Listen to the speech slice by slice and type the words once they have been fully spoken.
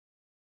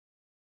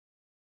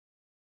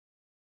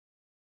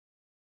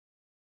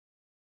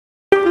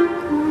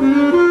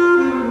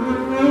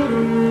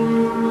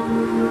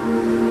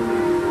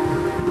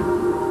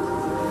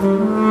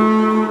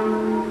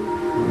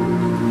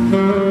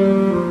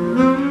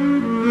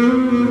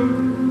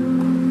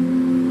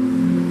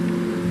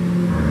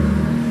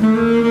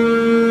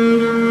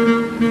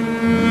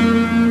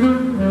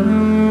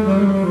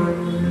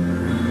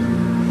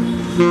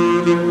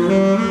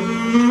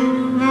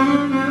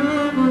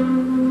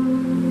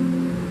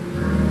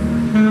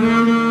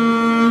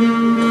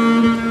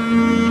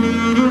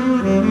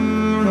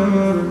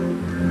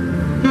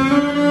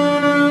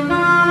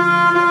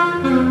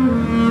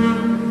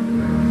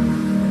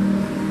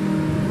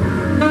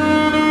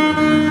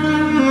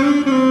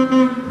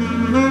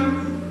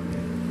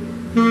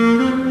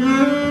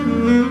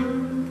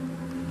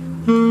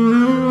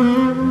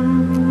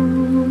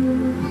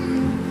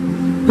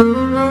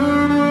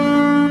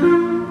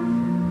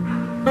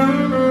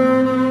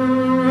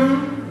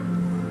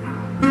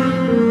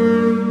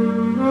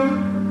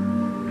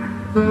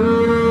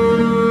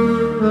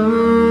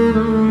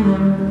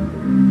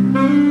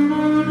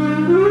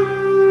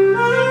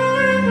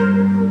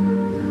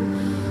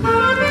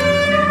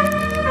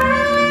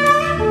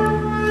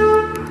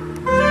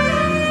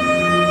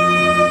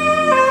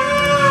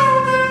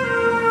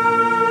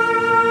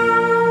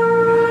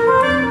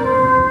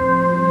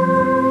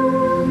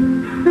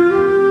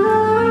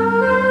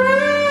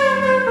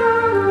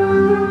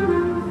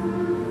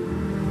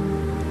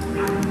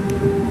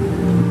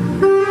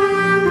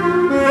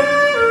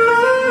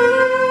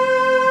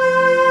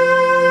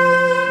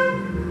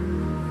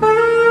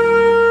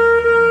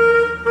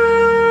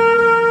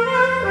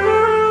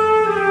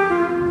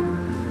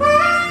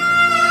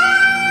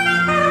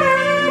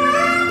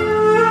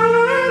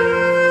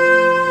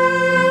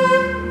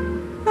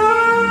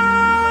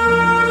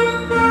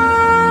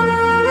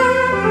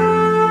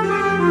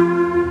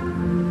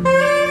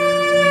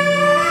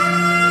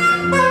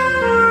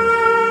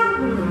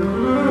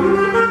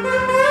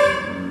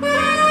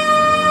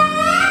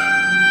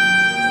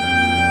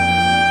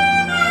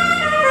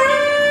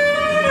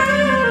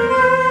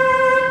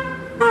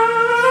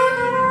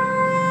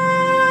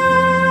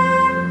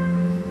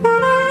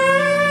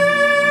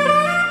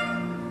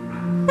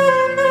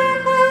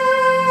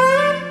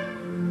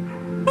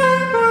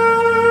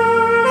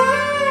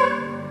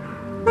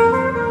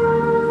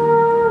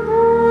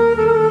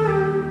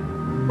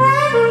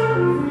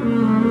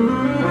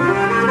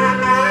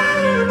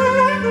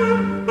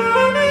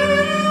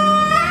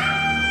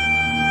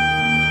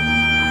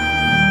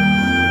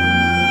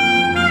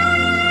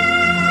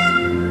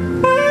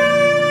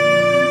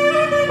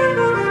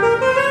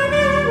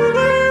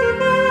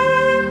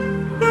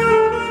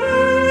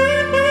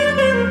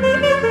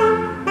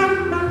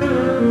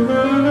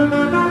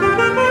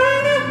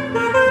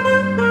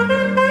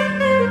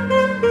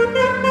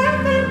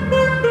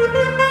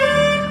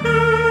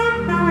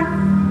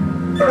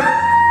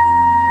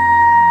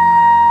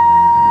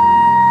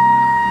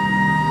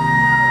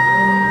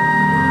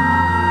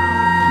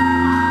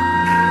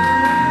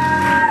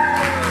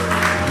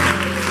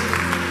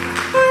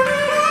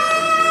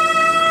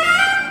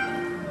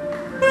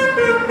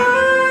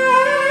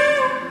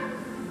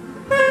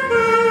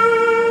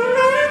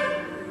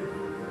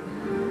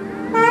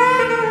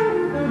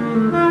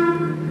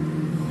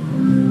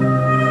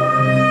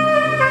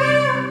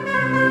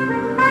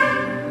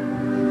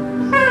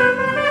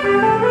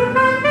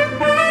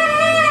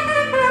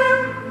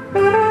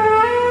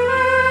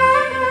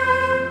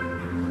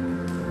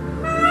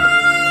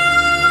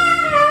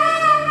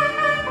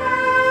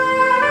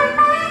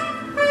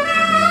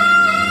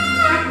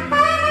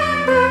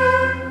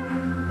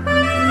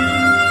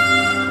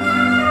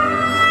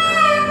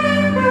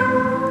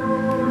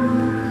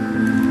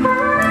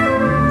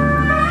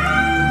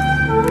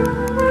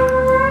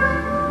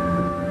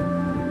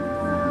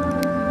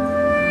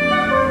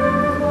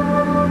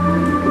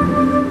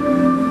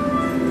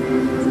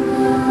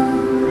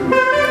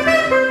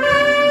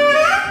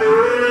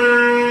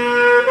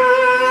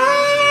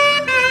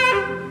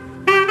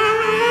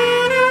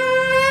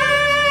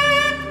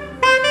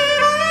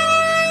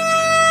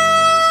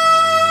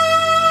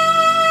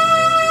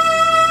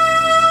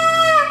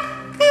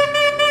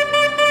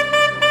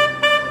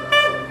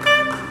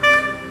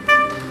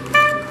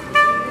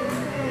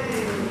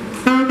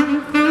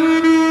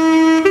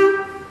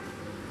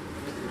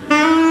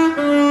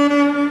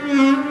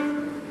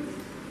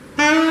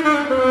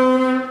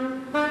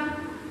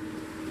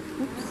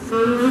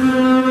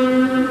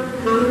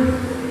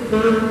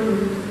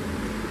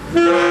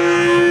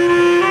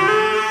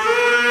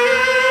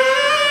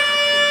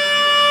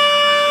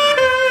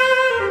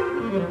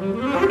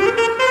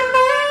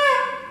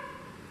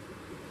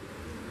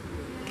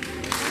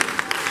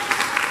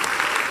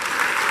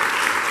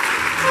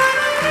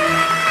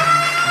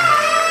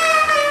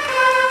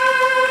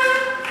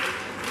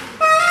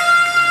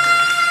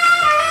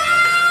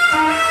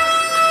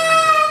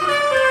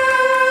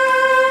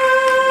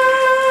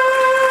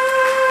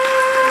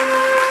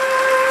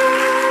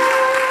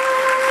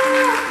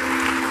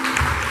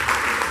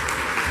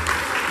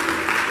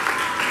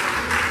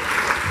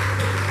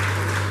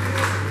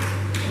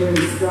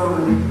Praise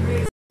God.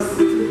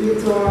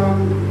 It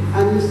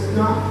and it's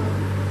not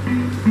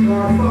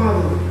our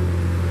Father.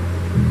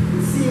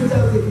 It seems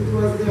as if it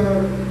was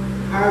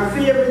our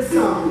favorite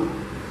song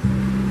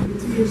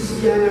between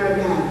she and our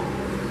dad.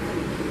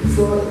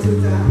 So it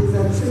is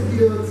a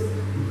tribute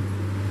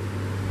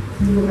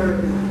to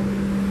her dad.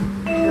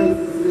 Praise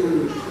his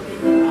name.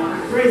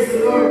 Praise the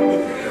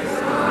Lord.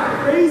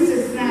 Praise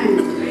his name.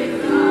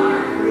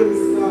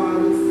 Praise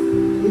God.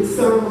 It's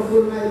song of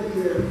all my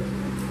dear.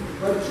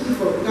 But keep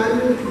up,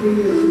 God will bring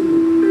you.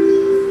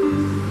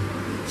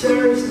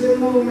 Cherish the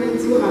moment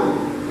you have.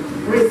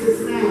 Praise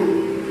his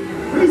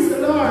name. Praise the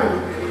Lord.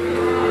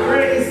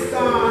 Praise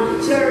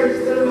God.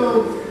 Cherish the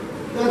love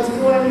that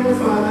you and your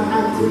Father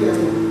had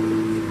together.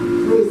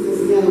 Praise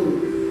his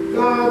name.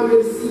 God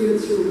will see you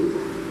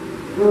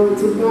through. Glory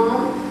to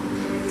God.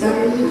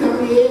 Tamika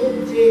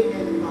May,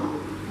 J.N.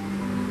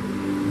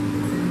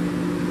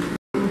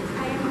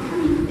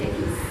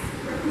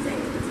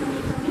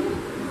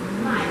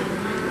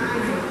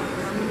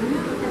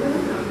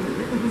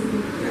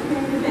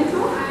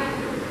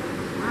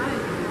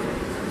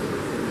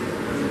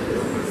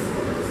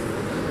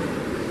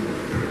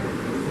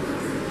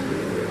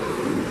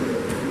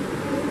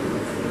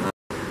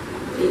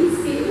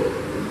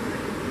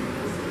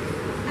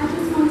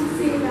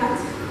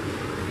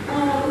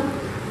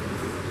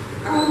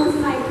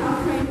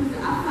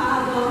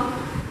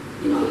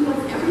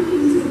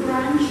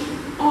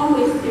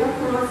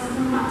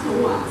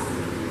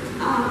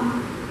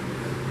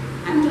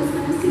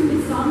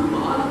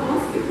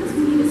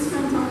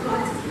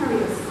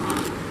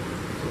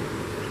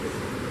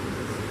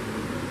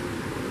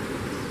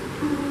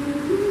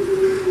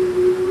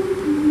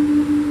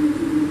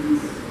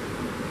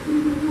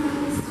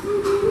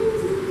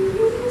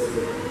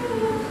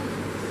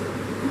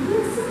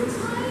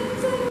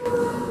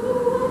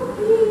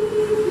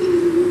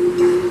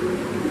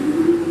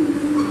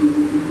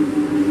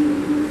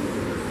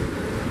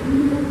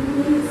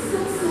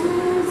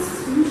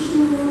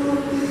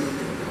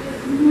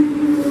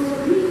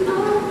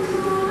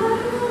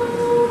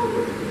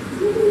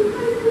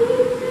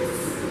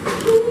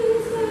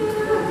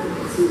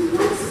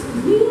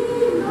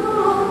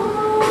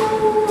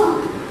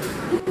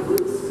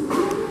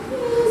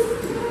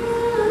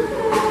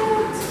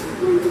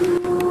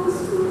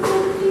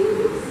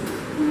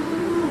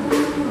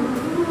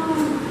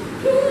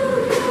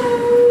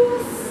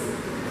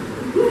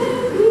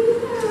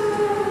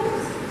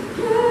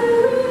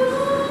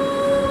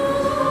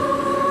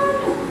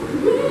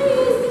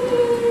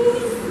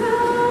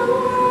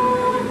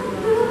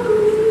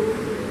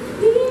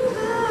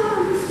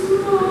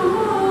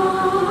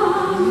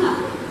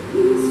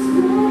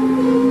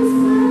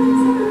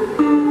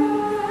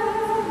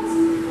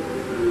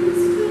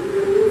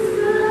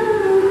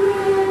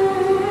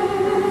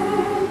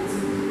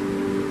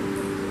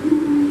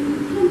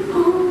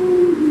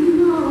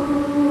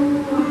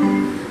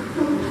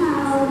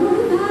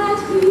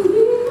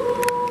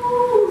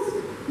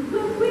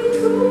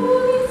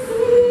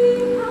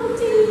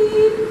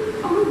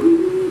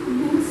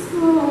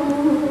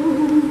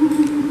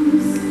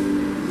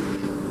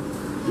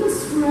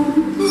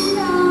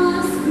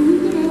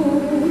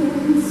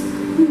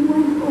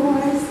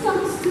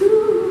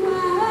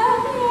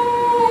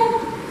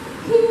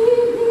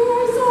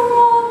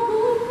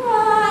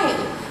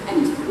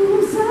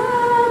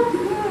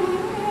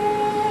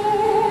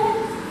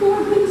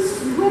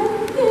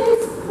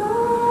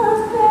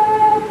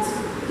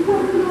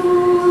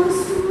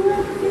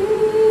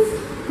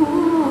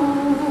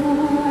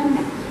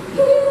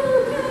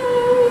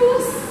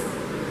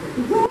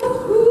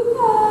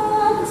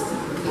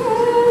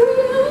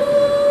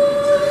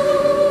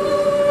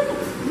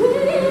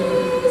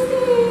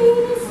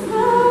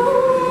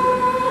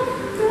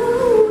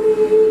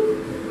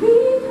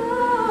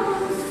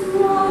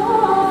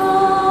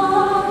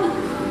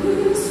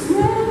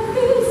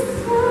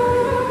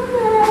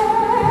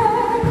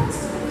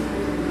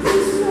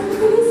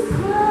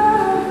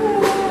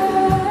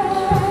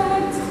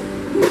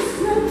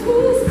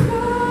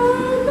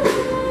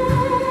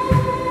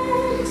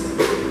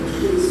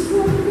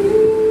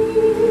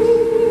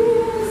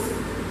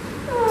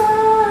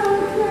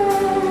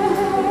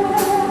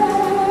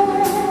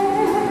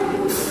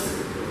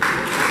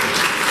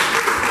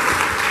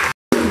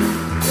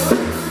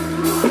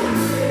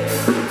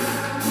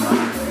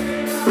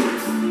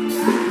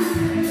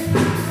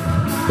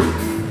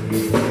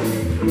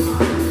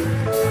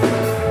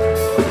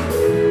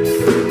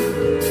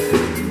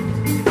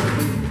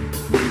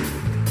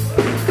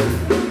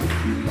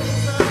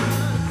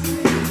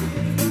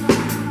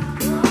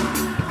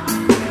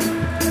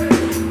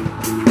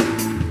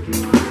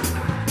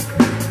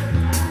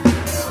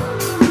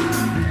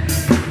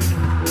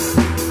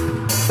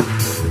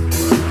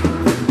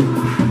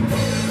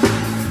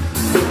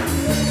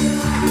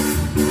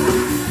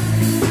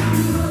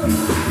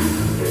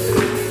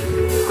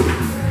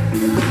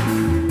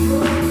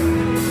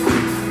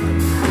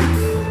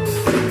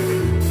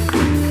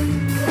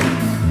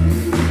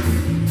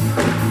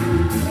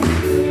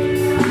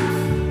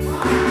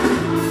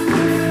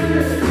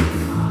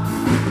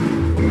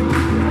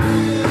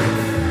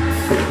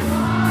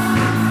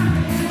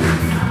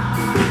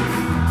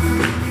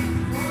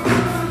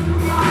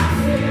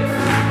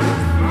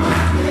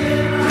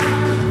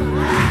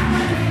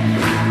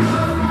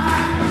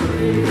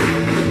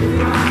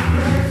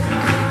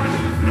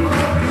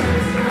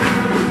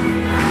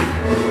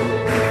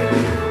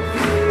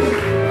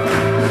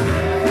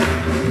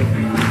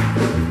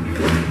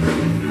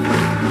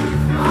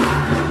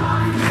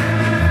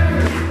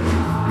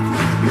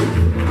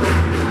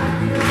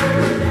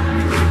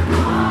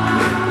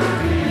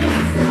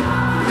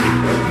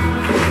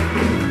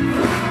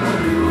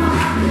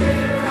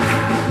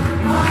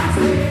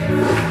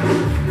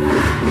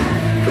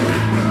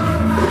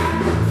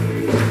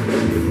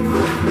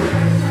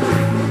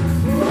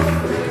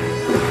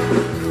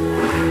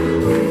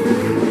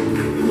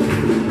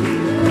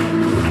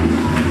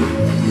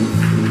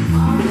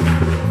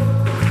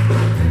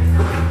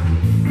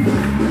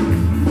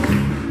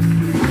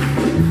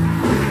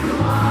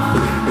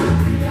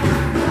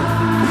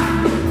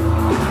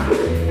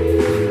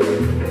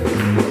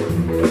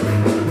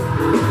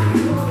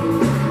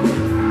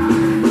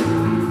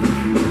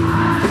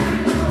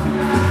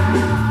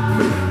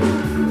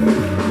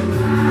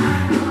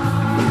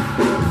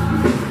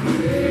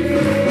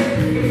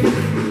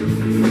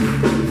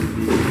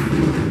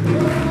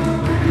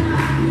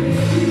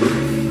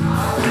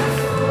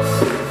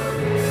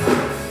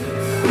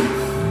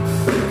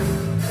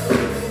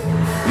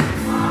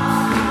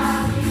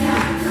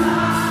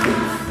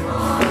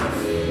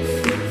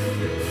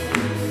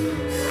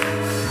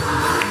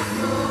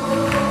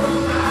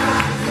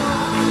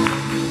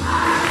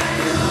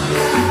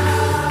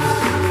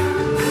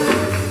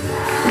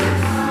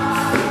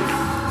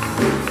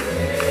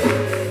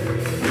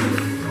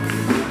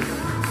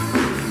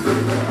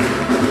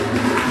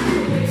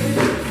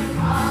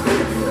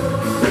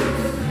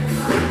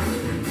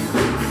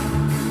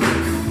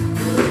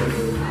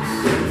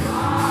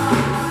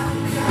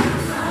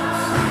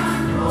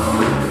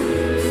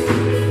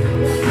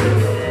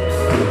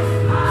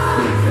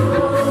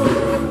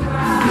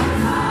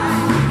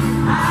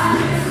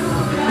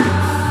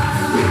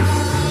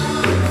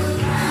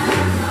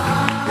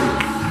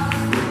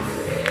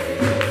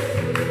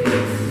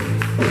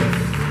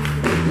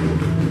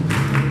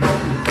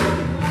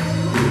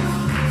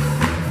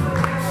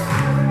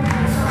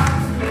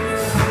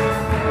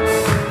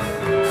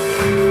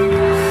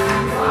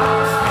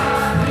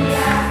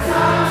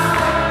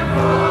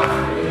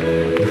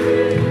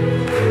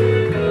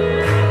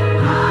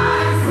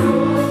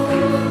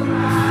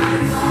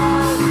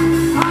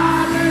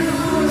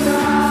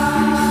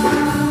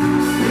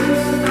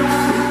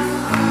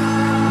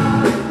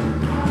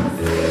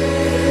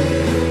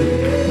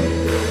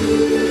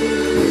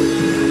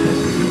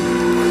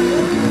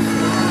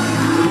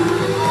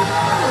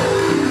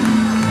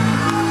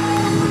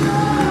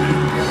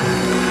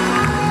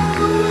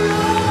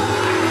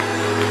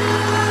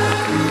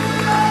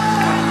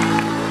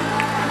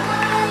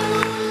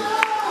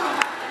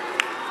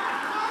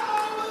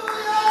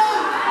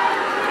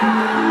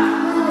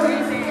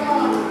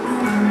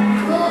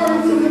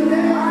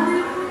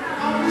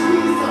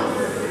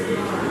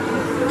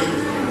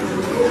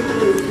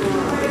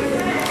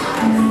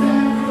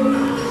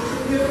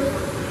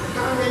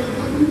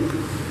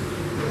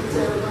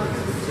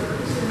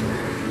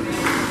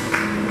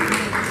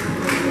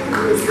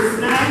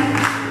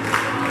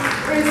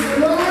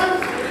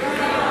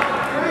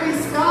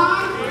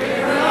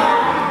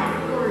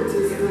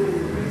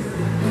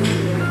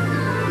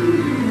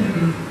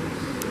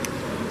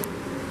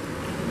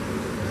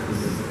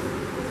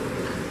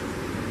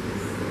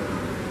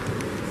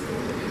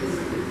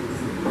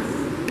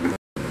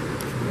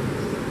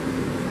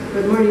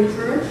 Good morning,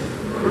 church.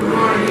 Good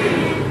morning.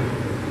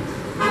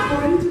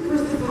 According to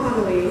Christopher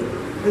Holloway,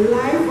 the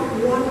life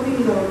of one we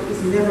love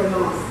is never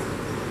lost.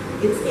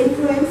 Its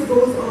influence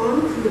goes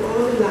on through all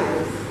the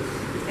lives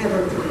it's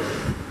ever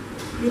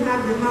touched. We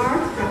have the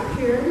heart that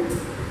cared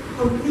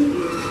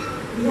completely.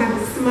 We have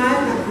the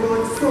smile that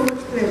brought so much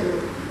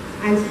pleasure.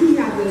 And he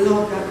had the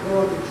love that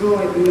brought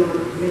joy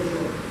beyond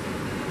measure.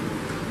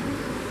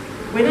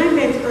 When I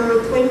met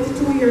Earl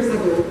 22 years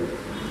ago,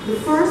 the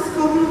first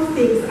couple of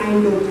things I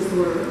noticed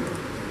were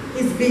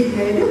his big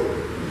head,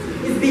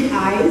 his big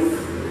eyes,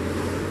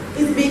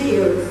 his big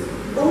ears,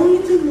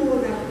 only to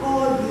know that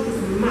all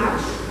these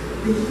match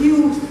the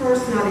huge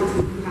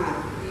personality he had.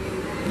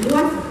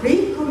 What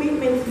big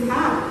commitment he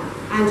had,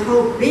 and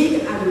how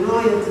big and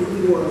loyal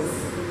he was.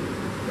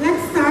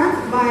 Let's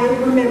start by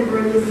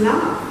remembering his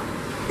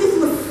laugh. This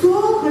was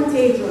so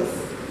contagious,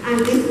 and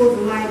this was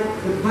like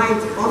the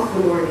bite of the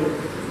morning.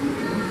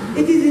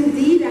 It is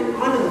indeed an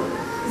honor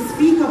to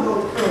speak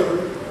about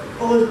Earl,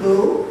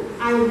 although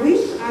I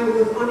wish I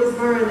was on his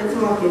veranda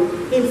talking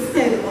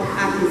instead of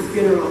at his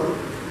funeral.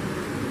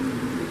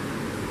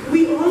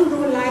 We all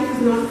know life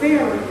is not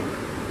fair,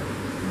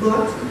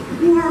 but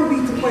who are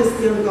we to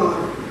question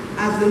God?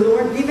 As the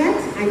Lord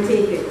giveth and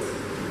taketh.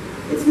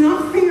 It's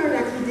not fair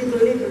that he didn't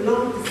live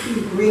long to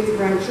see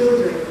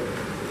great-grandchildren.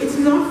 It's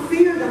not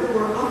fair that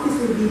our office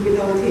will be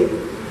without him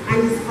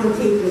and his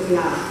contagious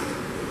laugh.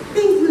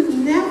 Things will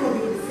never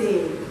be the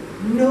same.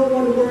 No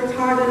one worked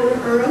harder than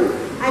Earl,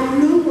 and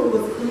no one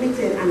was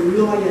committed and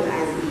loyal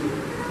as he.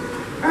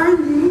 Earl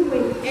knew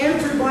when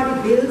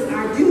everybody's bills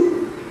are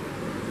due,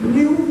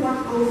 knew what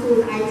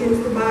household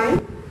items to buy,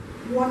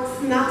 what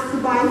snacks to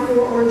buy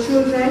for our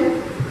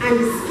children, and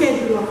the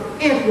schedule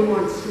of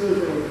everyone's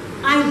children.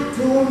 I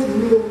don't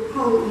know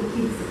how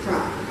he keeps the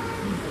track.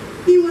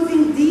 He was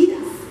indeed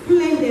a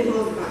splendid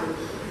husband,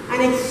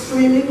 an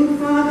extremely good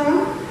father,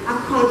 a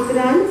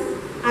confidant,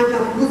 and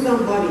a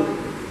bosom buddy.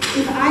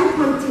 If I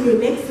continue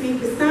next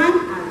week this time,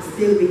 I'll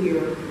still be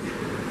here.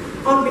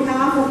 On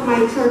behalf of my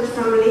church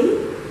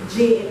family,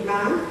 Jay and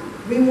Bang,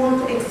 we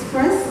want to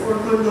express our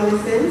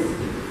condolences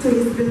to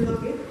his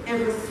beloved,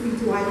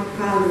 ever-sweet wife,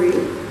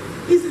 Valerie,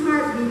 his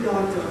heartbeat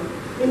daughter,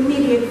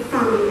 immediate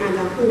family, and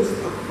a host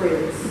of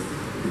friends.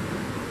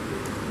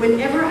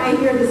 Whenever I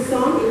hear the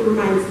song, it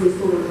reminds me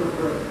so much of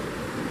her.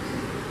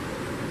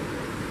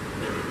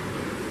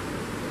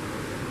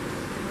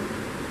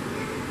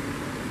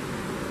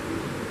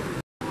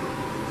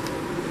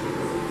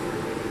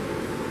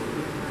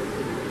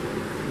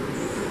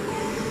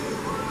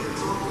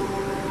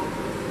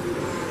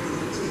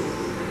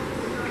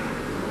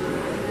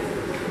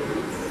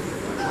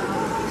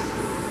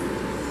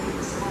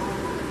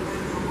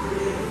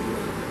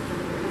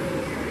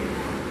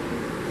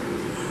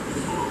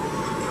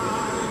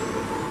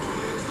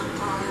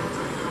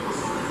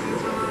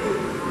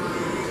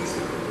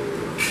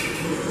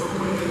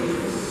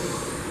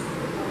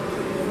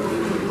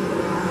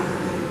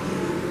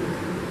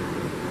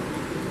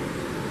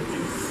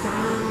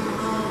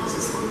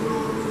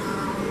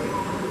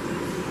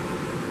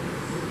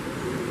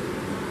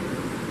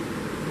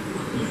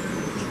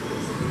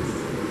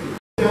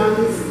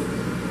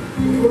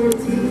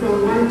 From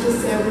 1 to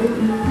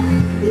 7,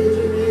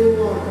 Benjamin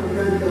Walker,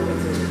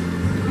 granddaughter.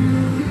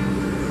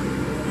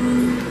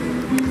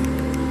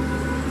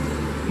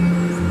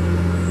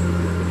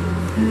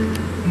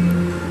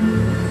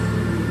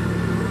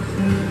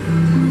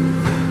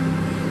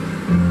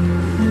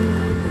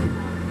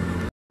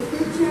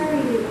 Scripture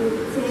reading is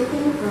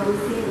taken from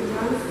St.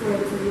 John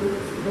 13,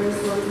 verse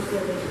 1 to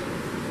 7.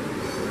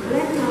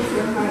 Let not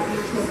your heart be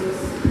troubled.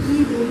 Ye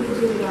believe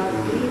in God,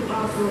 believe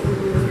also in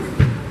me.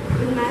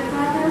 In my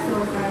Father's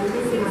house are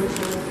many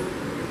mansions.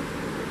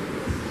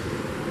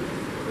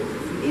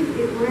 If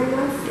it were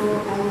not so,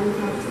 I would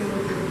have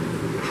told you.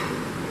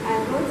 I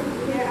go to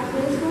prepare a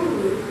place for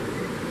you.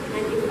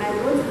 And if I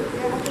go to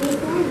prepare a place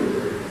for you,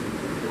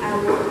 I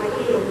will come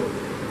again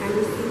and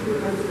receive you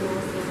unto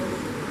myself.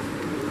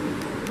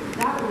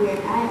 That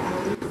where I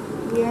am,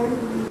 here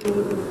ye may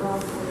be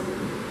also.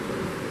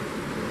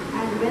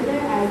 And whether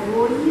I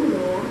go ye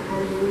know,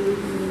 and will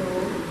ye know.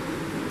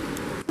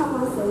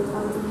 Thomas said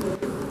unto him,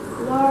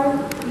 Lord,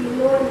 we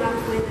know not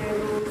whither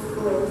road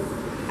goes,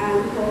 and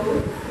how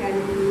can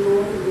we know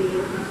the way?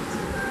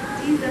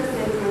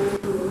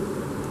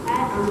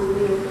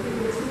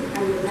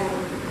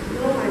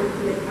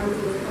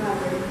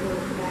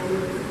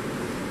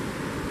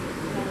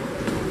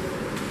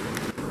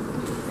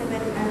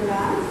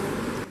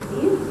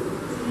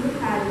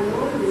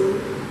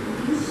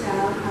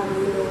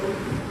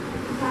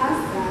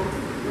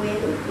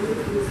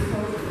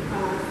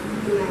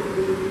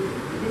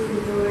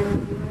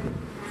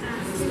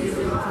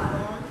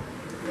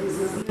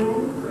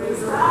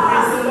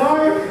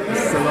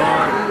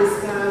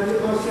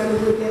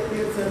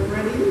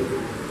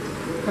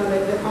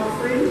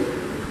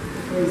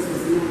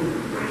 Praise his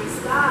name. Praise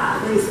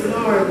God. Praise the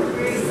Lord.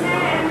 Praise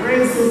Him.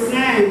 Praise his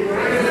name.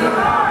 Praise the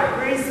Lord.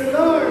 Praise the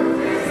Lord.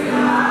 Praise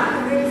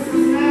God. Praise his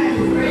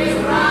name. Praise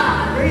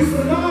God. Praise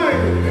the Lord.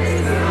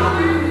 Praise the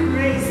Lord.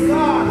 Praise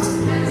God.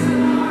 Praise the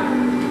Lord.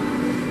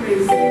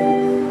 Praise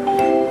him.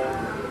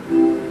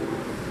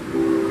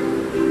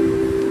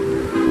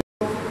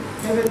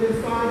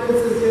 Heavenly Father,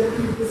 as your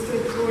people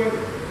stretch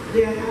forth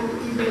their hand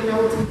even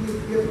now to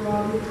give your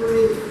God, we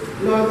pray,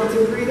 Lord, that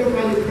you breathe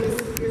upon the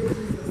blessed dear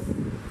Jesus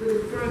to the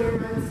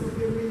furtherance of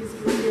your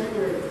ministry here on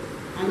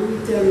earth. And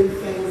we tell you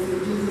thanks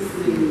in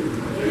Jesus'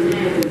 name.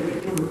 Amen.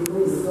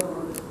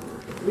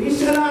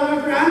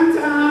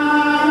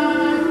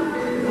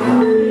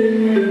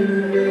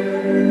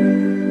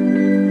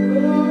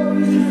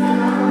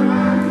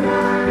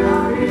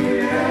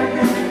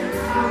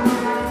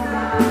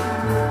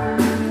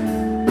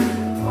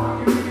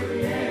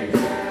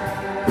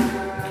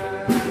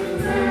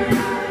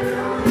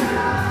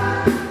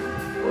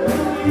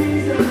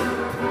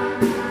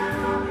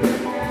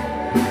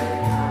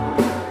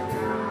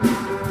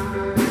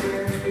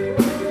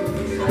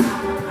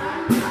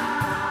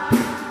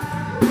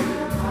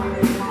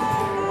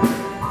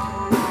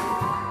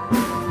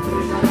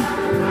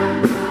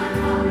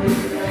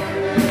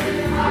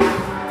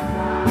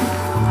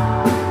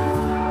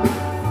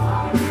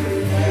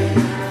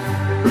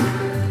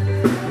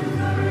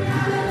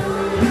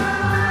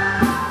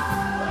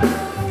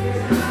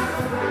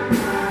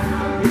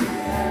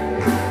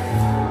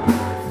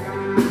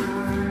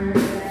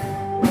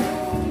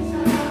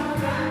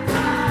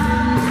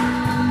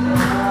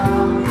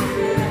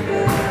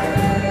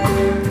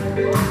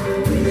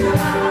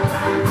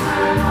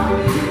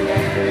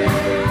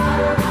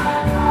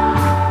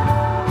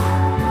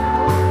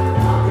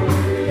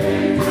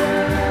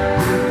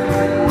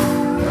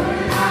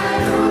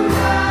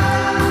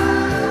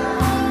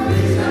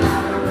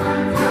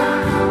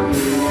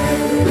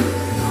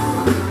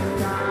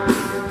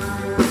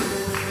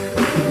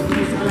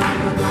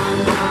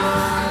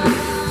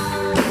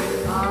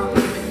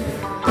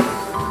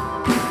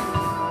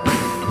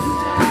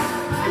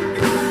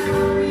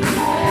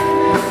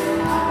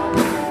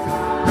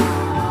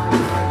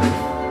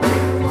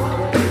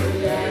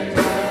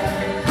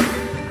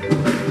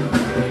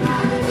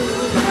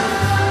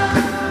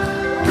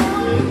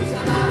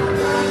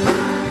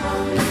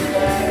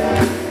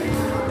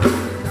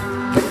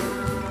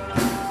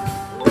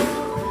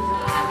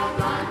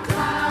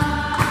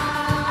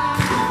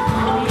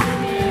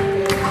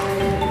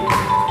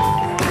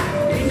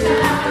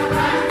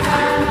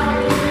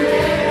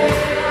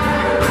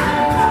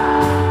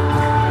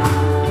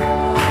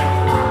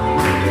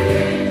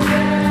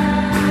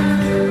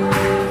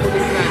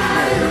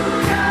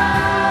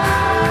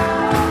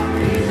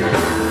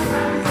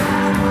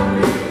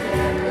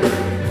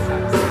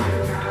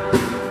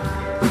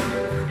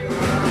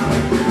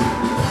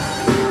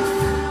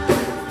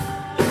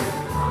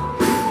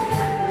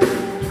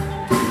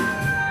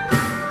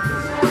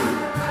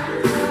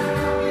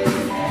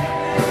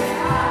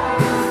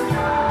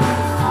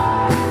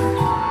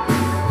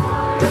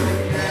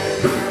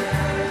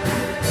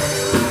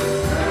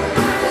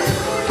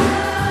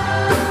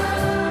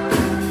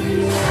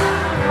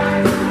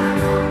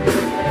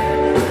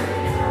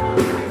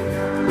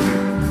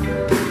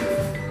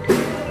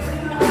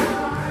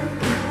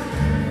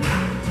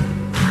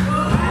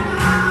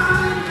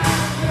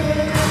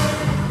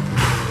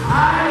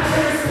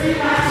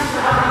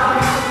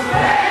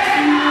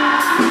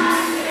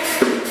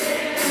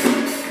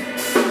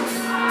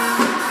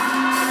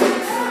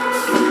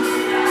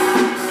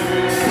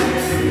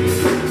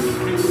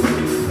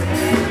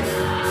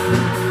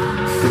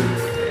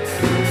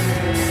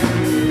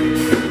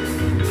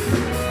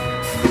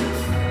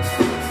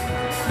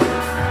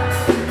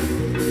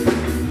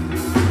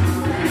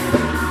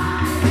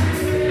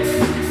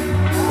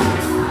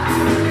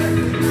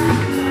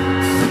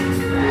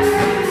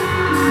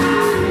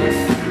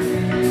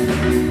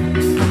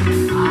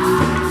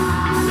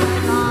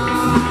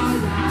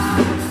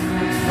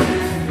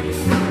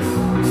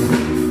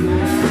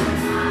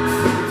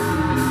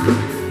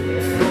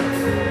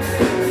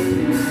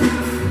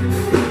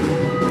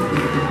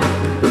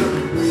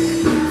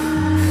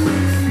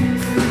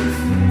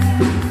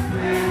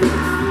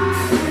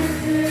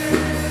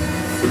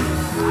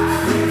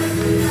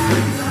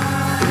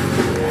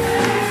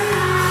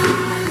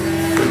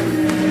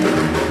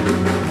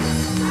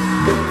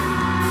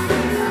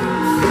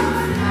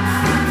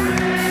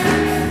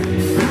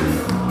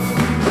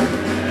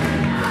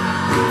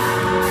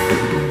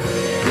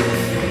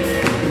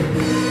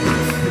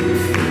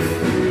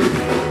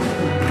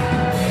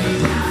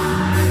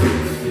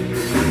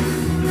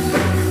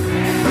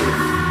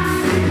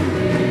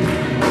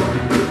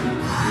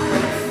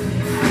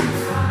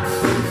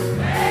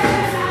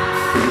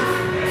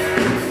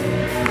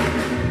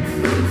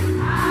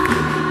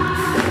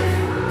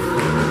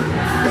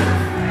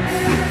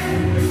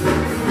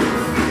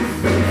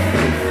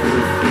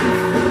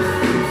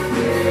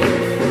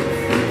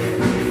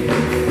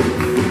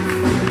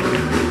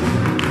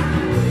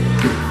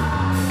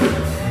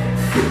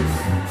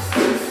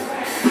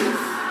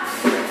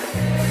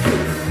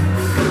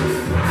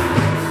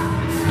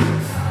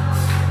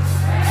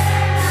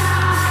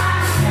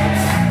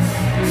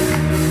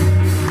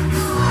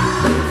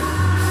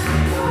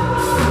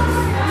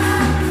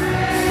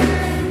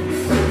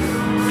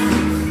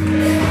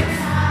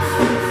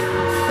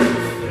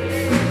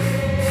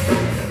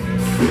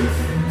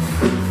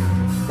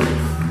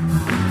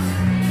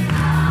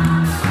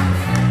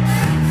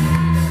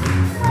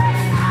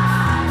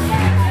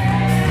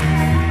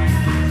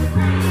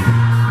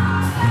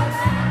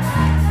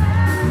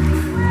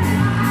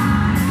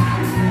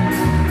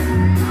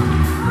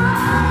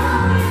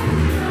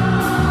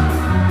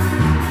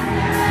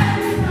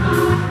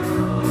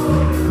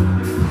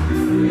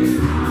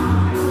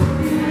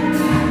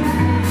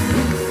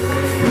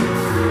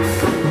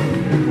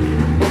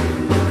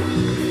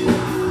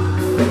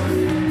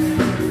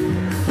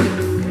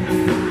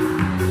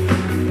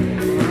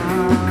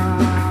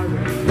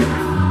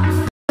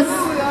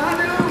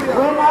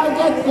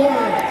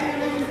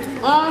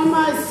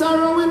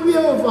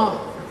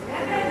 over.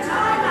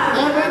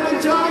 Heaven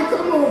and joy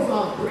come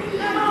over.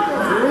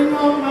 Bring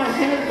out my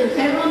head in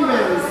heaven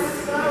bells.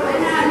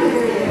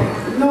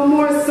 No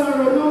more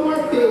sorrow, no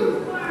more pain.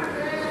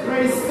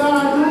 Praise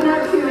God, no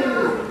more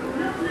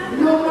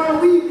killing. No more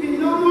weeping,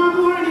 no more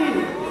mourning.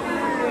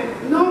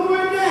 No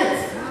more death.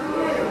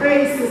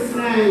 Praise His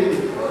name.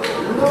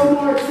 No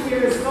more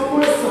tears, no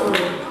more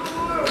sorrow.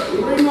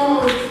 Bring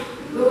out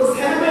those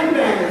heaven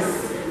bells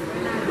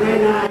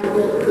when I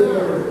get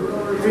there.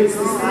 Praise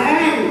His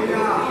name.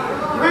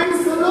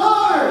 Praise the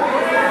Lord.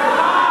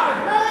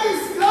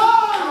 Praise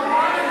God.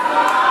 Praise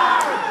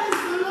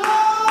the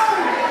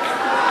Lord.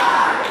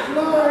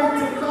 Glory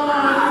to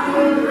God.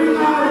 We'll bring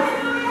out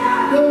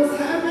those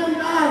heaven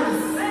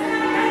bells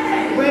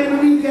when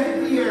we get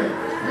there.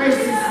 Praise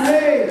His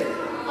name.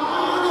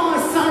 All our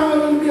sorrow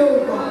will be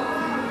over.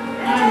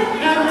 And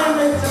heaven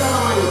and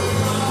joy.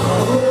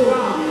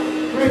 Oh,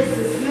 praise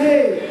His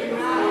name.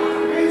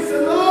 Praise the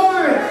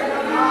Lord.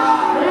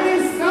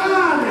 Praise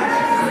God.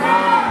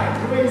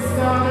 Praise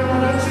God. And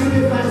I'm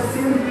actually by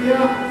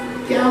Sylvia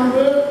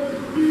Campbell,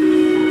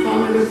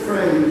 family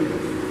friend.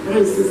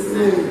 Praise His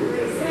name.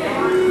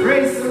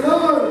 Praise the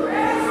Lord.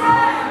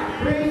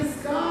 Praise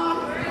God.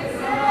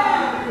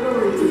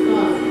 Glory to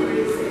God.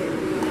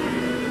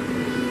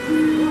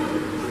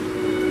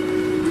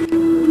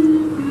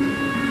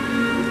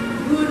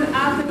 Good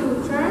afternoon,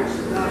 church.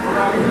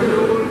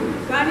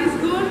 God is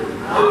good.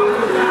 All the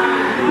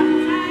time.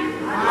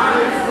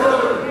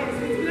 Yes,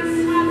 it's been a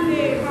sad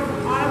day for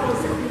all of us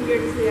sitting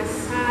here today. A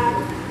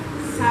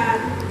sad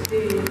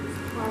day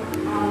for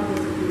all of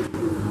us here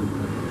today.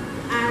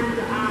 And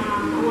I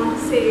want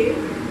to say,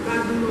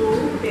 God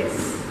knows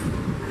best.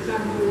 And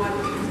God knows what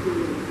He's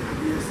doing.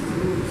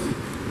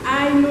 I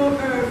know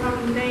Earl from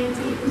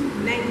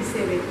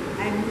 1997.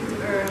 I met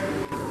Earl,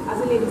 as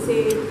a lady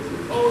said,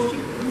 oh, she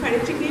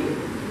fried chicken.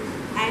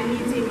 I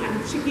meet him, and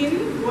chicken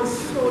was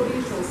so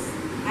delicious.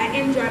 I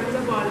enjoyed it most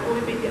of all when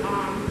we made the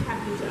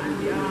cabbage and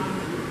the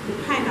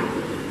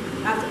pineapple.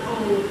 That's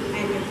all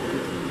I met her.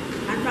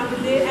 And from the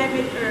day I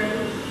met her,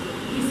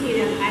 he said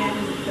that I am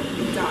the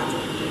big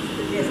daughter.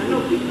 Yes, I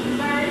know people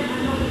married, I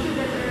know the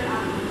children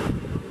are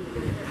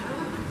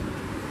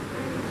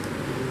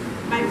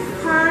my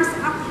first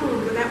account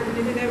that I opened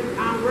in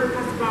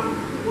Workers Bank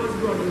was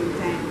running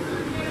time.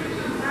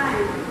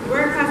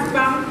 Workers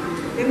Bank,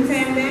 them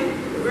time then.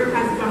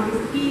 Workers Bank is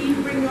he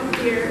bring up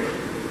here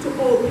to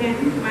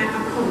open my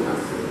account,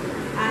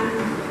 and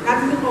that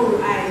is how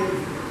I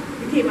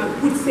became a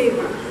good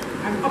saver.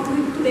 And up to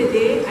the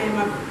day I am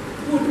a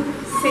good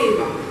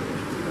saver.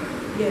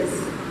 Yes,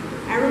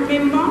 I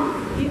remember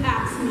he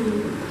asked me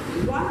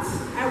what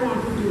I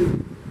want to do,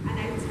 and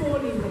I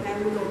told him that I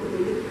would love to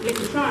do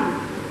electrician.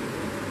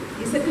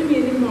 He said to me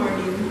in the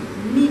morning,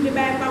 meet me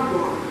by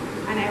Bagua,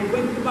 and I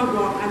went to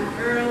Bagua, and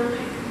Earl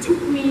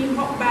took me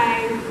up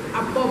by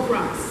above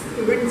rocks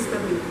to register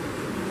me.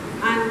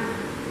 And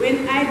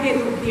when I get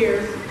up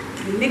there,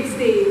 the next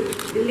day,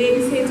 the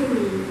lady said to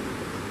me,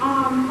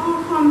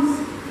 how comes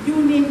you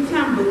named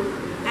Campbell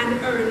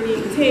and Earl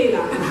named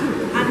Taylor?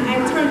 And I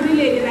turned to the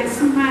lady and I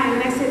smiled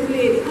and I said to the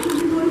lady, oh,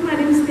 you know the one of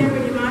them stay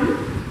already, man?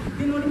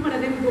 You know the one of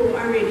them go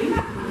already?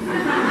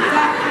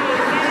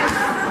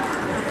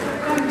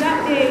 From that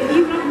day,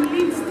 even on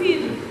live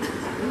still,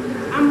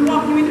 I'm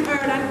walking with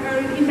Earl and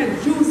Earl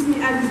introduced me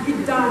as his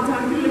big daughter.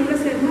 And people would have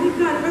said, my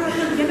God, Earl,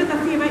 you're not a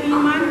favor,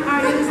 Iman. Or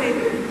they said,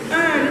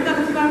 Earl, you're not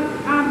a favor,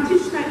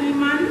 Tishna,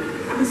 Iman.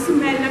 I'm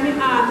smiling at my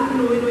heart, you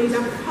know, he's a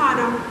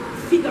father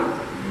figure.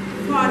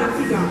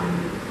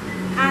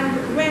 And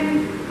when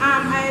I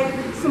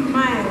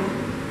smiled,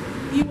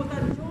 he was a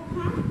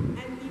joker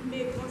and he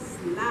made us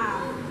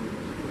laugh.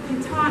 He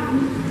taught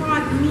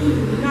me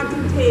not to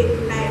take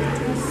life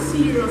too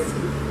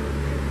seriously.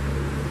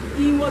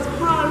 He was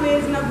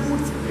always in a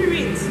good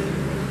spirit.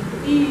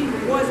 He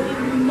was the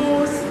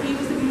most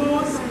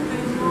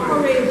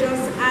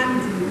courageous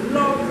and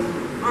loved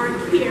or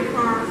cared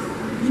for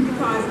me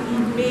because he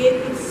made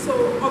it so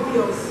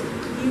obvious.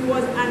 He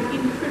was an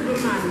incredible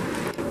man.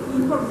 He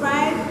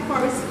provided for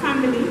his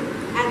family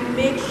and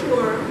make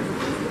sure.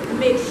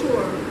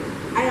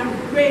 I am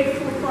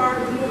grateful for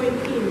knowing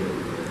him.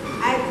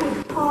 I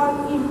could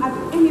call him at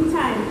any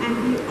time and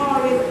he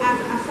always has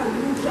a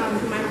solution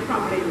to my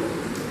problem.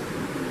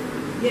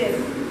 Yes,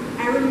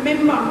 I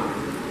remember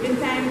one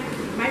time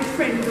my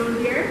friend down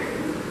there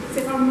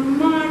said from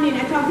morning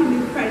I talked to him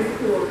in Friday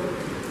before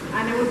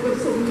and I was going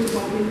to move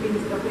up in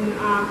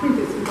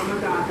Princess with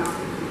my daughter.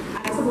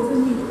 And I was supposed to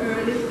meet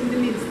early in the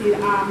Linstead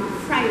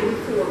Friday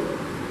before.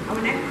 And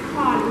when I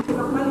called him, he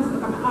took up my list,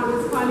 I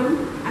always call him.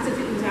 I said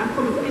to him, I'm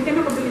coming to anytime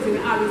I come to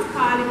Linstead, I always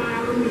call him and I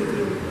will meet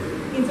him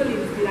into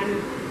Linstead. And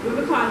when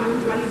we called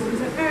him to Linstead, he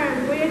said,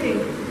 Earl, where are you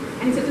doing?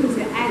 And he said to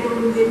me, I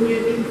don't live near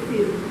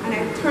Linstead. And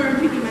I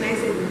turned to him and I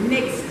said,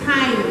 next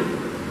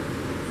time.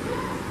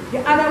 The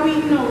other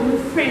week now, my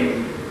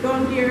friend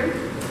down there,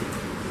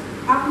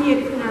 I've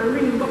made the phone a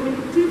ring, but my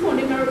phone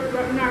didn't rush the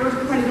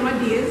phone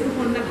nowadays, the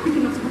phone not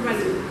picking up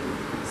properly.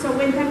 So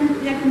when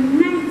time at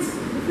night,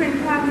 the friend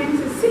called me and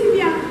said,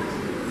 Sylvia,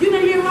 you know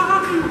hear what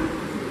happened?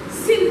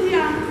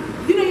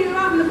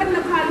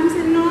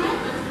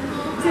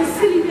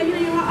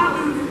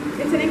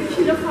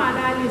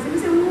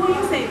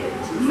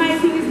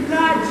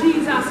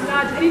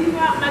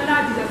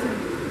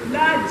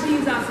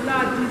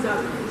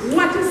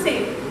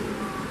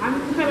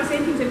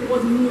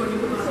 was mourning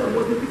because the phone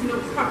wasn't picking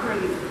up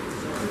properly.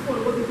 The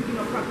phone wasn't picking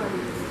up properly.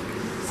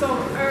 So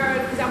Earl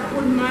is a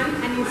good man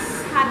and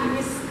he's had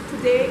missed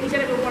today. Each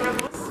and every one of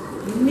us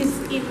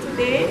missed him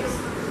today.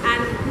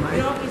 And you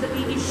know,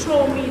 he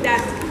showed me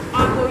that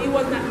although he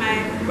was not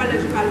my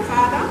biological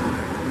father,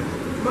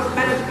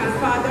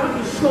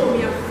 he showed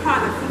me a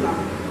father figure.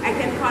 I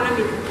can call on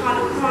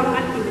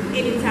him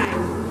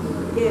anytime.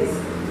 Yes.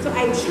 So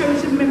I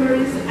cherish the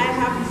memories I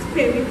have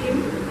spent with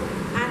him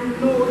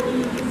and know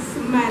he is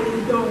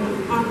smiling down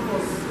on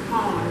us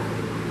all.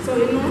 So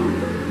you know,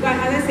 God,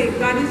 as I say,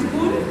 God is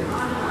good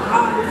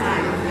all the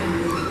time.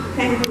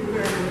 Thank you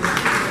very much.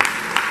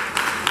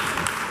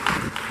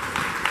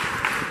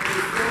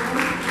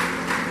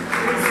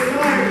 Praise the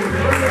Lord.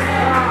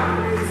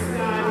 Praise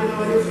God. You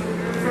know, the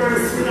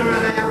first funeral I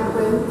have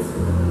went,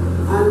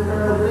 and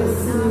her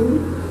blessing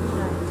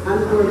and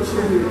her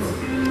tribute.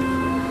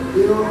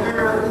 You know,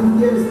 Earl,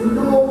 there's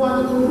no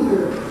one in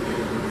here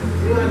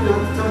who are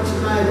not touched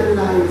by the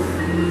life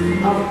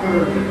of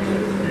Earl.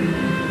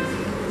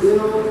 You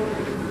know,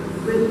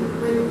 when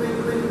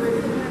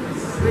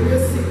you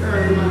see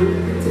Earl, man,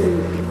 you tell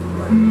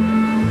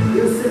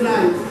you see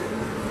life.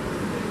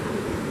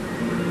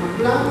 A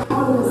black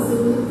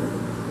policy,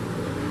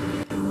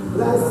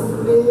 license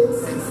plate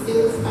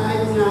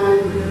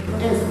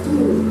 6859 F2,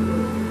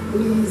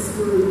 please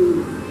for me.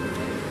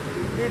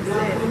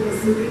 Black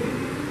policy.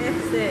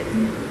 Exit.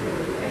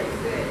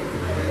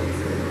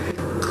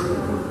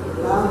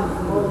 Black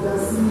Motor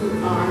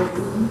CRT,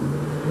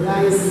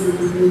 license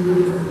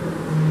plate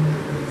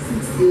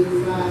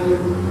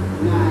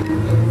 6859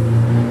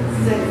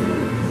 F7.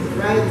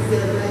 Right,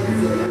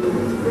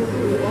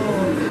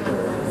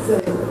 so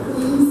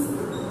please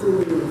to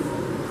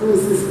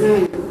Christmas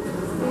night.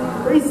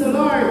 Praise the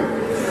Lord.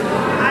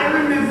 I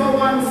remember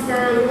once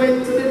Earl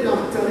went to the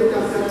doctor. The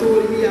doctor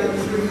told me he had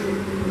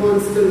 3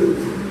 months to live.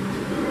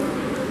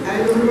 I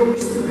don't know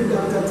which stupid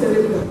doctor tell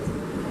him that.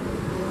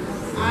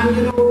 And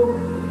you know,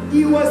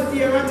 he was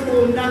there at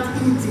home not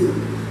eating.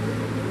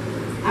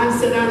 And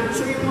said, I'm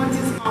 3 months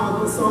is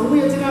August, so I'm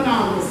waiting on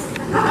August.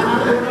 And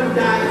I'm going to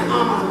die in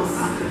August.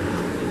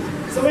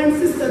 So when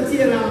Sister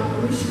Taylor,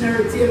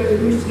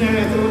 missionary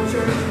at our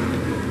church,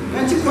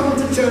 when she come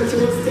to church, she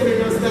was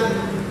telling us that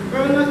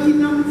we're not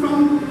eating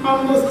from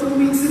almost 2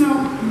 weeks, you know.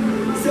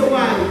 So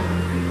why?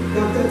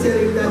 Doctor tell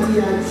him that he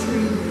had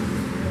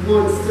 3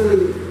 months to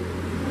live.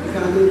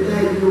 Because they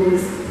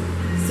diagnosed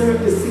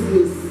certain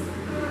sickness.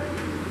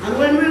 And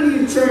when we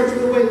leave church,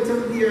 we went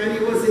up there and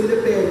he was in the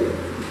bed.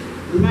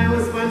 And my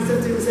husband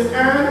said to him, said,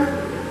 Earl,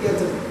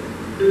 get up.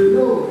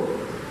 No,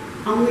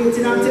 I'm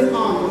waiting until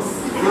August.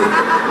 And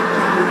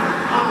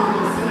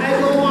I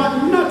don't want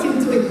nothing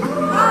to eat.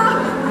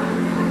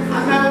 And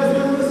my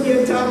husband was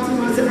here talking to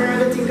him and said,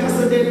 Earl, I think I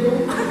saw dead go.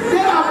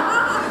 Get up. I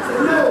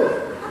said, no.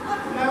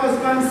 My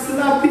husband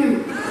slapped him.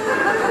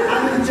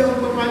 And he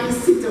jumped up and he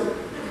sit up.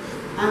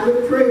 And we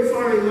pray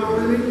for him, and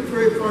when we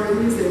pray for him,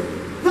 he said,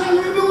 God, we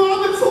don't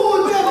want the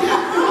food, baby,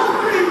 I'm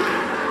hungry.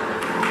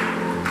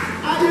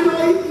 And you know,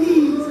 he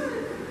eat,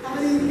 and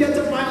he get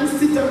up and he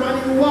sit up and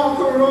he walk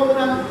around,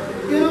 and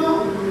you know,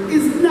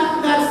 it's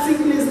not that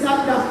sickness that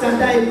doctor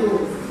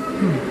diagnosed.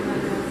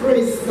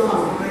 Praise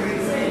God.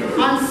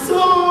 And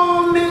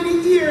so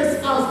many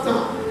years after,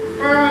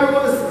 Earl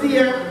was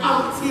there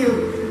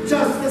active,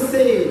 just the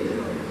same.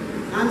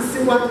 And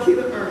see what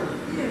killed Earl.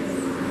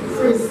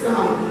 Praise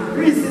God.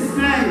 Praise His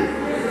name.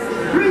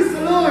 Praise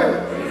the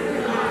Lord.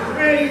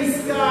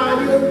 Praise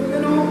God. You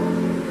know,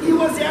 he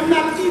was saying, I'm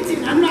not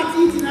eating, I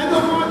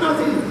don't want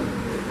nothing.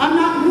 I'm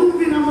not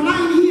moving, I'm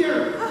lying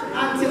here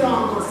until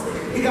August.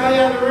 The guy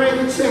had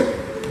already checked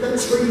the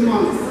 3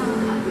 months.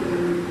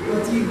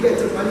 But he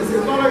get up and he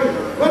said, Valerie,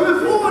 when the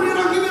food, you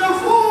don't give me the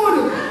food.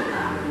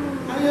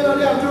 And you know,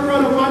 they have to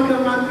run up on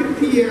them and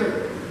prepare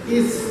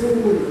his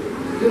food.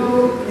 You know,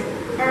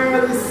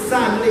 Earl is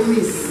sadly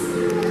missed.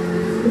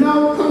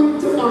 Now coming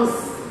to us,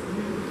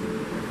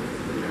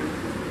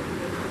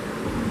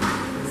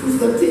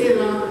 Sister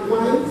Taylor,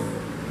 wife,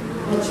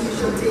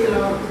 Patricia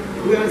Taylor,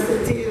 we are Sister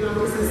Taylor,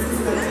 we say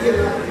Sister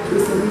Taylor, we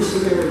say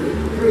missionary.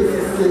 Praise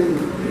His name.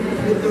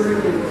 With the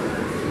ribbon.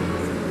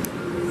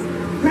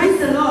 Praise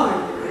the Lord.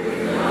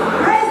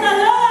 Praise the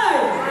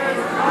Lord.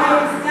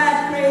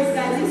 Praise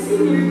God. You see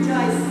me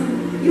rejoicing.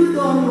 You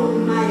don't know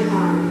my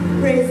heart.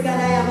 Praise God,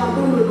 I have a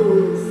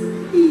bulldog.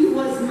 He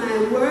was my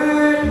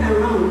world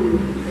around me.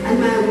 And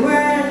my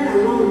world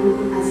around me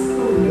has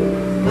crumbled.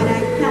 But I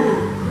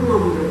cannot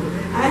crumble.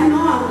 I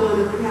know I'm going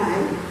to cry.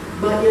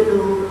 But you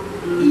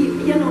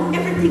know,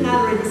 everything I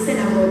already said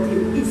about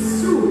him is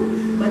true.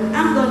 But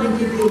I'm going to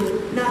give him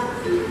not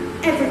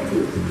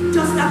everything.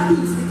 Just a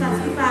piece. Because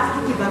if I have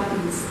to give a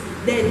piece,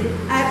 then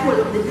I hold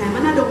up the time.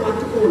 And I don't want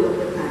to hold up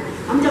the time.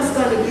 I'm just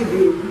going to give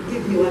you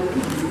a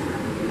piece.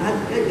 A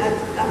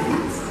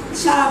piece.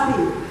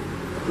 Sharpie.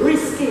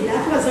 Risky.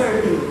 That was her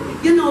name.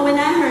 You know, when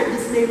I heard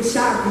this name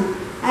Sharpie,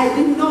 I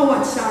didn't know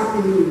what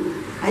Sharpie means.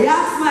 I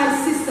asked my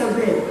sister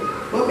Beth,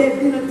 but Beth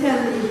didn't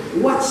tell me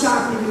what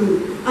Sharpie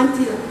means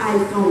until I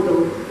found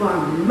out for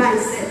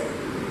myself.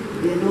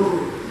 You know,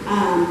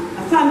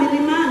 a family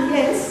man,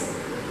 yes.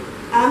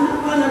 I'm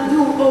not gonna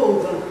do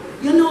over.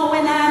 You know,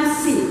 when I'm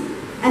sick,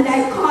 and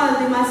I call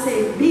him, I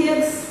say,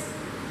 babes,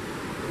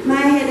 my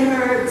head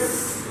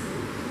hurts.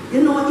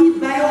 You know, he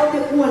buy out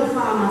the old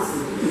pharmacy.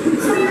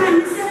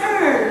 Sometimes he say,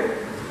 Earl,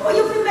 oh,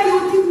 you feel buy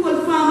out the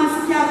old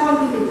pharmacy, can't come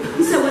to me.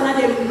 He said, one of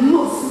them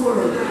must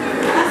work.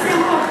 I say,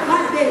 oh,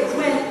 God days,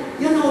 when,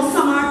 you know,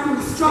 some are too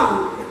strong.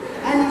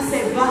 And he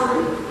said, Val,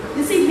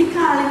 you see, me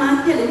call him and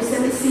tell him, he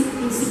said, me sick,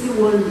 he sick, you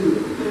won't do.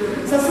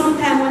 So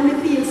sometimes when me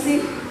feel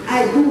sick,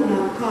 I do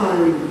not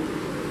call him.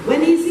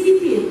 When he's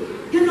eating,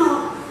 you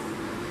know,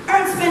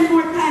 Earl spend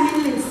more time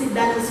in Linstead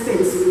than he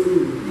spends with me.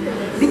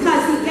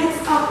 Because he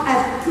gets up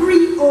at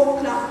 3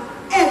 o'clock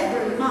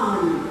every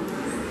morning.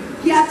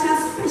 He has a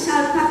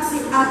special taxi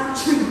at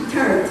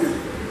 3:30.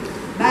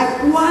 By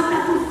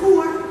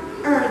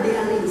 1:45, Earl they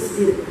are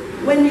Linstead.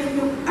 When you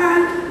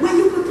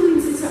go to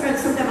Linstead, so Earl,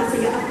 sometimes I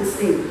say you have to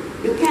stay.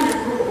 You cannot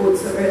go out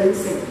so early,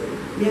 say.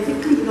 You have to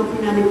clean up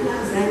in the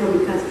plaza, I know,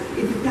 because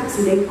if the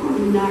taxi then come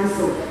in there,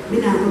 so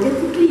then I will get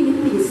to clean the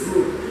place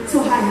good. So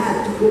I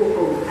had to go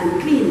out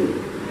and clean it.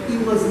 He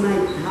was my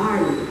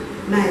darling,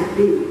 my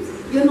baby.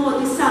 You know,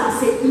 the song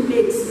said, he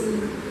makes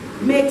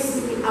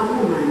me a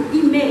woman.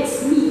 He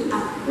makes me a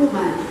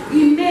woman.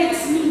 He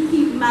makes me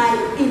keep my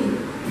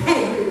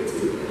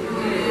integrity.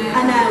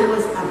 And I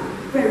was a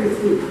very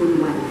faithful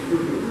wife to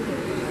him.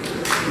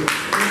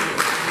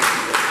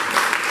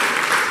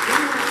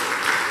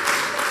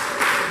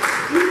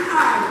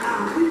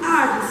 We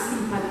hardly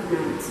sleep at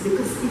night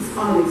because he's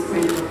always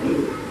trying to pay.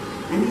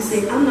 And he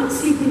said, I'm not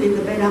sleeping in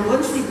the bed, I'm going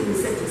to sleep in the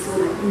setting so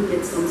that you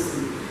get some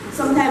sleep.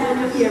 Sometimes when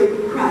you hear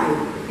him cry,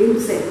 he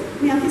say,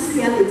 me have to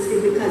stay at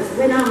Linstead because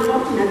when I'm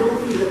walking, I don't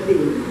feel the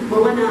pain.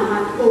 But when I'm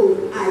at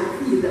home, I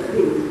feel the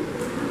pain.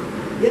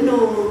 You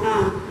know,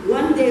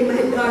 one day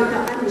my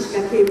daughter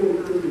Anishka came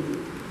home to me.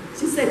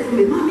 She said to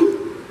me, Mommy,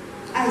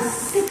 I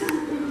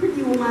second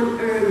pretty woman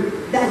Earl,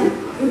 Daddy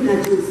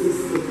introduced this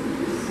to me.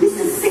 This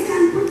is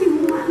second pretty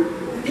woman.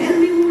 Tell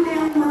me who they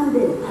are one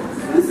day.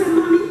 I said,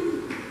 Mommy,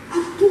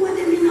 I've two of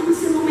them in and I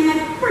said, Mommy, I'm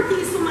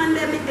prettiest woman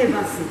they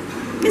ever see.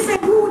 He said,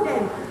 who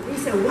them? He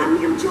said, one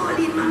named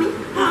Jolene, Mommy,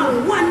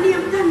 and one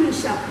named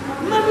Tanisha.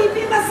 Mommy, if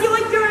you ever see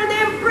one girl,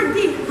 them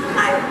pretty.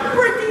 My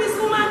prettiest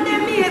woman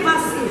they ever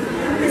see.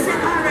 He said,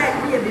 all right,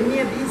 baby,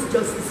 maybe it's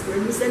justice for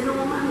him. He said, no,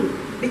 Mommy,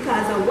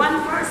 because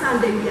one first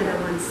and then the other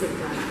one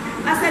second.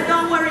 I said,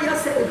 don't worry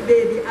yourself,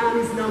 baby, I'm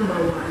his number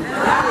one.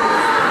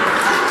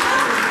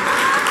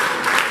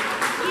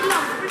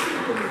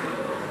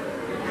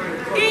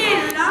 He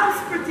loves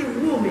pretty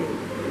women.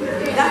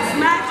 That's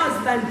my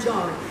husband,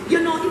 John. You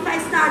know, if I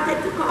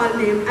started to call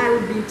him, I'll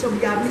be to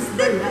you have Miss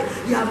Brenda,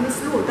 you have Miss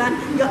Logan,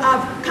 you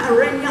have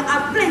Karen, you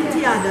have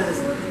plenty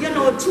others. You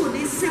know,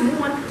 Judy,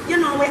 Simone, you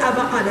know, we have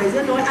others.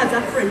 You know, he has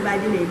a friend by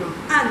the name of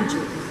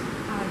Andrew.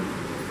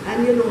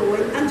 And you know,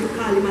 when Andrew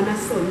call him on a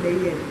Sunday,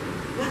 yeah.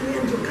 Why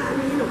Andrew call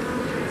me, you know?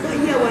 So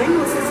yeah, well, I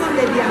know, so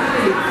Sunday they are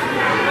free.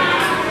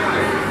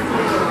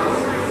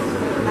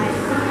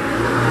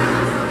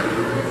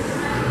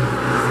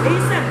 He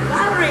said,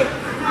 Valerie.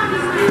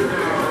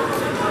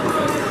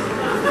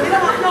 You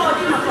know what? No,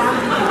 it's not for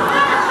me.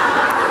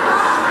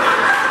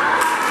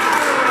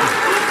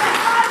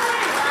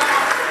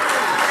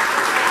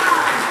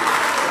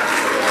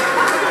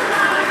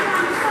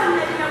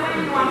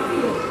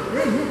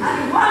 And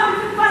one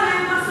people follow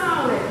him was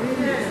somewhere.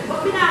 But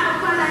we never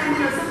follow him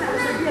here. Sometimes we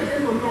say,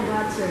 there's no more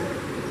God church.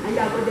 And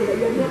you go there,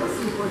 you never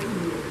sleep for 2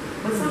 years.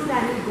 But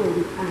sometimes we go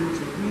with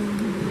Andrew.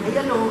 And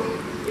you know,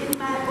 in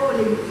my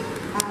holy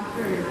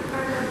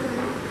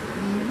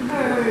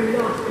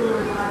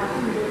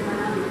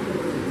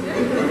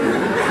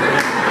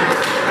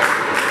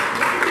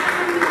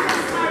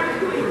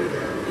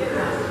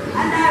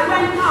and I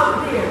went out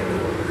there,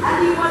 and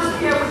he was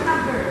there with a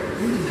girl.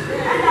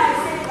 And I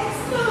said,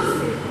 excuse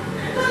me,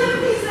 could you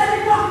please let me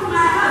talk to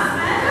my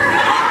husband?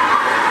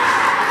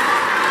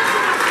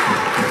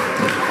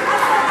 I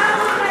said, I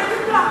would like to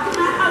talk to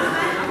my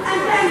husband, and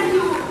thank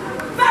you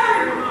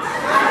very much.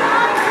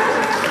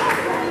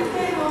 When he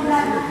came home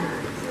that night,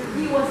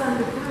 he was on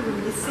the ground,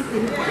 he's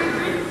sitting there,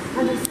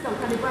 and he stuck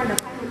on the brother, I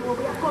don't know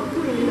where I come to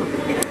him, you know.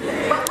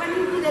 But when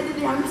he did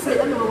it, I said, I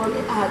don't know what I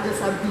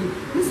just have been.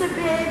 He said,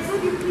 babe,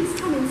 would you please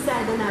come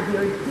inside and have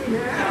your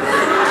dinner?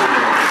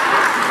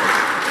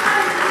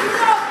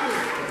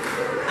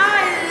 I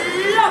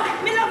love it.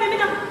 Me love him.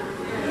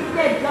 He's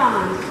dead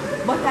gone.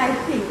 But I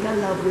think the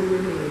love will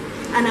remain.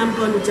 And I'm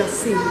going to just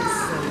sing this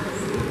song.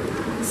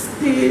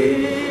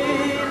 Still,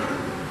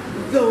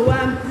 though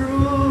I'm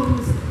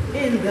bruised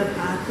in the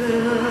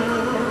battle,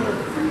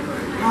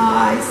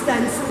 I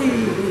stand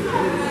still.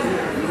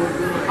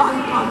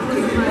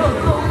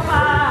 Unconquerable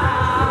fire.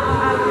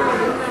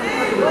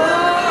 Oh,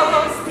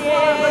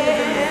 still,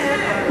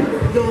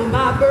 though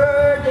my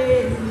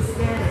burden's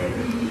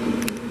heavy.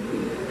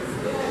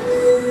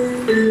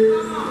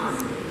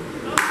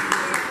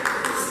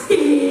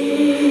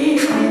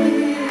 Still,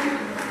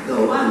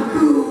 though I'm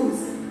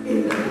bruised in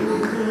the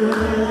battle,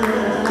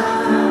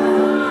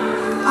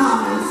 I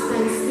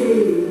stand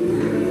still.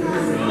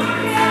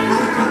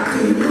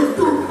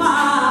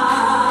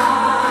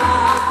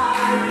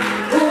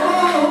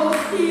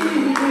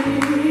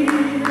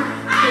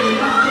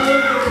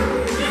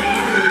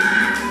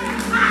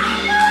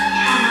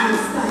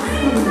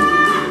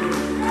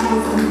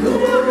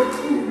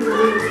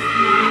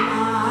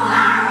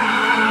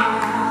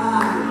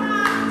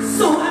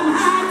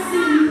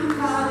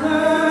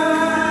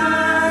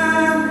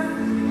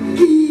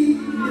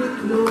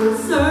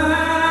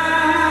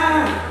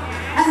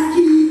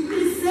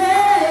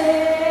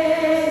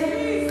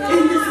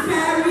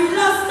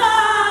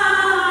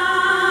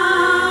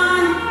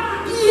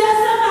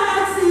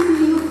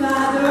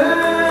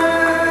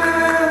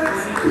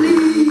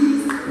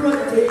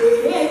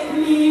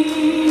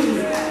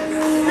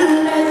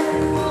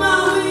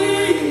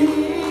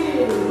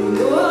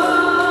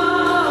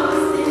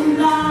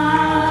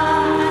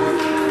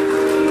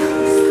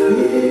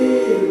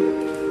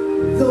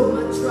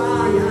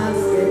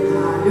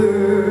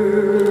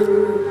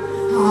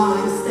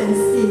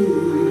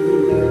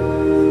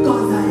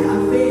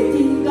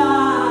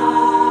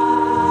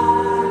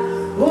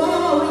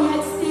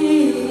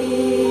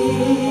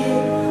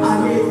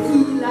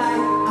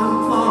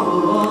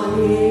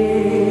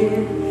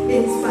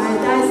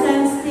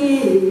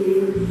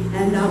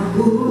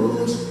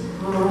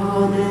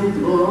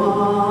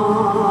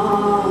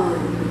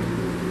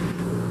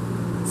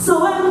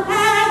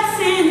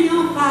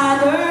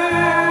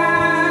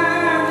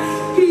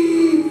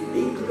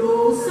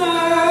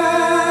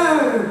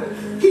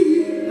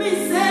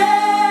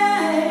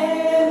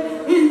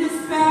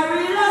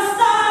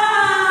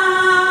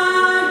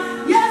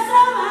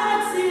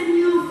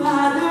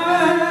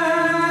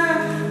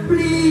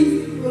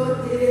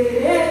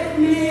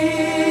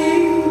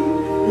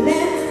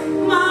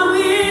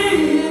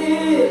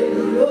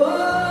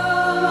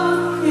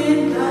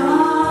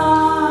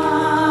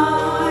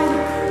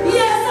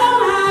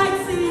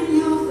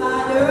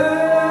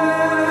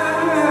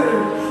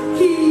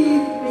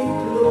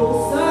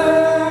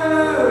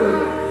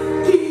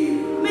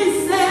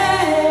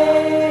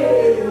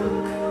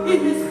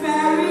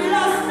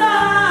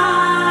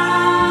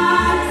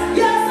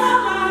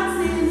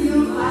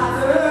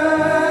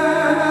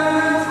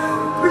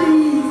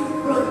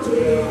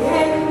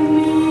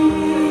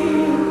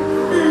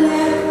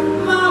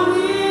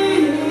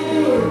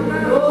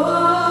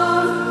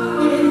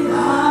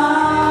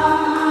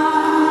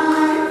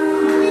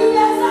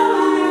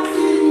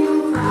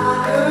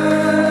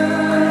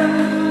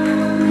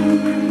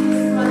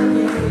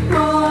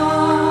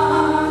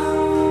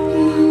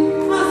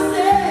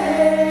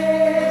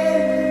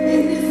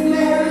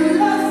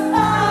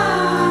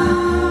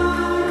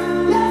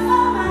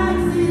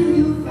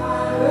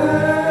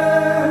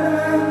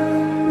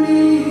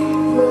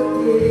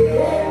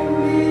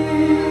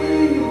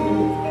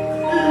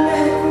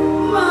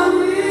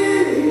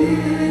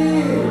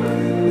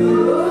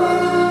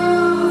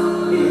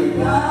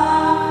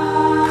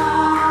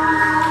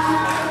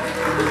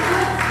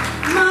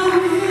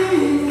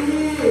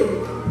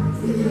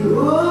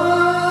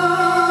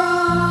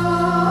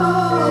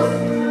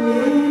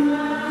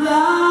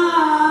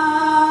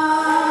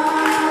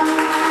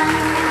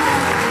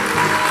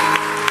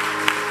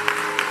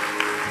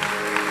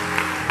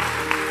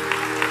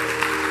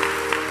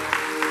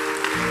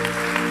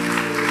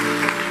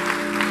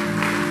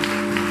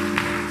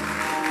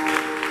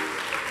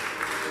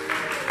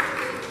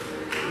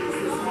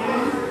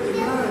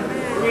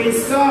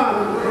 Praise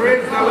God.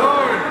 Praise the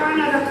Lord.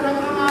 Another clap,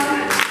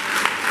 man.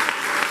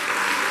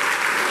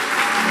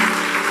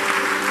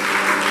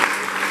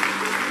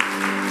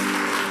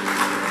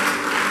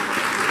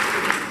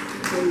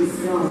 Praise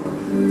God.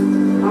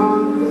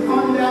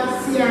 On that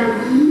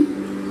CRB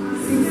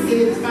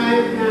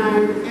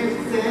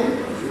 6859XZ,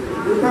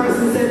 the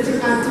person said she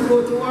had to go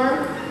to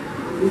work.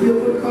 If you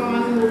could come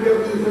and move your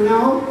vehicle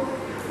now.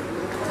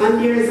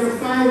 And there is a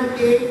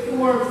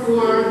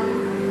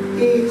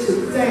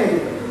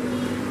 5844HZ.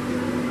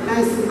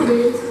 License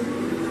plate.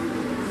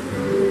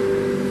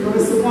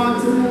 Person want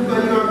to move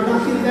and you are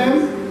blocking them.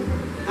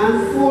 And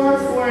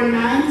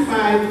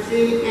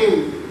 4495JN.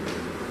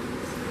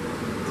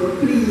 So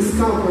please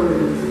cover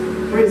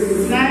it. Praise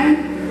His name.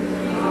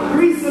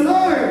 Praise the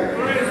Lord.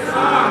 Praise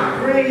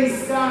God.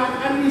 Praise God.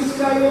 And we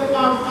shall you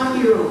have a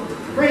hero.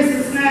 Praise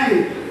His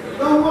name.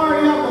 Don't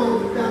worry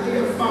about that,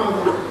 your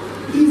father.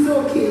 He's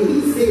okay.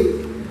 He's safe.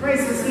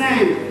 Praise His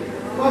name.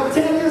 But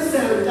tell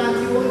yourself that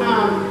you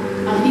have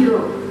a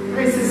hero.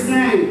 Praise His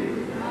name.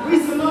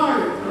 Praise the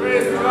Lord.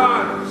 Praise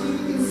God. She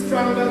is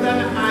stronger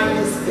than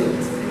I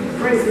expect.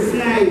 Praise His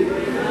name.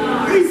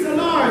 Praise the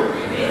Lord.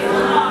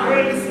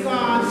 Praise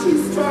God.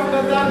 She's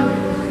stronger than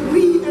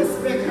we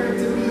expect her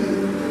to be.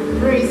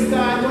 Praise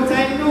God. But I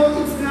know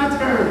it's not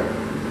her.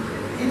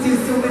 It is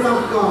the will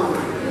of God.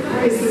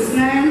 Praise His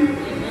name.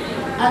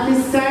 At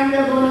this time,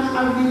 we're going to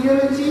have the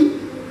eulogy.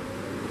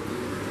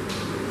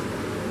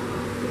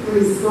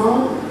 Praise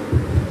God.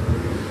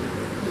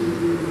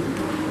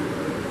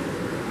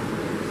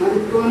 And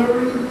it's going to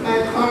read by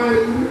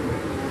Carly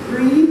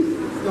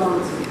Green's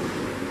daughter.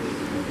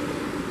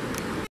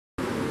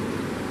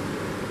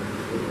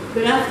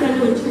 Good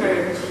afternoon,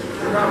 church.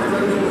 Good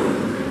afternoon.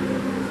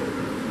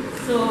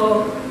 So,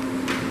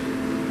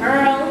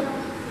 Earl,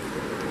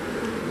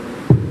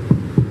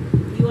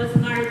 he was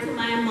married to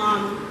my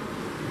mom.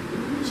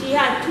 She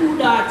had 2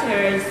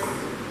 daughters,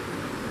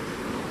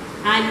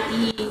 and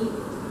he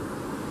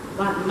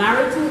got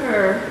married to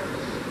her,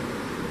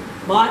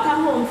 bought a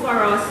home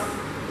for us,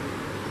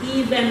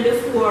 even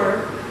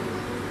before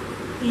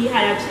he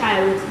had a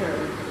child with her.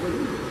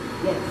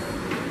 Yes.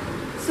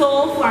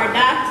 So for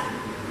that,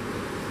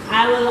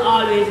 I will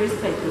always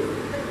respect him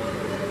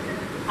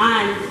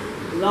and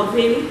love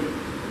him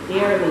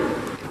dearly.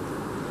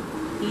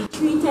 He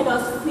treated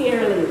us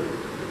fairly,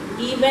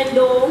 even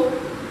though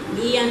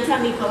me and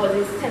Tamika was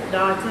his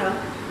stepdaughter,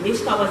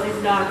 Mishka was his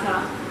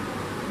daughter,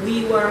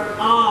 we were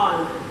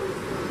all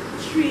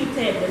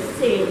treated the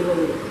same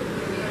way.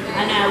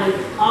 And I will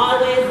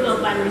always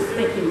love and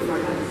respect him for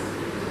that.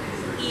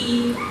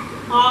 He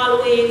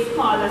always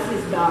called us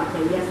his daughter.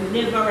 He has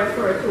never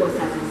referred to us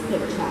as his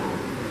stepchild.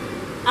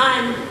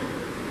 And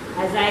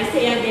as I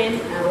say again,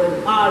 I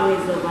will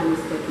always love and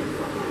respect him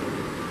for that.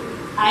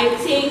 I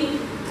think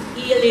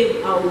he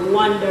lived a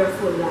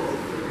wonderful life,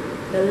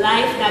 the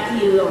life that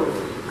he loved.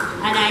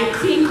 And I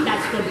think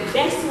that's the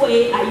best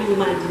way a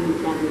human being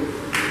can live.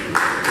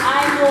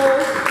 I know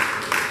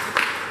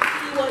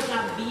he was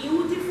a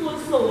beautiful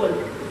soul,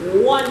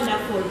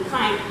 wonderful,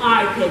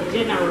 kind-hearted,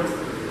 generous,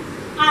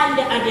 and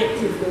the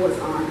adjective goes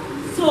on.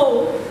 So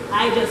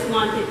I just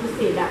wanted to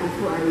say that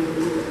before I read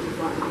the word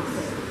for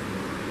myself.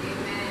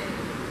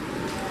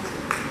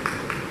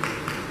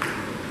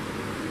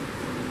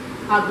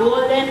 A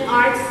golden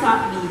heart stop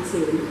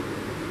beating,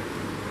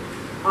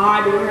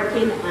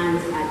 hard-working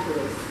hands at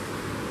rest.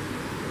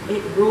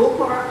 It broke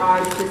our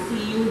hearts to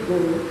see you go.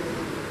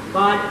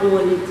 God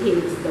only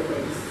takes the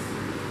best.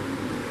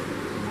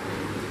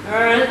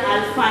 Earl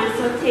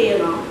Alfonso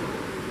Taylor,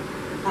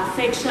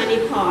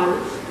 affectionately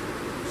called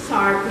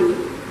Sharpie,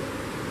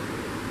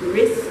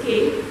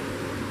 Risky,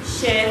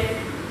 Chef,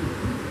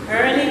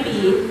 Early B,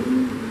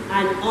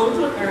 and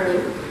Uncle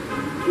Earl,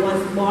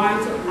 was born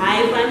to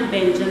Ivan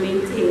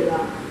Benjamin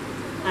Taylor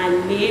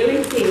and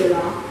Mary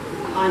Taylor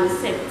on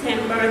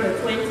September the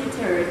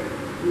 23rd,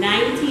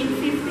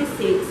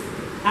 1956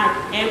 at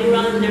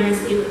Emerald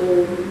Nursing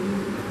Home,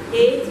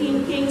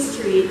 18 King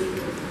Street,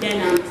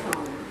 Denham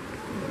Town.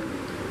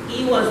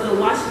 He was the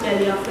wash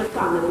belly of the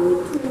family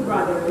with 2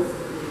 brothers,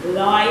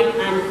 Lloyd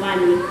and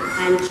Vanny,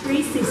 and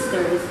 3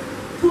 sisters,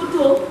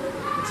 Tutu,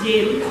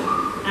 Jim,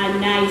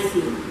 and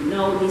Nicey,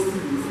 now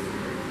deceased.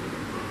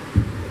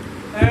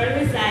 Earl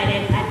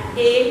resided at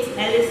 8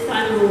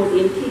 Elliston Road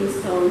in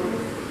Kingston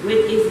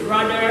with his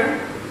brother,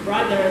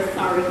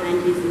 and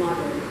his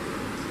mother.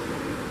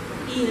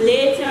 He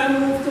later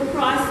moved to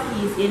Cross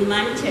Keys in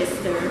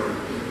Manchester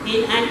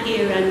in an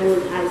area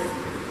known as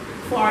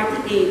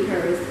 40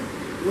 Acres,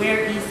 where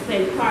he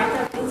spent part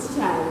of his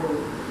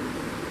childhood.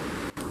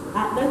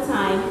 At the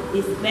time,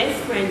 his best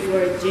friends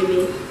were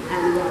Jimmy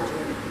and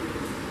Roger.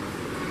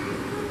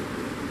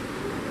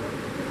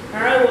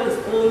 Earl was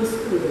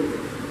homeschooled.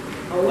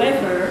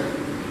 However,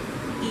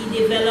 he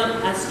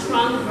developed a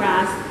strong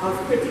grasp of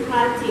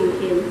critical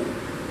thinking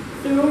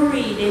through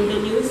reading the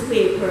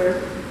newspaper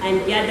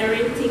and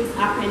gathering things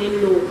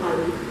happening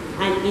locally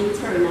and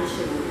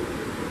internationally.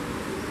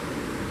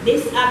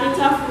 This habit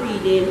of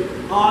reading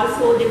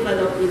also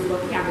developed his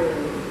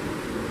vocabulary.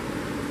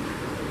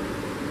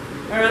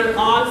 Earl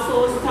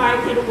also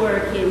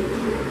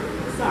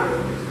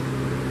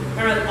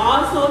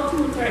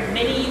tutored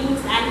many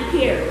youths and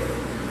peers,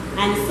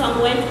 and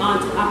some went on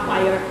to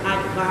acquire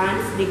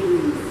advanced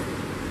degrees.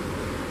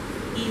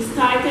 He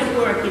started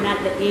working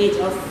at the age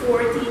of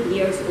 14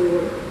 years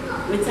old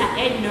with a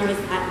head nurse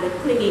at the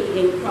clinic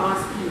in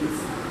Cross Keys.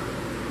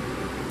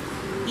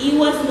 He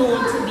was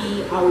known to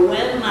be a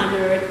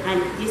well-mannered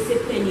and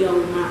disciplined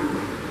young man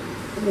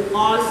who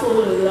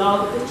also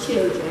loved the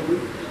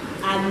children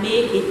and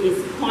made it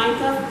his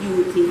point of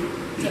duty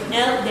to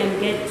help them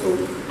get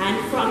to and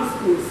from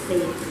school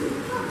safely.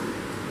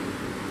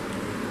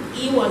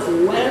 He was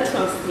well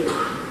trusted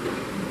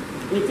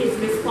with his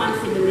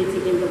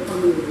responsibility in the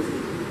community.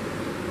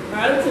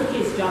 Earl took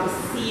his job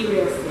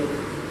seriously,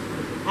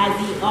 as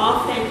he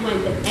often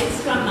went the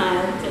extra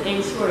mile to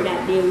ensure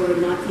that they were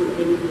not in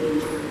any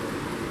danger.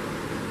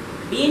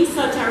 Being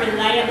such a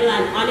reliable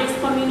and honest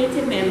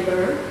community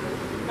member,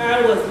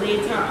 Earl was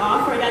later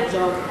offered a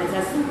job as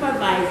a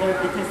supervisor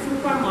at a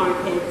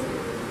supermarket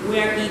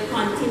where he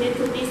continued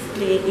to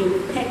display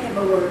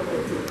impeccable work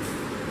ethic.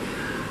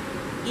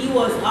 He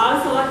was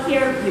also a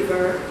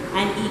caregiver,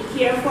 and he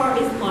cared for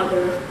his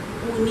mother,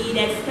 who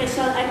needed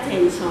special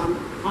attention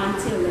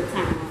until the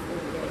time of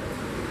her death.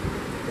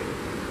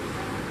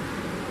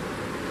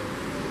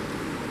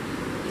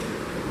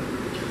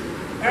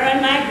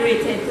 Earl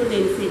migrated to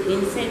Lindsay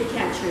in St.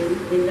 Catherine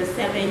in the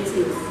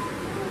 70s,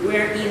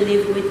 where he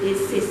lived with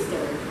his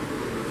sister.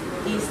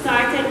 He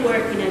started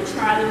working at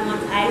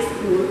Charlemont High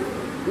School,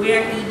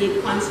 where he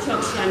did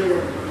construction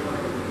work,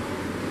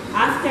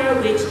 after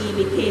which he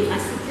became a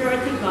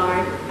security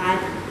guard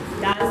at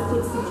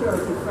Dalston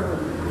Security Firm.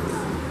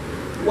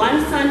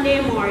 One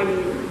Sunday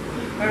morning,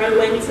 Earl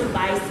went to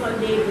buy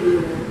Sunday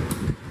Gleaner.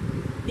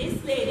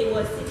 This lady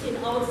was sitting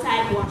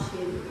outside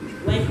washing.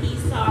 When he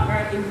saw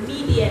her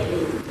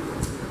immediately,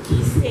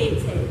 he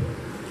stated,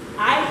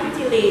 "Hi,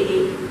 pretty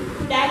lady,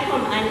 could I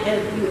come and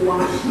help you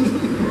wash?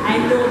 I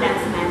know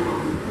that's my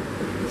mom."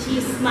 She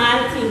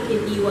smiled,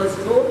 thinking he was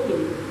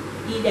joking.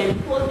 He then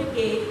pulled the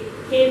gate,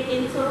 came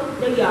into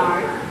the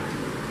yard,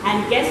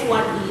 and guess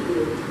what he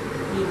did?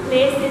 He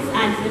placed his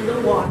hands in the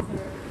water,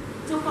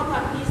 took up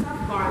a piece of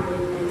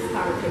garment, and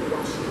started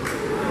washing.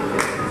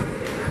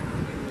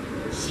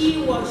 She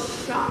was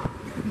shocked,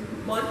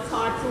 but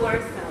thought to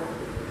herself,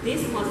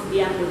 this must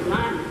be a good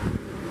man.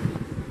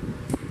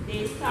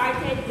 They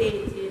started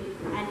dating,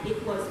 and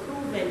it was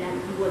proven that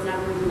he was a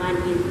good man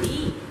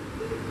indeed.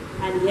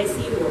 And yes,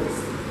 he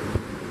was.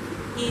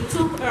 He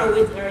took her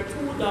with her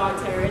two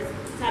daughters,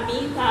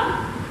 Tamika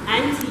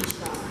and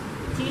Tisha.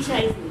 Tisha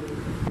is me.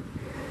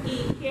 He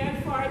cared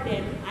for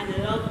them and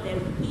loved them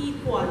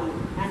equally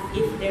as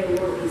if they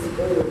were his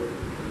own.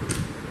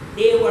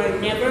 They were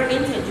never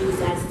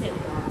introduced as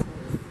stepdaughters.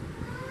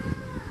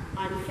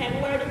 On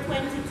February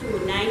 22,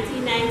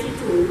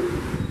 1992,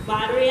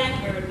 Valerie and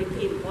Earl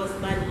became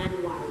husband and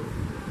wife.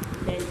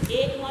 Then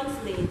 8 months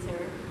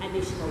later,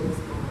 Anishka was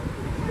born.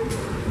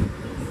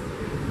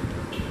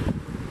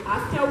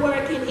 After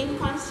working in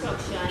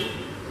construction,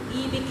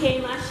 he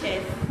became a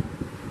chef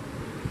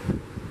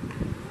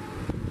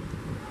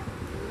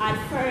at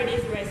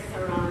Ferdy's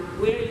restaurant,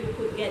 where you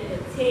could get the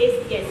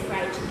tastiest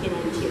fried chicken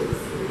and chips.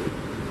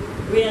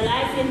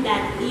 Realizing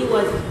that he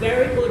was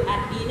very good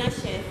at being a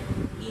chef,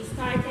 he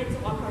started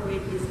to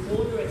operate his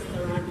own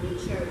restaurant in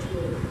Church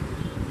Road.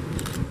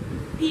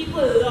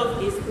 People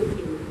loved his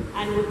cooking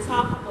and would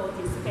talk about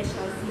his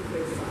special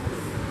secret sauce.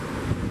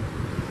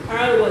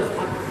 Earl was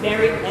a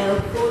very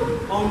helpful,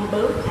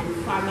 humble, and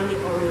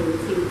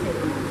family-oriented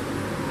man.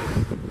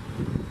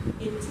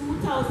 In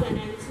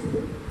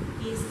 2002,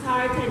 he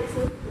started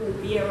to do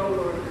bureau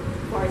work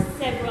for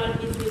several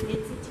business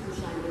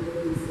institutions in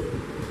Lindsay.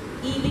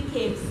 He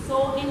became so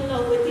in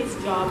love with his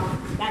job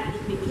that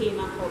it became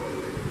a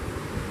hobby.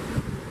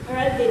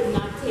 Earl did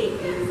not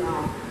take days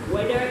off,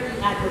 whether he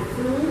had the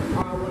flu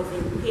or was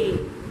in pain.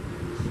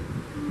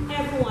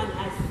 Everyone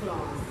has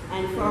flaws,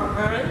 and for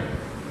Earl,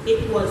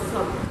 it was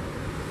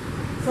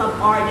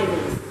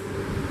subordinate.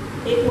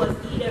 It was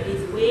either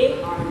his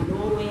way or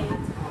no way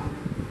at all.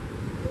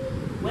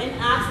 When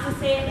asked to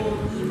stay home,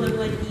 even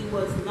when he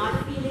was not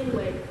feeling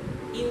well,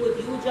 he would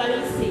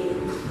usually say,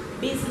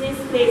 "Business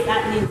place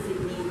at Lindsay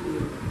need me.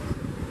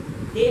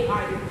 They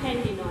are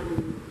depending on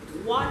me.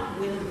 What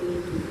will we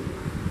do?"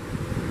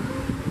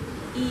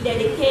 He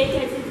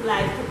dedicated his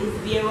life to his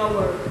bureau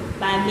work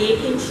by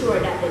making sure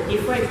that the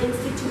different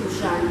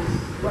institutions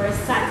were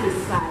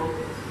satisfied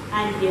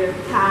and their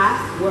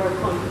tasks were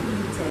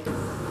completed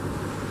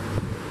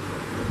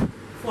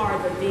for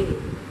the day.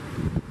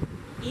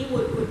 He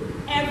would put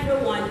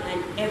everyone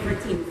and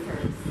everything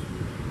first.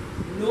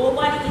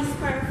 Nobody is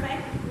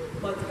perfect,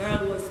 but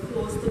Earl was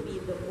close to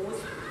being the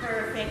most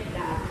perfect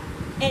that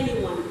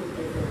anyone could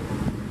ever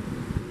have.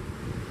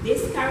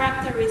 These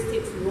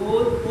characteristics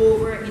rolled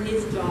over in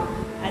his job,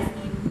 as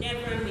he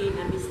never made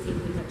a mistake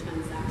with a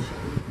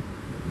transaction.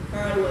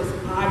 Earl was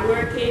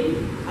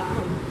hardworking,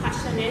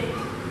 compassionate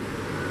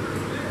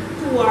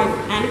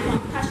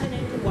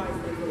towards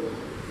everyone.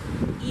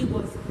 He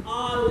was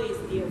always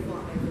there for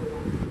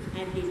everyone,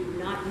 and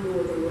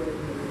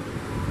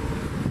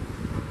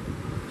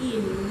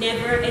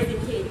never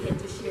hesitated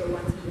to share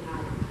what he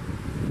had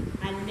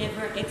and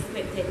never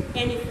expected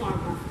any form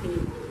of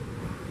favor.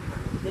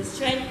 The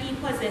strength he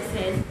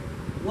possesses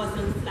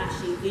wasn't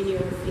flashy in your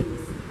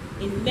face.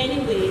 In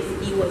many ways,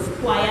 he was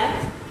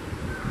quiet,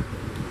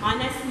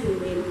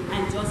 unassuming,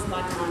 and just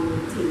got on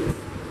with things.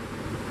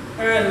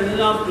 Earl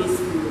loved his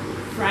food.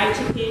 Fried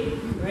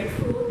chicken,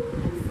 breadfruit,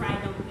 and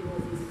fried dumpling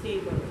was his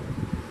favorite.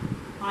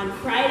 On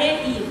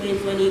Friday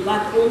evenings when he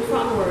got home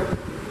from work,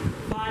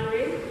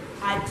 Valerie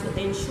had to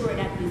ensure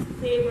that his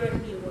favorite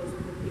meal was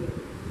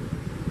prepared.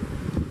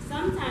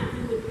 Sometimes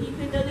he would peep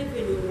in the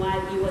living room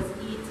while he was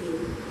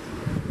eating.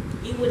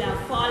 He would have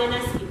fallen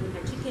asleep with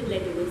a chicken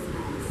leg in his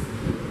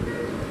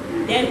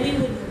hands. Then we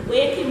would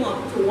wake him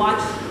up to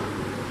watch.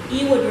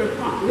 He would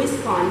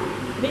respond,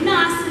 "Me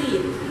not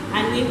sleep,"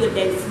 and we would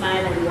then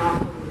smile and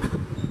walk away.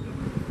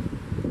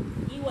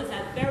 He was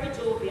a very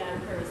jovial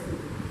person.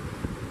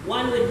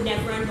 One would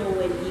never know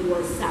when he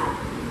was sad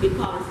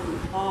because he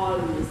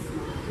always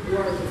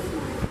smiled,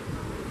 smile.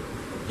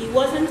 He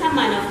wasn't a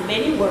man of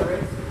many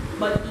words,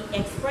 but he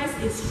expressed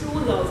his true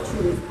love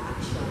through his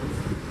actions.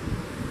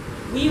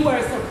 We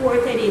were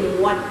supported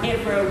in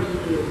whatever we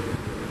did,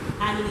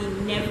 and we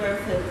never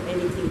felt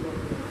anything but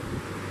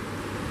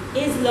love.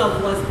 His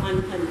love was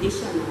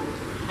unconditional,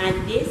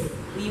 and this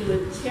we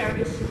will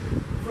cherish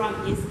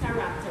from his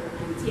character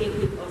and take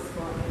with us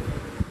forever.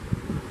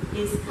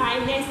 His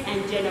kindness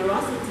and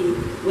generosity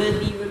will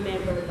be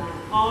remembered by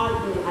all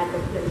who had the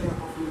pleasure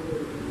of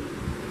knowing him.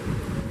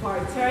 For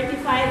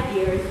 35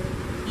 years,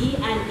 he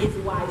and his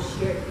wife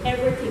shared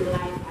everything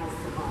life has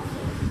to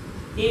offer.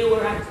 They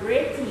were a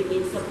great team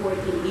in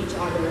supporting each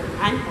other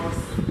and us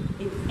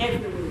in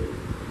every way.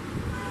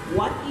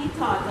 What he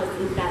taught us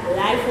is that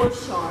life was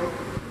short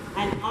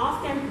and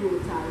often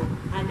brutal,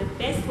 and the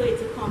best way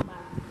to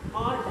combat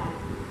all that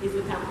is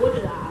with a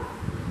good laugh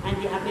and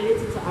the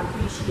ability to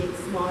appreciate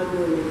small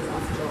moments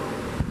of joy.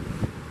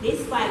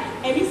 Despite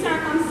any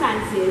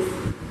circumstances,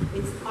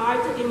 it's hard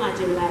to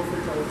imagine life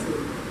without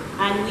him,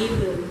 and we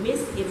will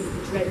miss him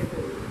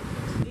dreadfully.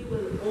 We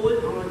will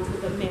hold on to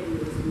the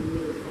memories we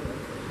made forever.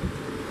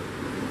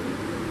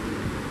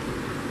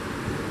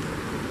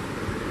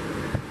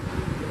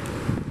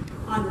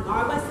 On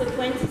August the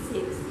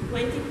 26th,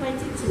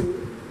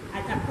 2022,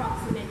 at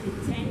approximately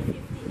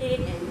 10:50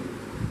 a.m.,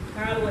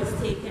 Earl was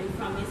taken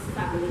from his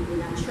family in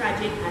a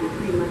tragic and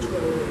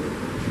premature way.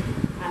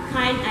 A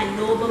kind and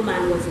noble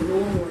man was no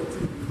more to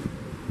be.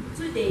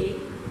 Today,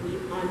 we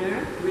honor,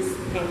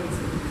 respect,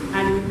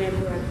 and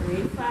remember a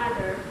great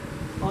father,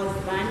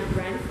 husband,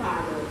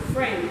 grandfather,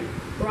 friend,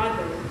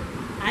 brother,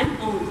 and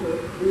uncle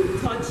who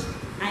touched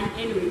and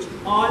enriched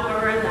all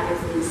our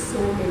lives in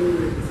so many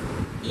ways.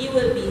 He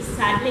will be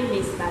sadly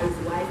missed by his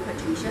wife,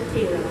 Patricia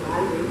Taylor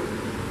Valerie,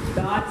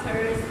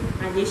 daughters,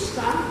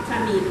 Anishka,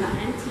 Tamika,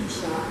 and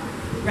Tisha,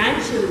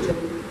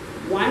 grandchildren,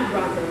 one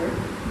brother,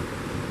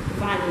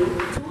 Vanny,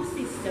 two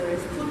sisters,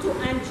 Tutu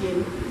and Jim,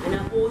 and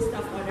a host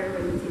of other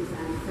relatives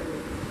and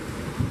friends.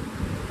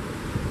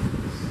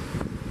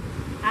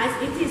 As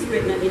it is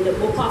written in the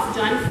book of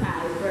John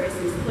 5,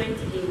 verses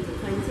 28 to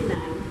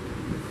 29,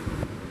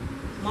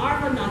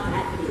 marvel not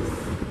at this,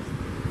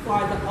 for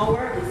the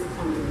hour is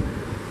coming,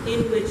 in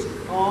which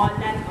all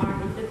that are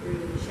in the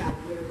grave shall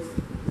hear his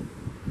voice,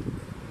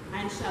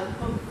 and shall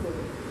come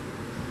forth,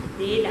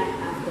 they that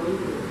have done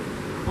good,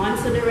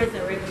 unto the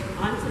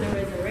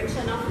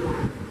resurrection of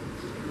life,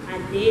 and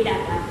they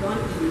that have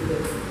done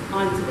evil,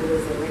 unto the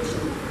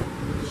resurrection of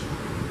damnation.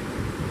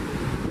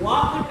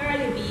 Walk with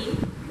Early B,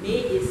 may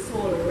his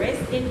soul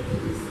rest in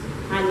peace,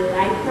 and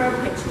light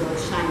perpetual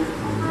shine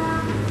upon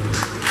him.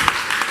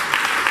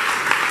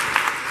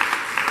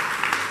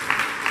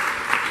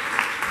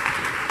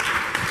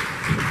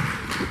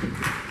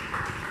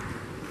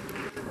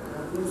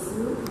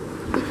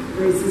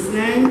 Praise his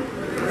name.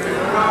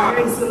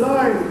 Praise the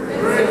Lord.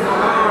 Praise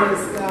God.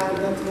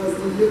 That was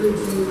the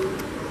eulogy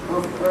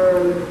of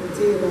Earl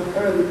Taylor,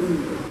 Early B.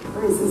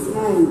 Praise his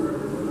name.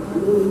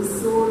 May his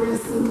soul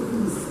rest in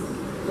peace.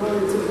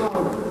 Glory to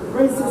God.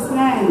 Praise his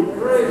name.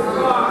 Praise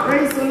God.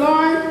 Praise the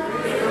Lord.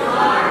 Praise the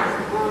Lord.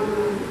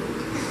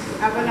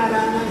 Have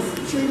another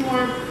 3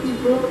 more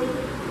people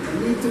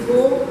need to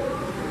go,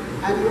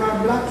 and you are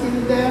blocking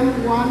them.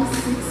 1,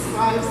 6,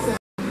 5, 7.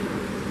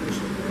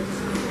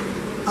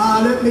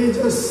 Let me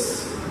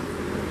just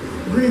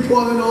greet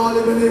one and all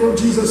in the name of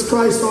Jesus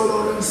Christ, our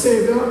Lord and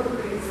Savior.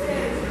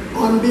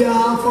 On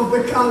behalf of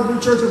the Calvary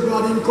Church of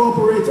God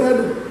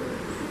Incorporated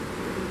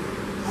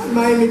and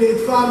my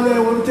immediate family, I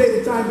want to take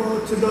the time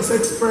out to just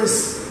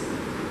express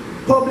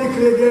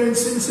publicly again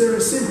sincere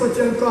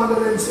sympathy and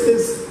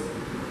condolences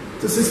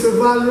to Sister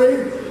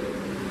Valerie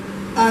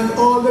and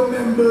all the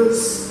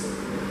members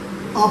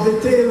of the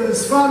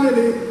Taylor's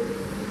family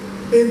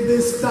in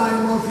this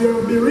time of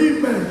your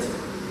bereavement.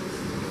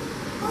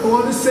 I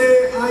want to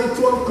say I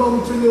too have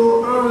come to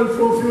know Earl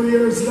for a few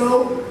years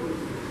now.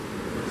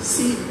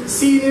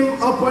 Seen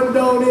him up and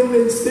down in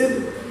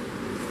Linstead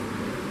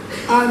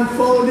and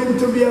found him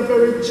to be a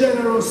very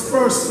generous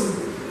person,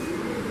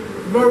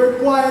 very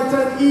quiet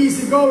and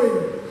easygoing.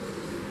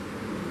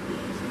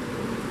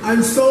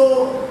 And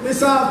so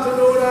this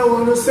afternoon I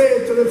want to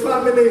say to the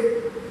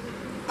family,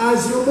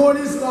 as you mourn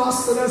his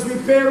loss and as we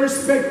pay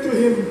respect to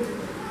him,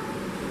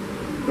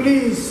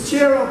 please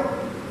cheer up.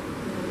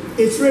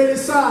 It's really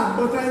sad,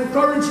 but I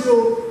encourage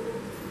you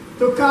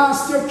to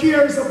cast your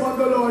cares upon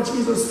the Lord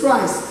Jesus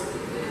Christ.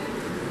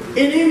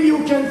 In him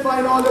you can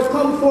find all the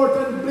comfort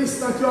and bliss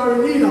that you are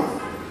in need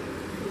of.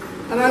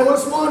 And I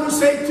just want to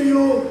say to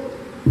you,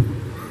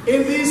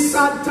 in these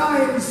sad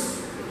times,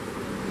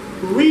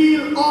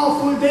 real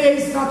awful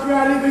days that we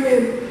are living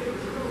in,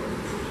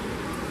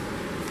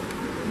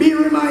 be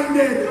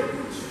reminded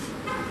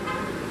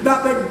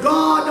that the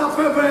God of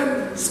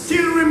heaven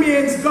still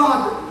remains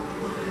God,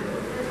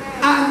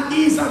 and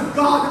is a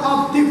God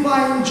of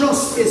divine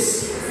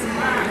justice.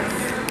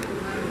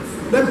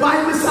 The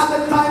Bible says at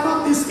the time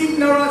of this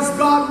ignorance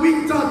God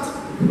winked at,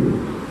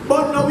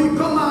 but now he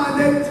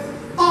commanded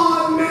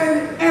all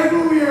men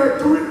everywhere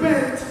to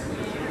repent,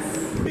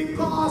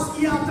 because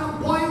he hath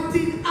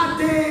appointed a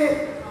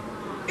day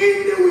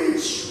in the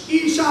which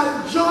he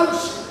shall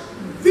judge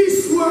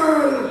this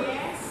world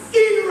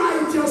in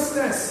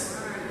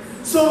righteousness.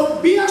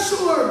 So be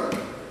assured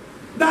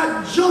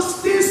that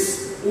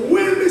justice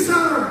will be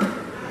served.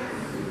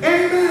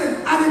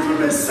 Amen. And it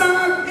will be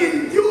served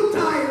in due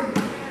time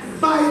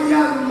by the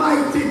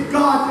Almighty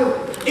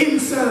God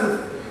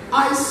himself.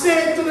 I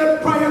say to the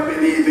prayer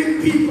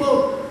believing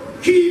people,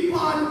 keep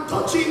on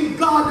touching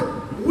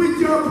God with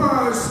your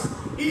purse.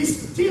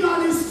 He's still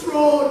on his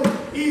throne.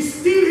 He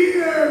still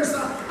hears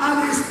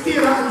and he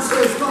still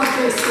answers. God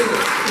bless you.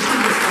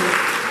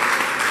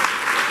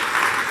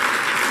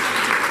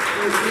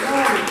 Praise the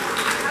Lord.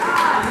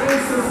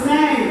 Praise his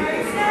name.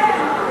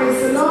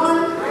 Praise the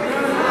Lord.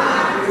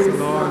 Praise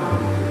the Lord.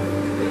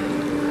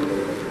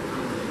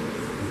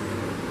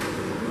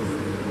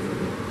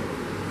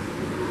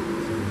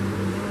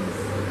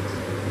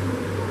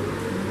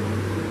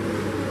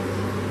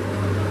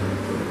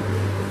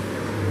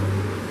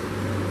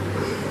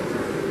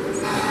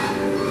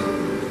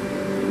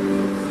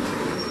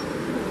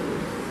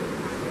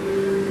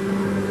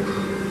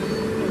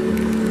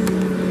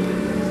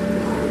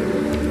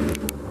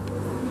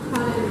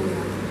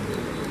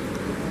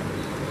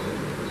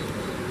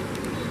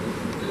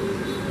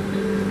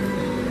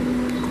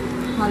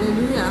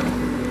 Hallelujah.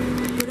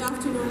 Good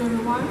afternoon,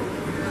 everyone.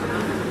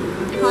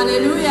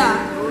 Hallelujah.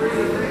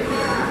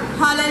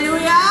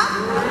 Hallelujah.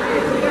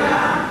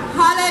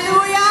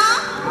 Hallelujah.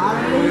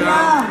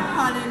 Hallelujah.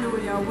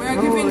 Hallelujah.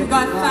 We're giving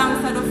God thanks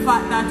for the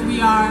fact that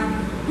we are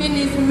in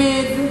his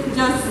midst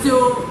just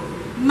to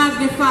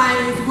magnify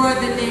his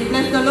worthy name.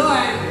 Bless the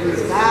Lord.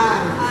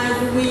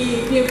 As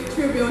we give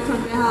tribute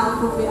on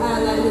behalf of the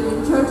Island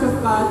Living Church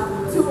of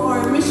God to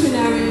our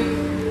missionary.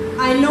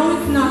 I know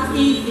it's not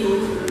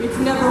easy. It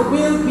never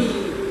will be,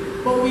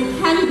 but we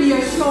can be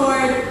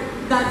assured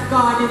that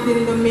God is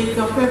in the midst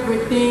of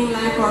everything,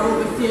 like our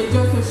overseer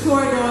just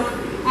assured us,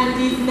 and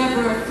he's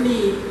never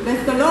asleep.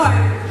 Bless the Lord.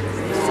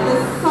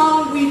 The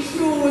song we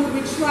choose,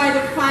 we try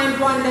to find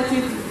one that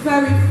is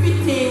very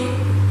fitting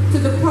to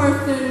the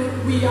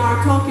person we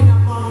are talking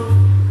about.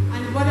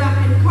 And what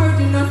I'm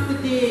encouraging us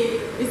today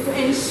is to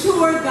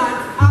ensure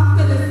that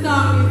after the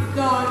song is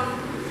done,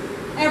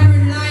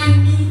 every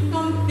line means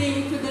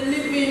something to the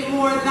living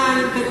more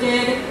than the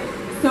dead.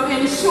 So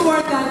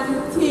ensure that you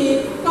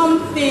take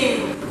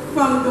something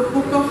from the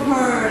book of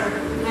Earl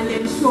and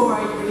ensure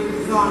it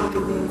lives on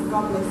with it.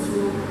 God bless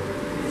you.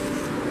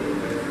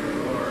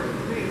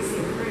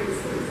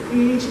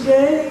 Each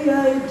day I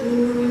do,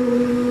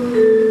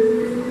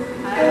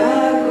 I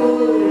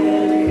go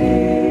and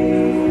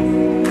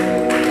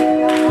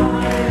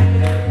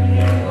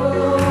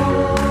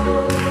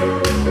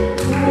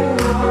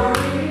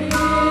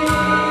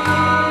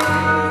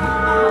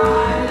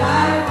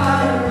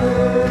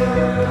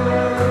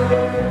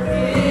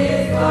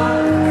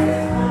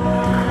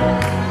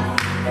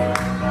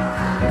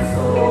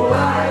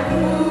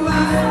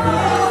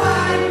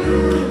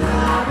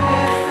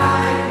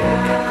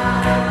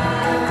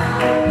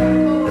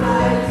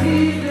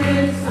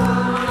This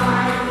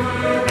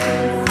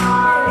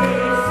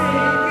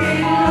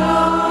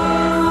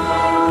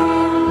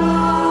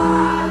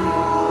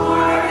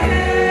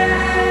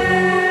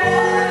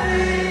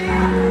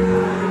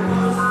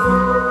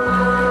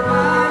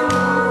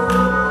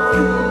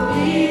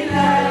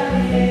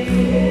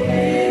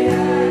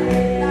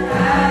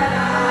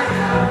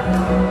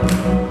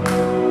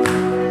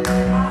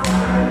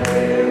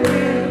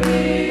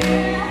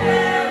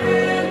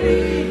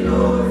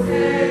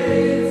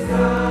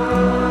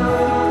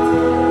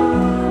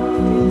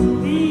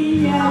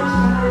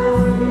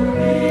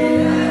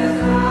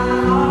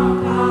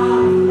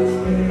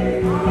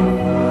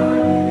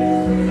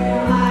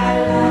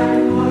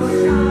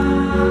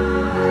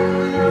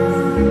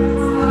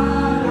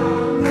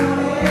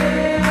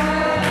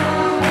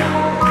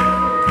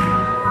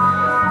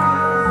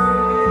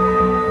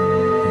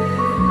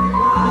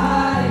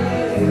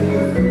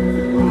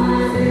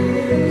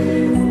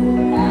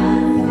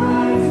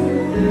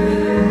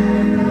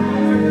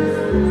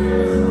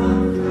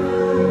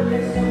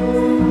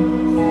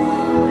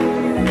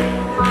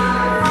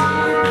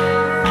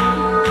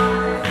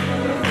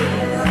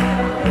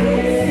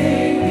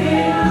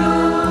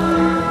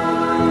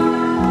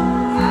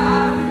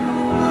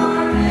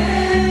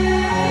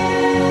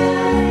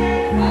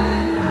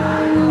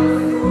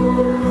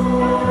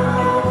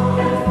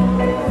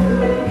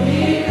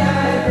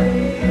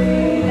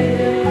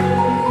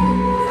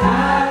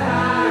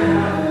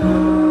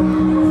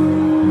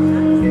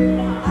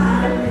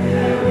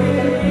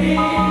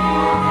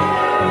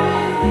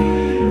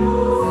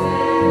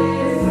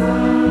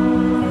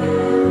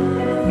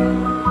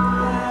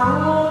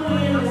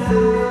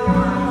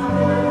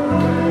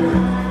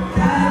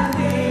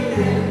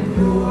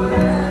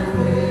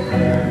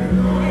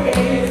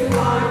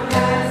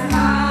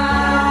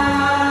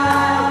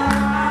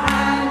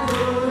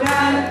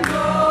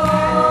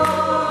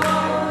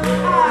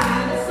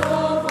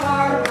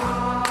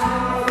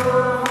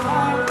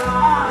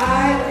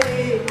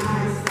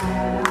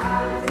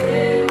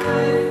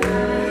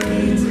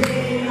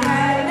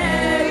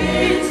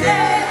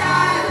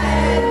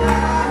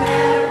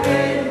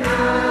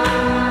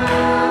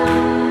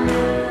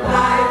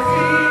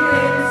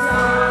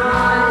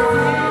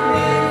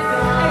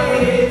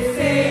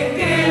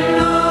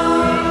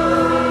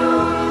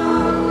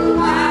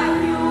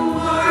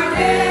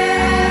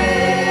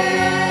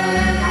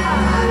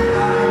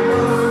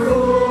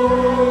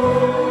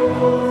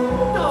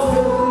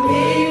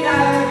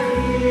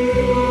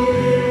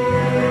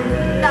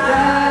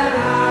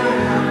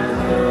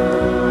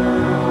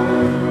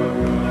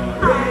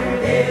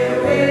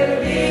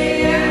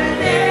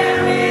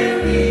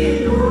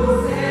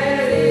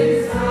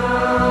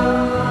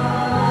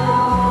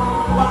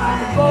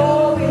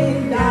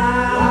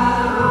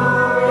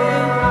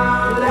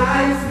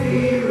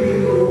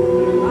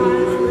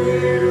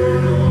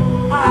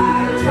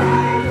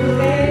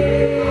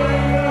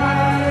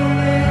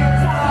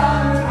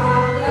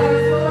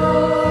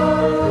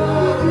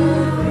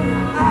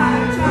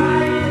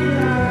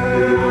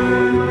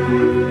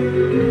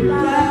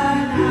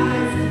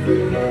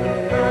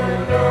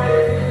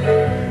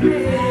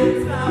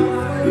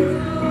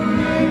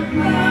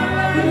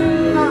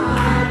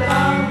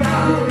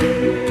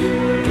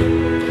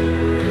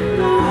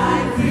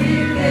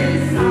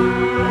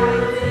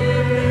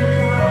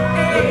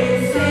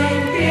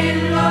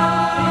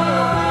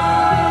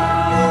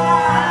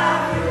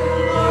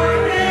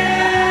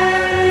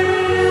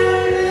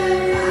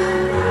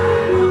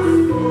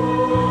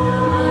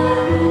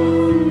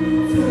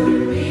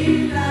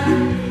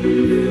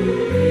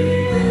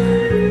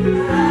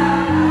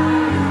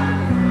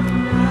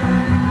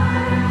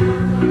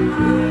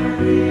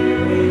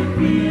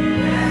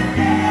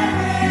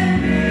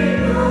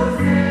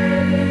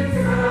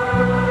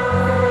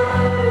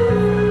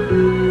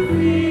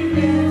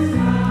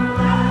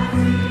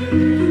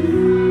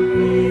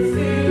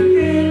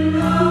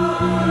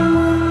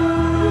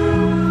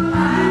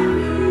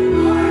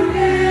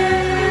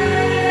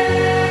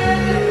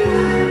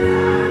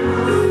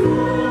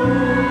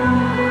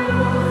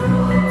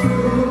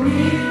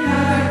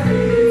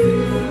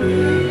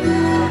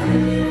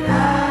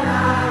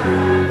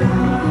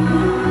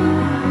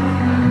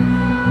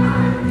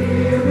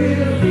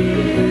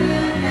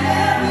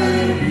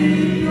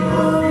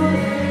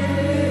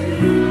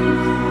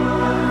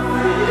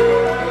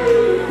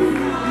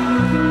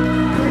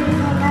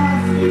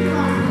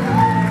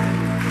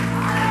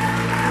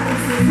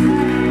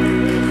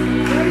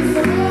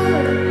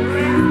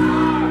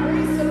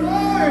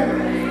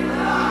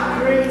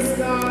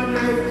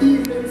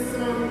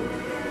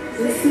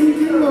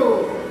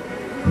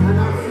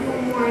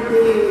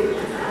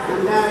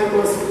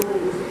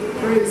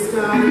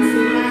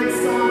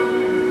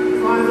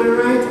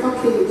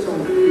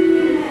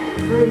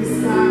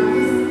Praise God.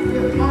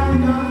 This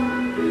honor,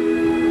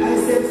 I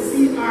said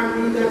see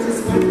army, that is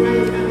what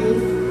right I mean,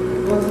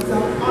 but it's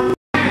an honor.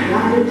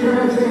 Can the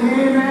church say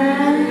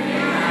amen?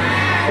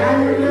 Can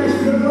you bless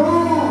the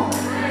Lord?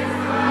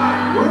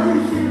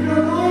 Worship the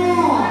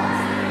Lord.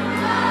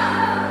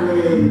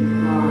 Praise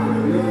God.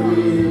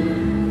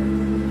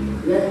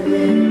 Let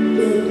me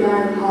take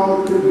time out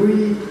to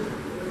greet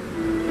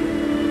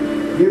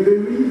the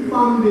bereaved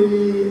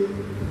family,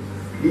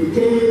 the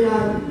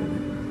Taylor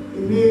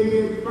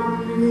immediate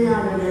family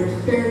and an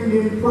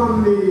extended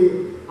family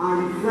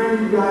and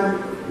friends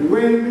and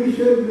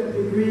well-wishers.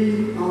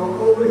 Greet our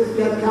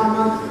overseer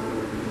Thomas,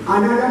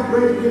 another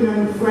brethren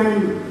and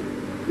friend.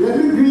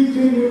 Let me greet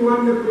you in the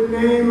wonderful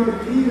name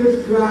of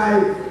Jesus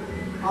Christ,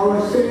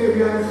 our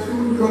Savior and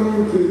soon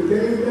coming King.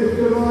 Can you bless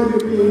the Lord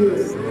with me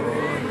here?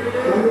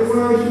 Can you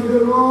worship the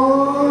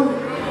Lord?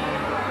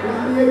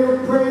 Let me hear you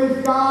praise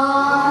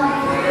God.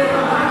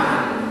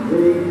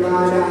 Praise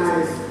God.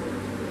 As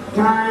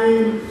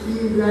time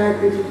seems like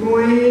it's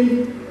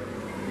going,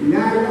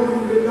 not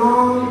long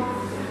belong.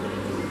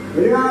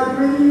 But I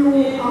bring you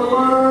a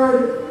word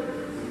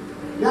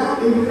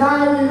that is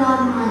lying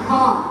on my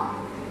heart.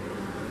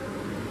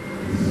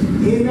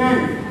 Amen.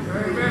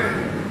 Amen.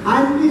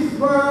 And this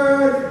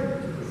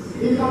word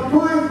is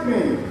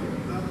appointment.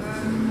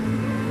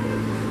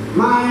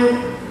 My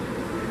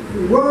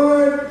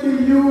word to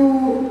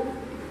you,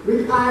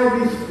 which I will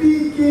be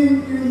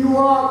speaking to you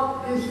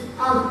of this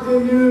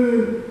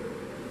afternoon,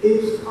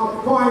 is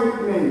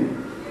appointment.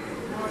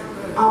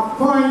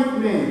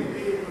 Appointment.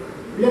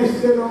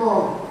 Bless the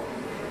Lord.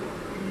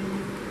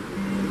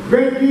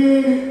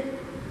 Brethren,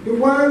 the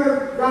word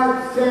of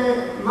God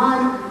said,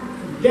 man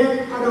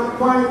get an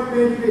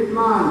appointment with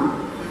man.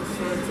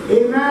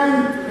 Amen.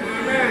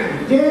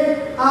 Amen.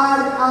 Get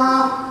an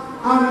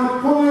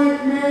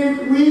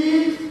appointment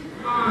with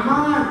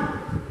man.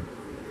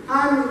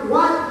 And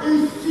what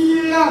is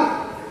serious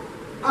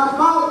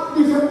about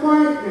this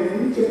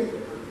appointment,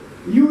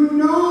 you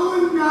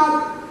know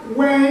not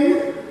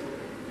when,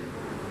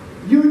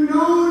 you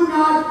know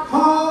not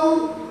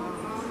how,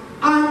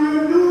 and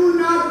you know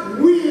not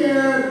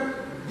where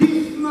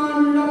this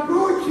man will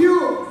approach you.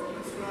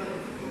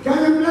 Can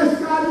you bless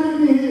God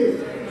in here?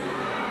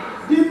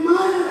 The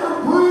man had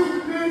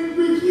appointment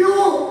with you.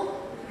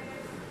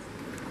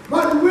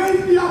 But when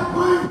the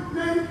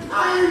appointment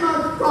time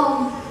has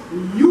come,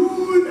 you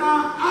and I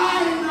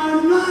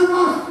and none of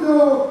us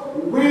know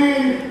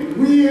when,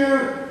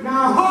 where,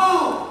 now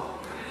how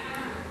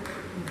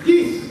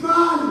this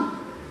man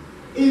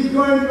is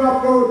going to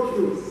approach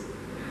you.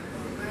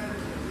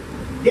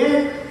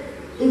 Death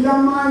is a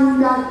man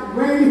that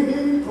when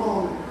him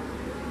come,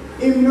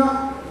 him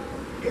not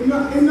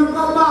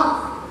go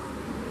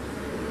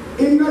back,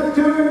 him not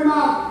turn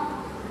back.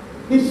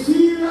 The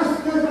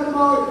seriousness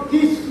about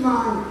this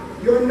man,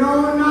 you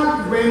know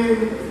not when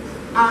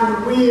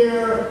and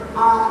where or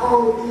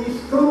how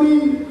he's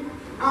coming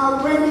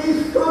and when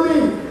he's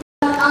coming.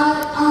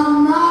 I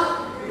am not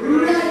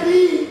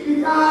ready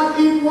because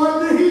it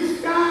wasn't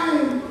his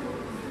time,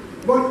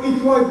 but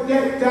it was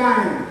that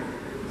time.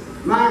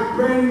 My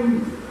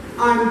friends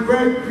and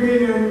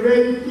brethren and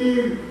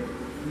relatives,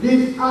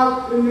 this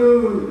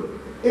afternoon,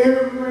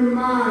 every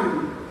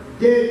man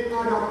get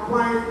an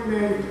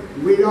appointment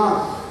with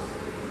us,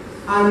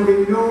 and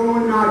we know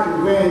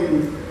not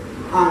when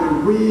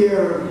and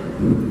where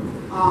and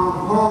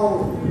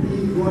how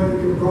he's going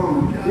to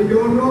come. We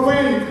don't know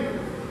when.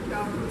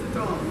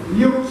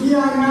 You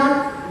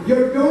cannot,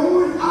 you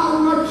don't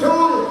have no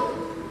choice.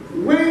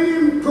 When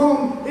him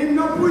come, him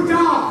not put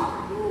off.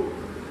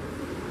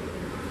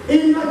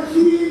 In the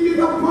change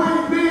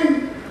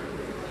appointment,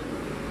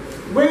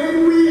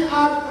 when we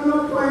have an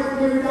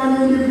appointment with an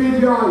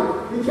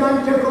individual, we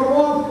can take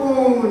our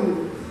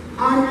phone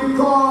and we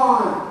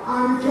call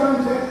and we can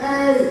say,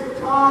 hey,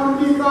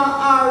 Mr.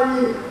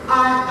 Harry, I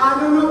had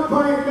an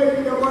appointment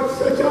with you, but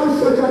such and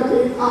such a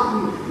thing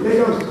happened. Let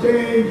us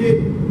change it.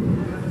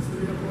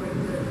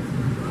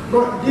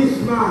 But this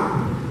man,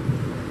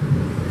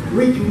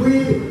 which we,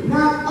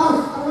 not us,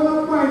 have an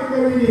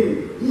appointment with him,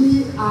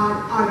 he had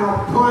an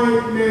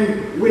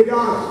appointment with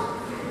us.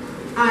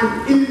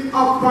 And his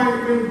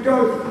appointment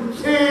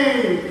doesn't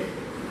change.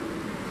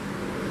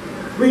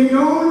 We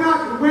know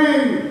not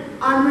when,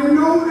 and we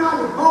know not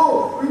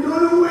how. We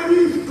don't know when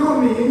he's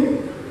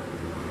coming.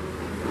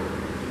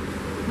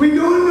 We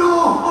don't know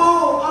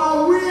how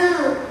or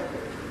where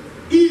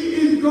he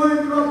is going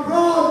to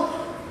approach.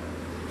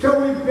 So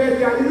we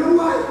better, you know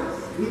what?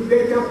 We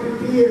better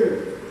prepare.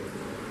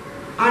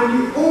 And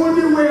the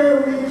only way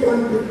we can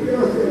prepare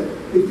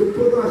ourselves is to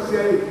put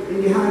ourselves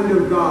in the hand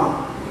of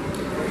God.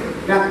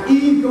 That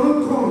he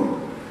don't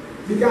come.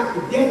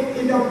 Because death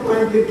is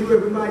appointed to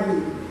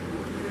everybody.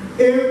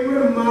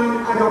 Every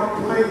man had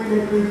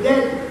appointment with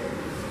death.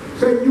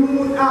 So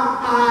you and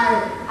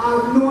I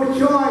have no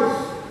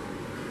choice.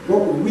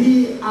 But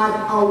we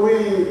had a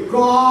way.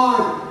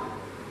 God,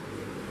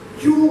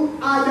 through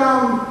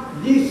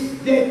Adam, this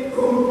death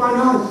come upon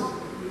us.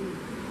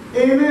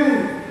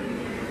 Amen.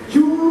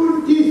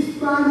 Through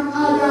this man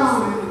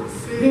Adam,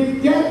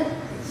 the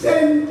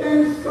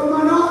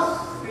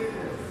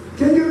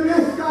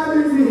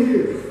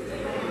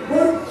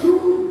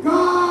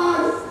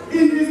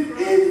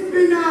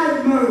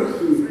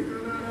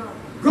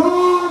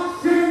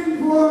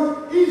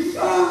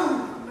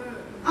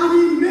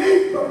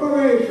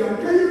preparation.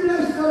 Can you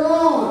bless the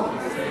Lord?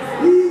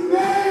 He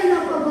made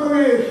a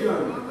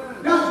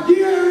preparation. That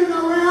there is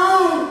a way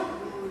out.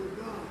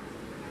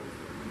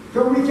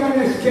 So we can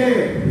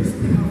escape.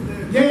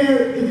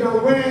 There is a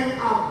way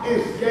of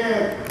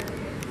escape.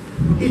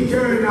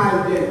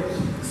 Eternal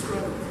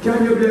death.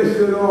 Can you bless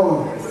the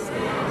Lord?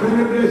 Can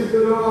you bless the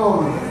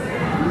Lord?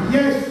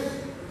 Yes,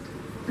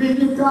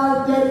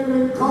 physical death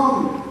will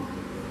come.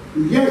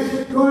 Yes,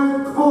 it's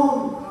going to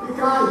come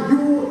because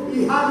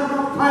He has an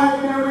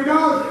appointment with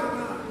us.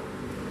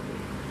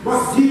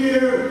 But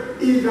here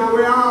is a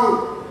way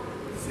out.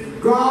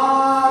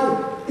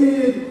 God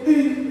in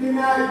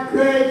infinite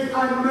grace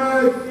and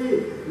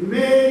mercy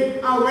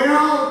made a way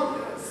out.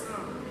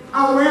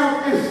 A way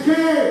of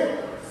escape.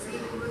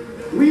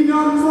 We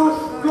don't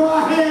must go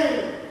ahead.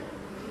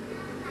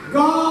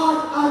 God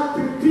has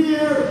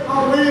prepared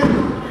a way of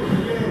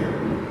escape.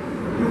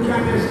 You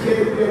can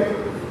escape it.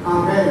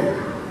 Amen.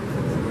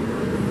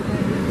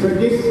 So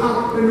this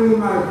afternoon,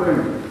 my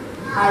friend,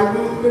 I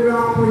went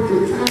around with the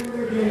time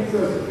against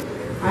us,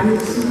 and it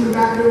seemed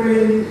like the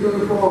rain is going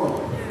to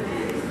fall.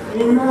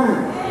 Amen.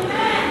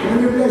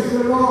 Can you bless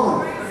the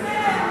Lord?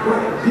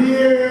 But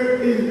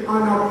there is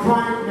an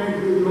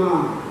appointment with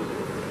man.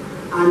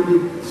 And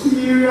the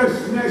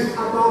seriousness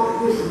about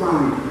this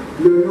man,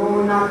 you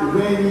know not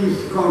when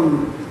he's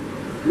coming.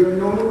 You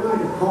know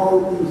not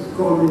how he's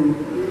coming.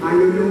 And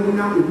you know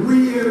not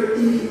where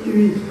he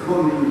is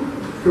coming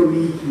to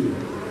meet you.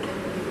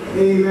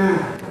 Amen.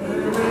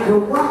 So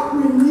what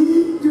we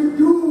need to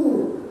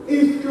do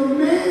is to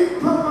make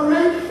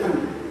preparation.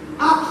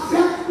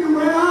 Accept the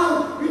way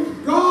out which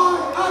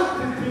God has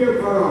prepared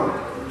for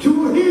us.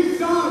 Through His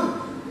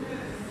Son.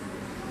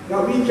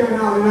 That we can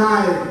have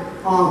life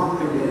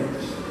after death.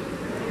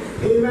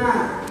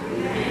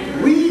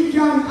 Amen. We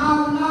can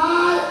have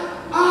life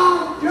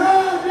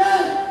after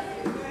death.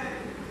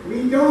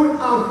 We don't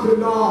have to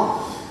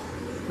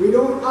lose. We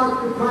don't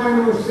have to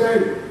find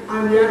ourselves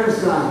on the other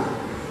side.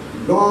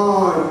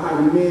 God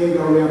has made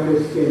a way of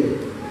escape.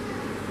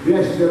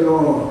 Bless the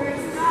Lord.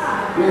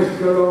 Bless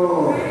the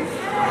Lord.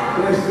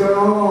 Bless the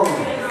Lord.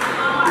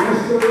 Bless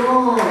the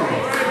Lord.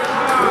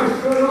 Bless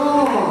the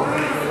Lord.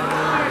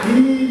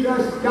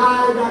 Jesus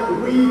died that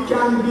we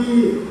can be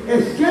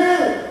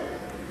escaped.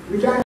 We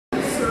can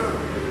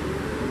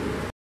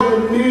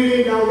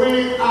need a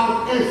way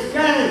of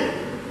escape.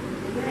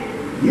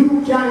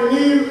 You can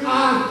live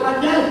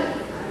after death.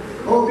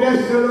 Oh,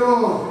 bless the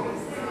Lord.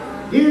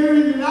 There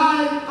is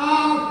life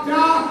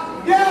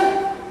after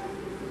death.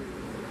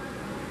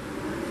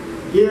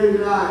 There is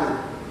life.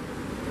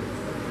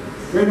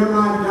 When a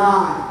man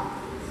dies,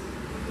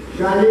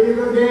 shall he live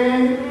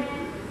again?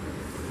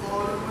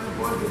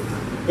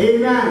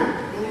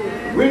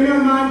 Amen. When a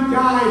man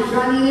dies,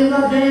 shall he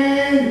live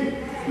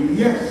again?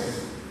 Yes.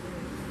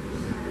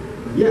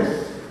 Yes.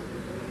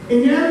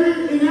 In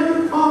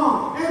every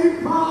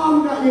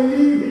palm that you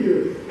leave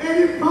here,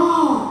 any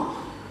palm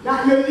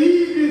that you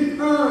leave this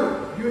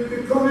earth, you'll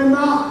be coming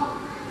back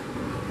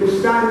to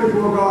stand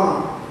before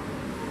God.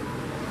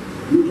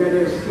 You can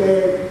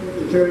escape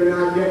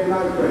eternal death,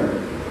 my friend.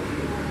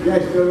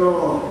 Bless the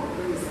Lord.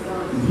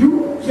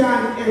 You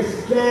can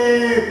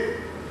escape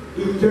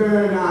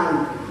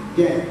eternal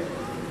death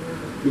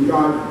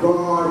because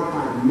God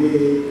has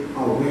made a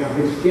way of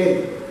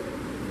escape.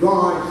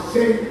 God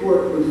sent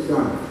forth His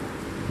Son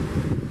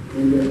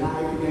in the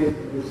likeness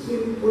of the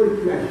sinful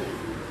flesh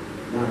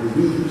that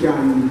we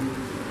can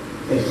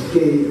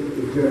escape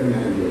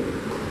eternal death.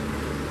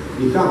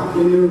 This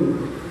afternoon,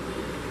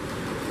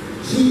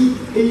 seek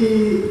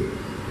Him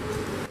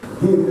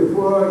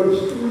before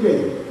it's too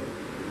late.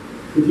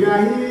 If you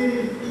are here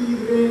this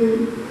evening,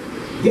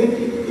 get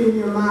it in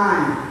your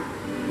mind.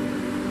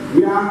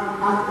 We are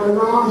at the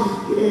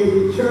last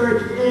day,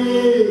 church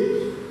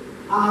age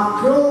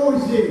are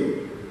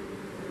closing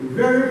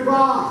very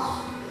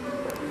fast.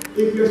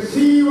 If you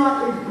see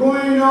what is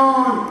going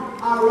on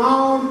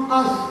around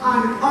us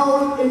and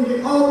out in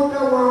the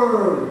outer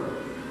world,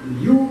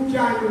 you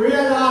can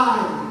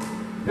realize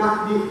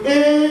that the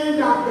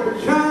end of the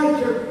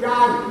church of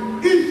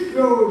God is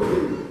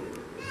closing,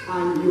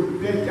 and you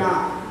better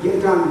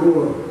get on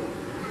board.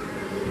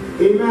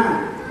 Amen.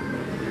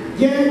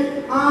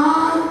 Get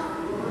on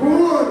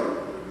board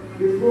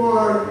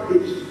before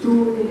it's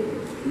too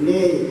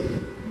late.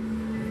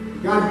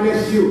 God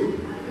bless you.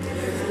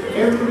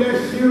 Heaven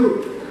bless you.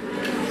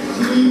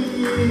 Seek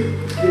ye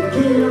the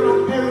kingdom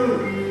of heaven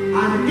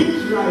and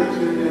its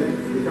righteousness,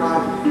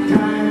 because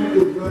time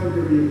is going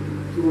to be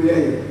too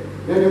late.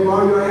 Let you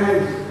bow your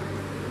heads.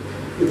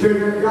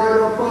 Eternal God,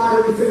 our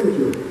Father, we thank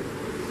you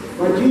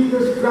for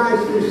Jesus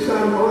Christ, His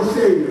Son, our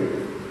Savior,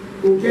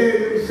 who gave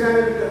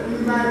Himself that we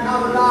might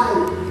have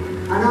life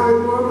and have it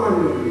more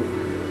abundantly.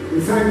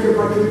 We thank you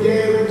for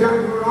today. We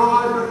thank you for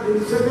all that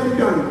is said and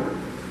done.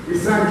 We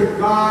thank you,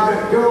 God,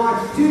 that Thou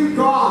art still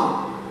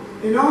God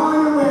in all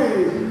your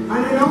ways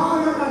and in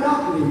all your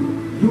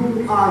happening.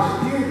 You are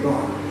still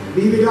God.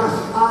 Be with us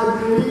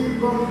as we leave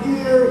from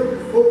here,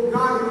 O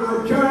God,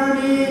 on a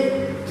journey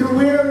to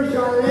where we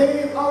shall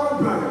lay our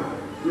brother.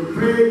 We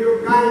pray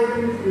your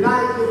guidance,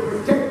 light, and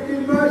protection.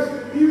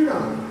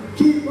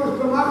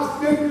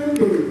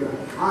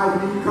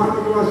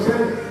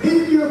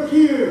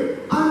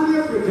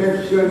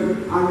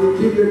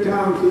 give you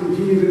thanks in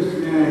Jesus'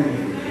 name.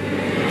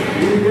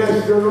 We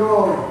bless the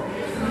Lord.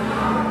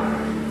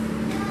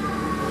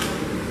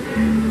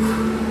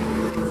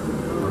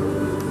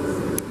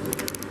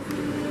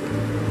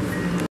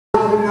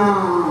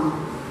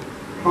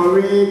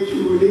 Parade to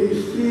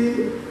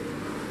Lindsay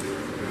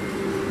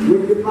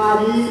with the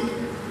body.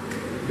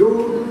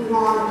 Those who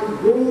want to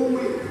go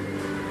with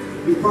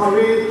the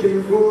parade can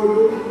go.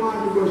 Those who want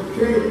to go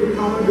straight to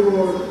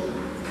Commodore,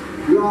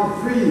 you are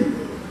free.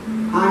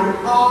 And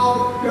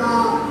after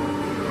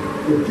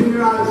the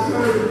funeral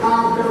service,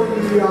 after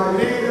we are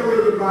laid away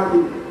the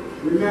body,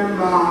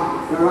 remember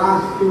they're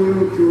asking you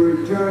to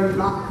return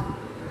back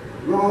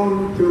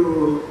round to.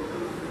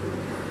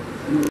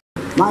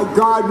 My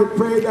God, we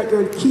pray that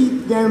you'll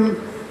keep them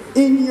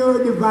in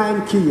your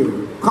divine care.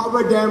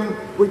 Cover them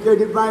with your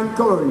divine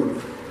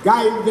covering.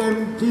 Guide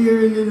them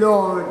dearly,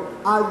 Lord,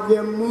 as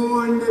they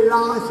mourn the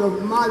loss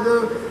of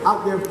mother,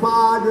 of their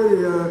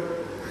father,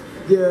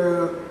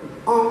 their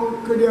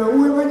uncle,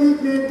 whoever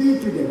it may be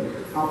to them.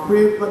 I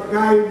pray for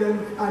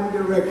guidance and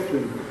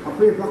direction. I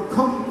pray for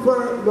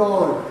comfort,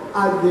 Lord,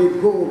 as they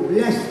go.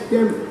 Bless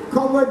them,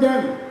 cover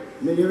them.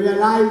 May they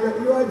realize that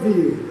you are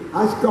there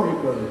as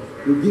comfort.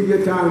 We give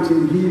you thanks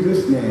in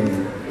Jesus'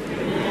 name.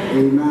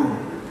 Amen.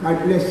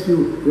 God bless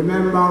you.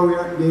 Remember, we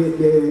are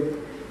the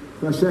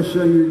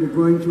procession will be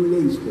going to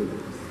Lindsay.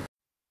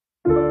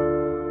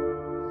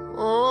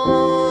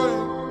 Oh,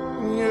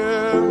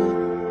 yeah.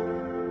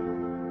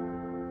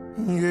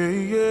 Yeah,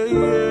 yeah,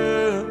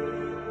 yeah.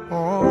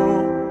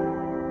 Oh,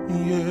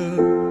 yeah.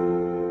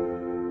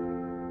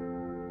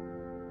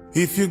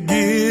 If you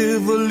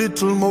give a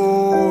little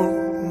more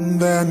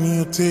than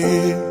you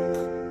take,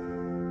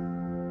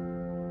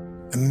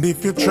 and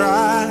if you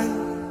try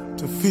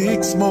to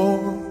fix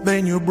more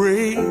than you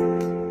break,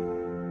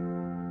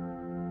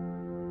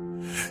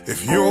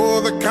 if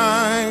you're the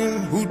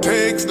kind who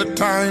takes the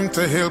time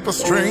to help a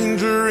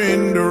stranger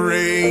in the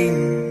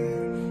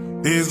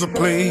rain, there's a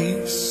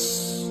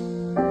place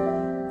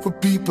for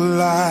people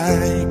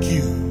like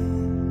you.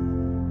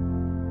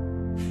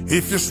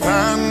 If you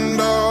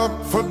stand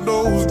up for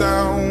those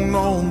down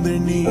on their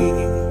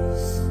knees,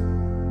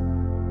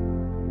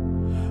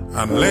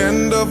 and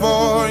lend a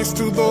voice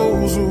to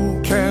those who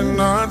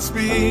cannot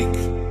speak.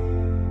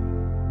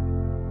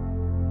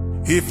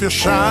 If you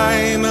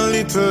shine a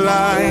little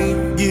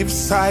light, give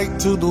sight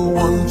to the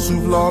ones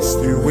who've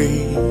lost their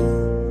way,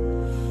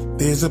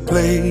 there's a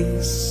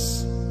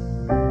place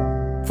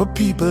for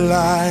people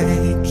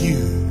like you.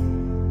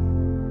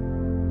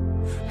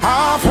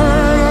 I've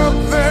heard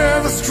up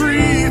there the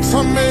streets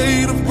are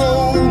made of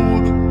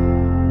gold,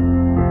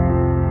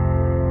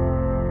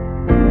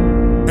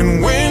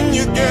 and when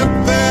you get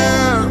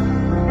there,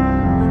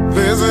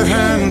 there's a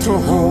hand to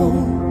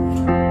hold.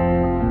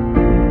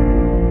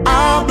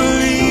 I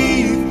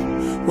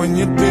believe when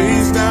your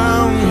days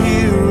down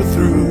here are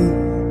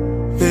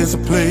through, there's a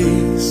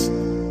place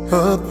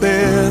up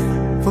there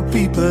for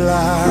people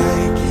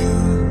like you.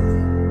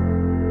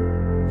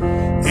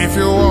 If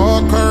you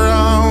walk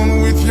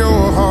around with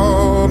your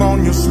heart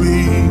on your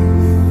sleeve,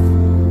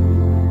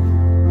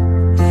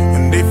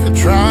 and if you're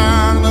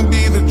trying to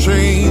be the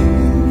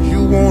change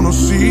you wanna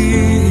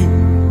see,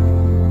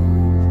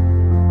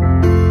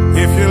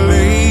 if you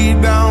lay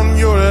down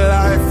your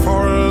life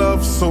for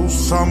love so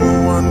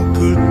someone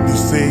could be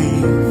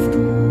saved,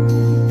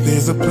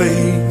 there's a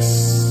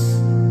place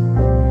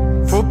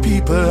for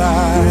people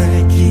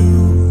like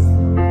you.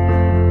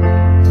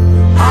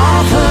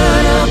 I've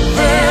heard up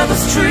there the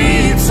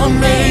streets are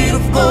made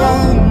of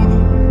gold,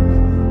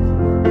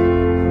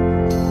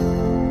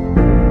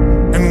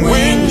 and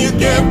when you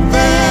get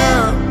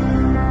there,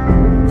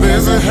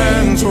 there's a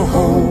hand to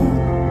hold.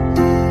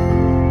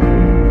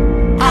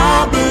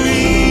 I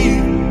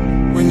believe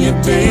when your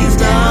days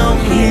down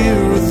here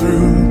are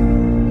through,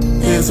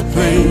 there's a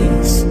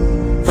place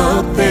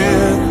up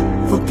there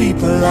for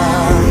people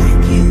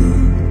like you.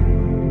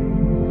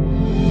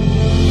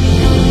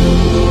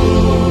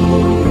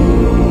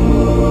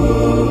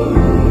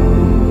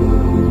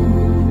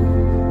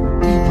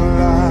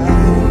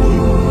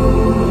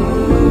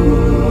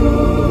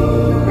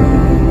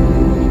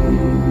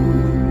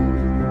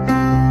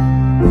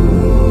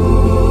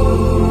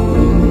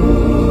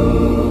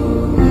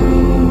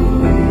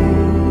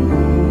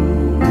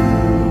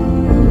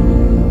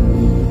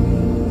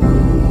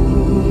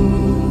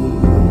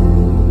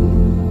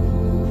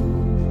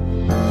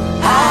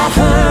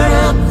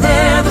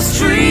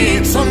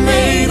 Are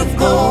made of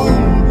gold,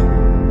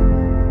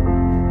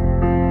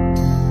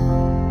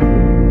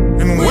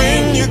 and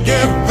when you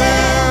get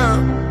there,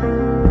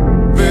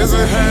 there's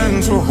a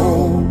hand to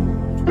hold.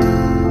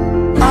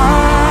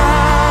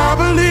 I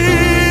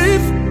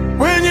believe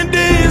when your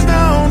days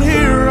down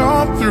here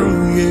are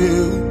through,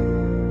 yeah,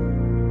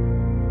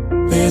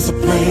 there's a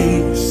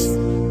place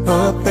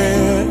up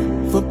there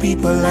for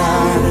people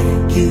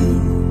like you.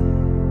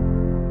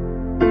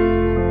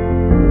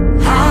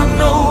 I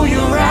know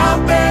you're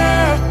out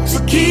there, so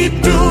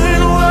keep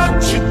doing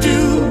what you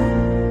do.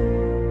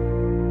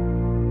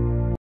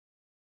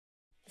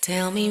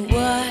 Tell me,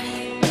 what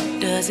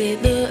does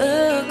it look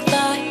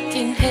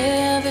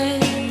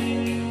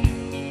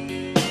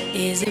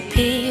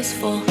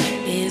peaceful?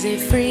 Is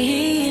it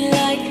free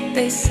like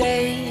they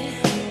say?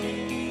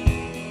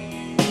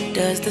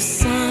 Does the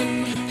sun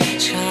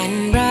shine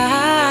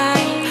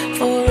bright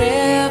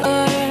forever?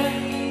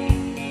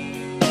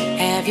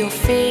 Have your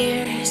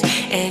fears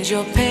and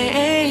your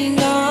pain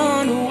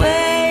gone away?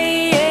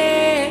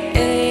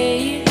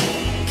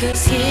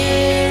 'Cause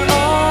here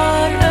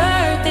on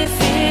earth it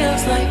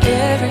feels like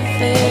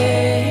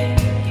everything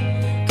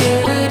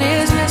good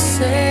is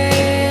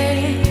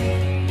missing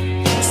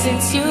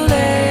since you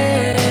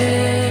left.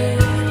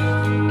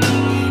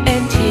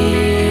 And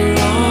here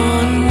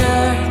on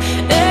earth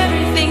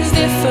everything's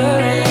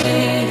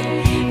different.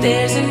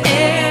 There's an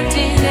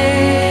emptiness.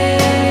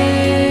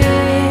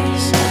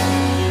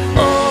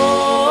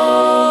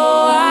 Oh,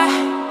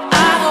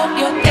 I hope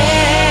you're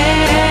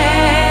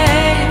dancing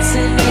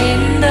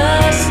in the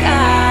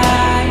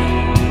sky,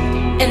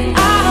 and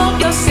I hope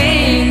you're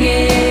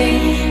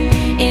singing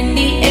in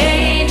the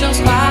angels'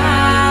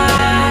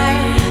 choir,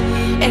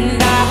 and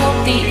I hope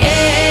the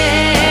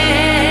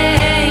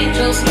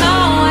angels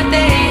know what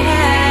they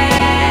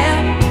have.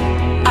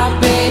 I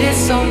bet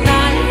it's so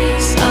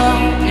nice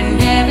up in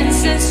heaven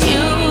since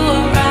you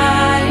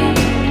arrived.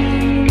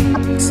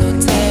 So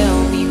tell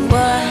me,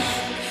 what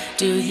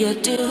do you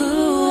do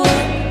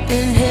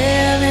in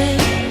heaven?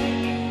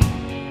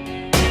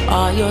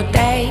 Are your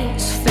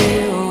days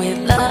filled with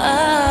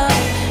love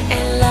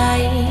and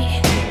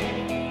light?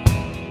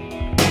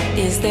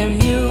 Is there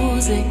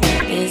music?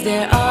 Is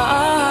there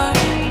art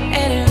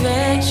and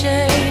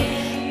invention?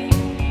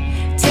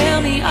 Tell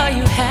me, are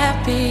you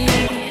happy?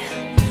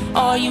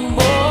 Are you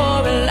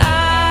more alive?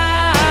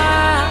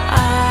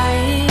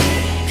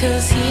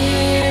 'Cause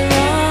here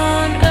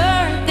on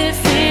earth it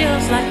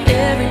feels like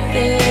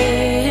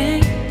everything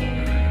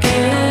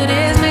good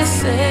is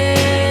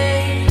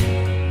missing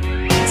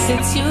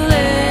since you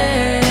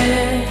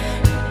left.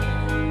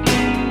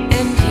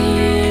 And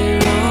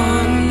here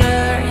on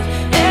earth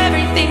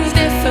everything's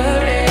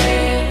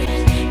different.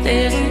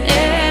 There's an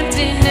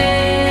emptiness.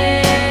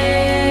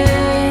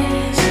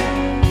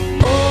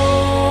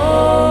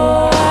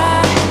 Oh,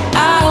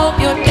 I hope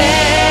you're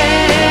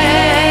dancing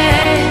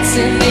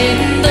in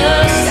the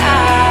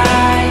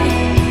sky,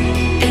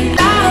 and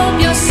I hope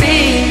you're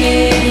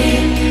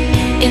singing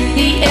in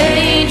the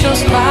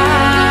angels'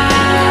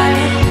 choir,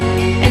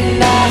 and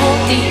I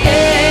hope the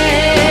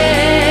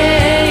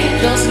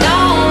angels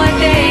know what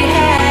they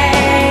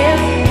have.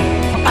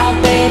 I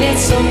bet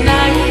it's so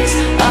nice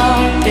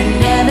up in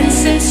heaven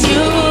since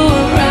you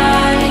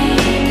arrived.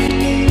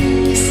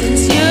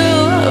 Since you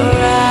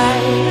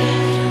arrived.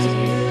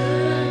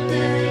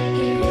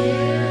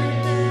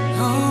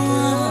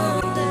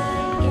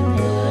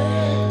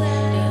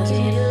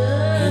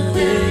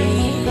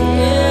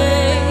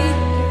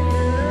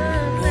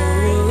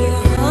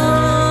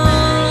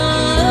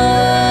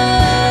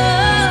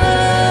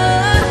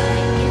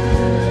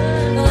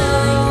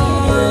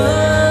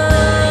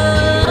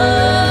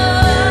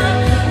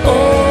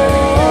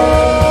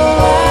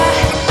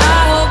 I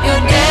hope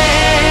you're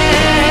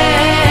dancing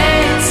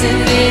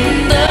in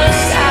the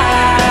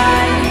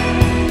sky,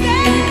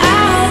 and I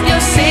hope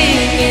you're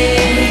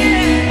singing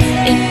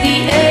in the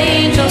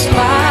angels'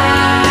 choir.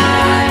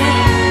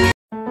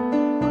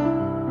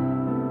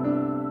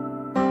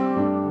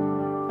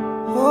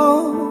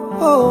 Oh,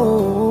 oh,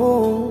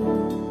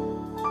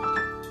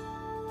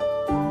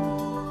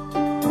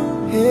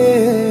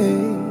 hey,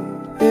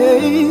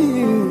 hey,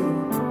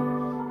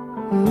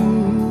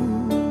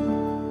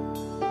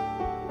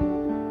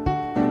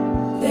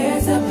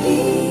 There's a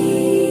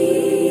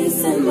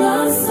peace in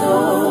my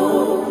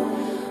soul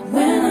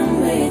when I'm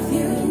with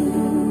you.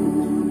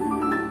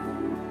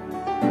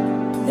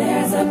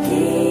 There's a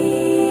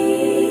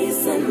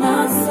peace in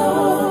my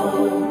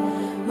soul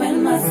when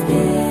my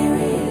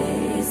spirit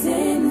is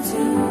in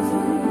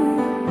tune.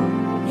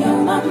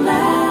 You're my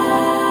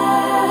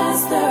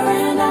master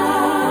and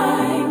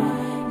I'm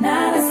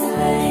not a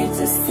slave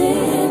to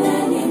sin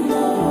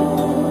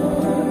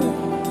anymore.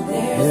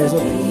 There's a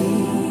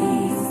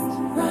peace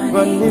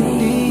running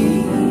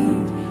deep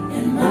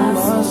in my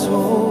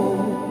soul.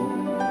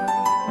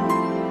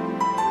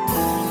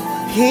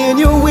 in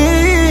your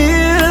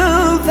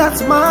will.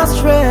 That's my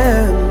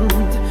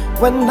strength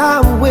when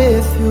I'm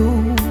with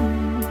you.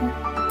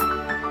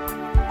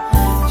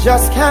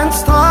 Just can't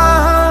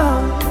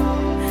stop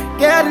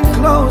getting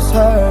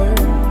closer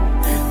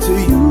to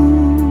you.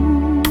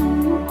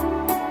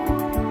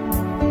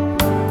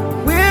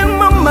 When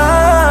my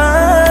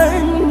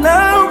mind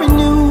now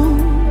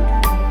renewed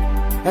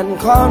and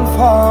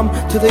conform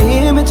to the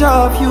image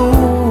of you,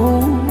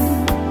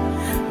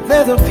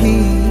 there's a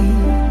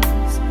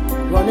peace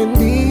running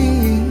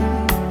deep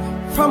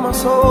from my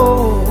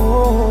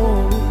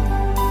soul.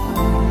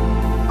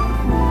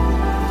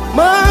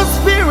 My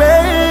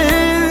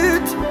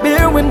spirit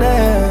bear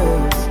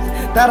witness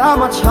that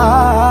I'm a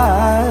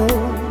child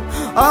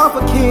of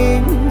a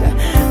king,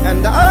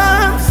 and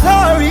I'm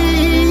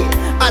sorry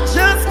I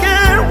just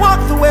can't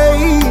walk the way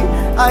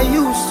I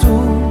used to.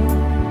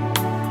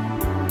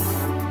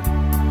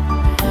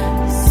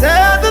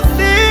 Said the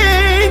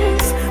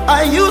things I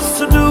I used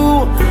to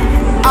do,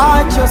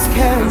 I just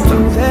can't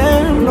do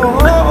them no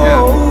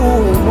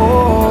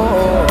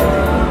more.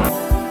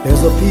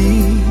 There's a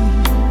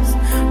peace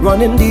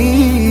running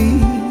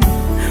deep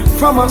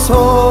from my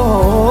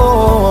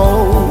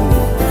soul.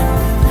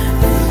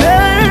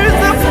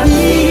 There's a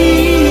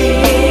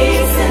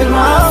peace in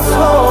my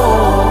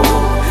soul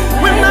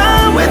when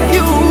I'm with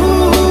you.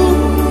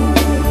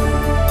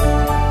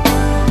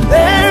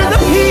 There's a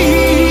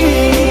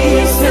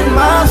peace in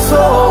my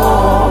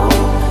soul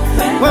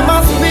when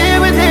my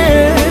spirit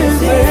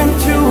is in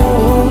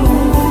tune.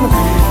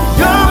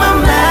 You're my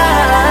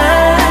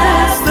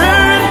master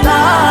and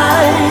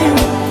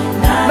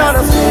I'm not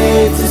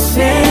afraid to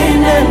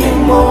sin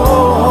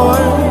anymore.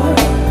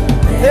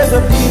 There's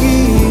a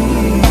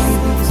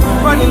peace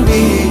running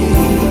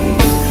deep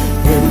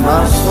in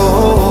my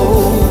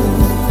soul.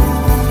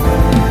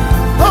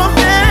 Oh,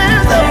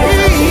 there's a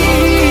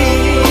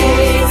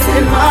peace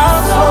in my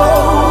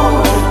soul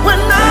when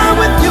I'm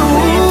with you.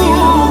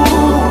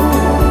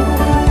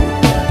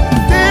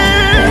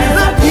 There's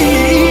a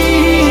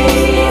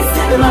peace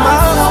in my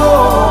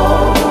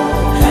soul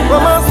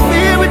when my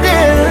spirit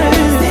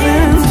is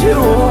in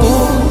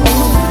tune.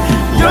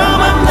 You're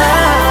my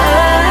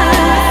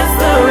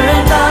master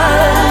and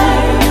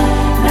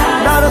I'm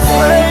not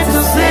afraid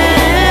to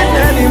sin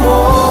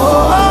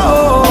anymore.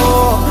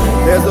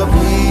 There's a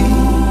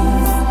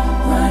peace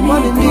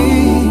running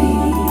deep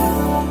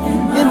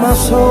in my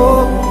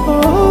soul.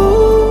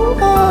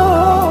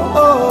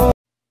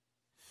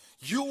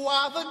 You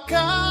are the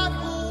God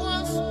who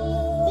was,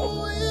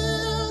 who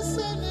is,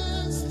 and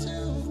is to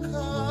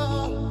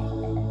come.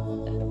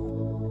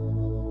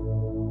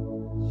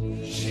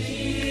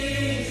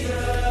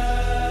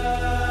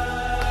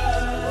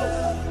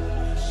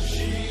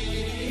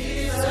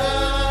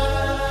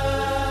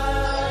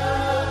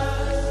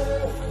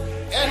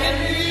 And in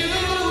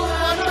you I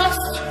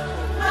trust.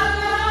 My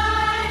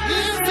life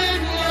is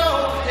in your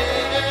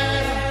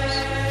hands,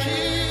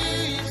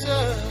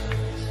 Jesus.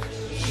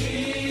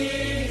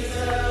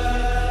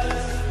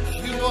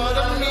 You are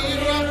the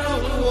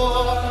miracle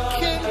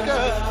working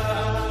God.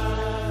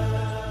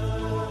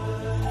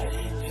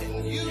 And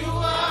you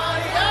are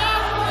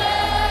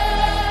Yahweh.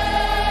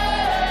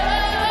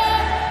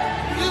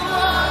 You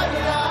are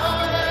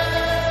Yahweh.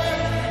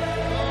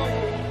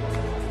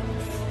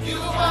 You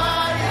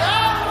are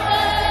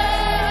Yahweh.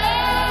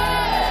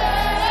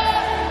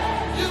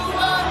 You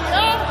are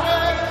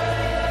Yahweh.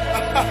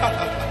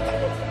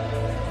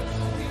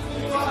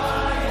 You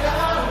are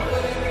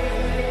Yahweh.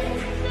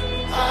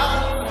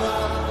 Alpha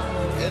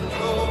and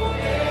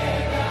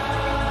Omega.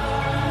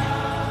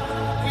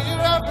 We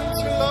reverence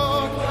you,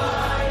 Lord.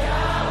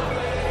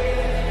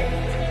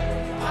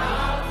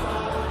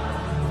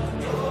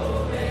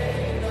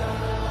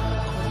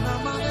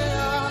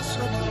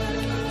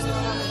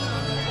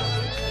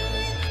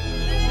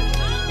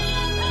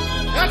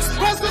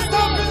 Express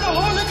yourself in the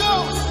Holy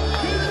Ghost.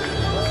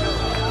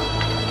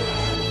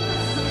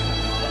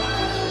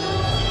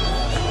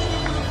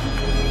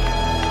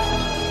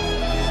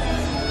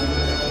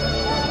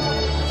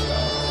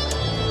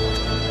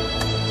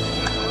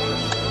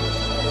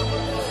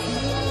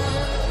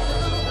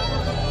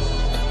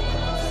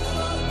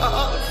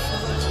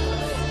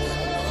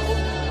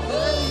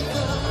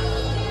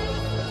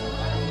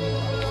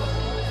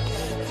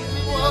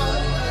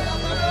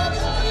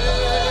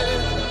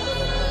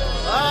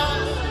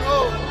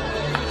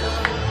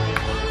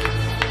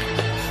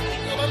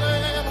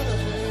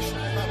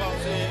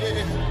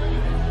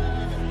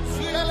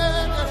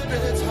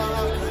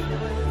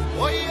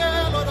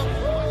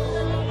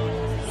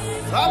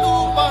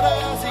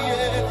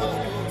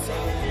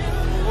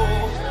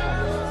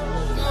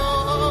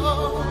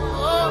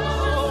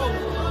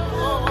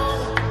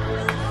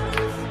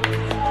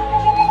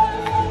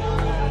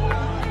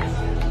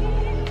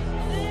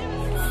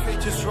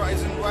 Faith is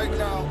rising right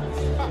now.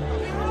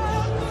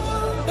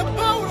 The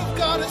power of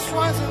God is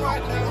rising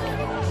right now.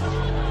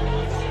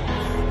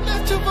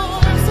 Lift your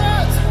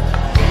voices.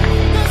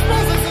 This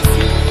presence is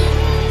here.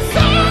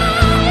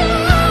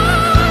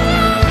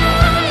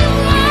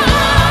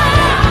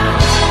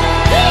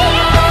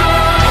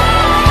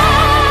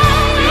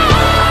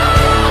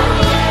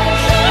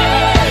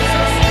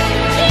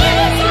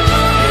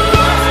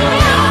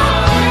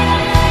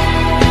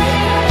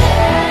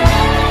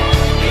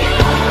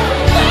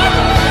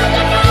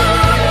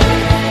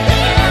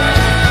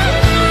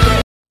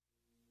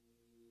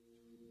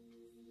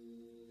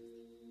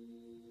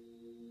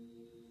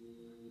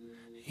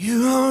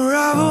 You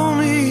unravel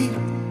me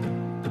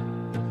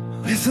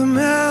with a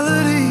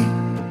melody.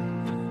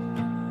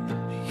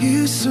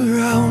 You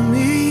surround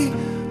me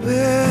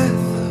with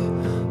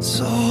a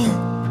song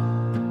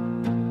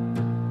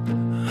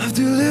of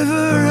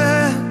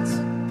deliverance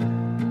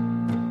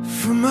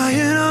from my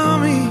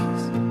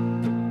enemies,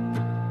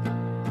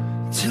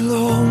 till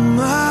all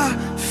my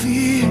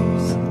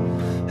fears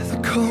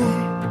have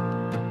gone.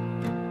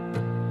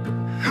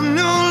 I'm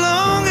no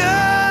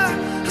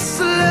longer a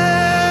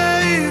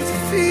slave to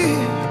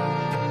fear.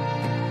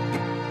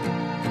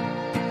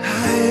 I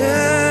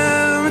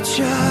am a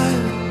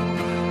child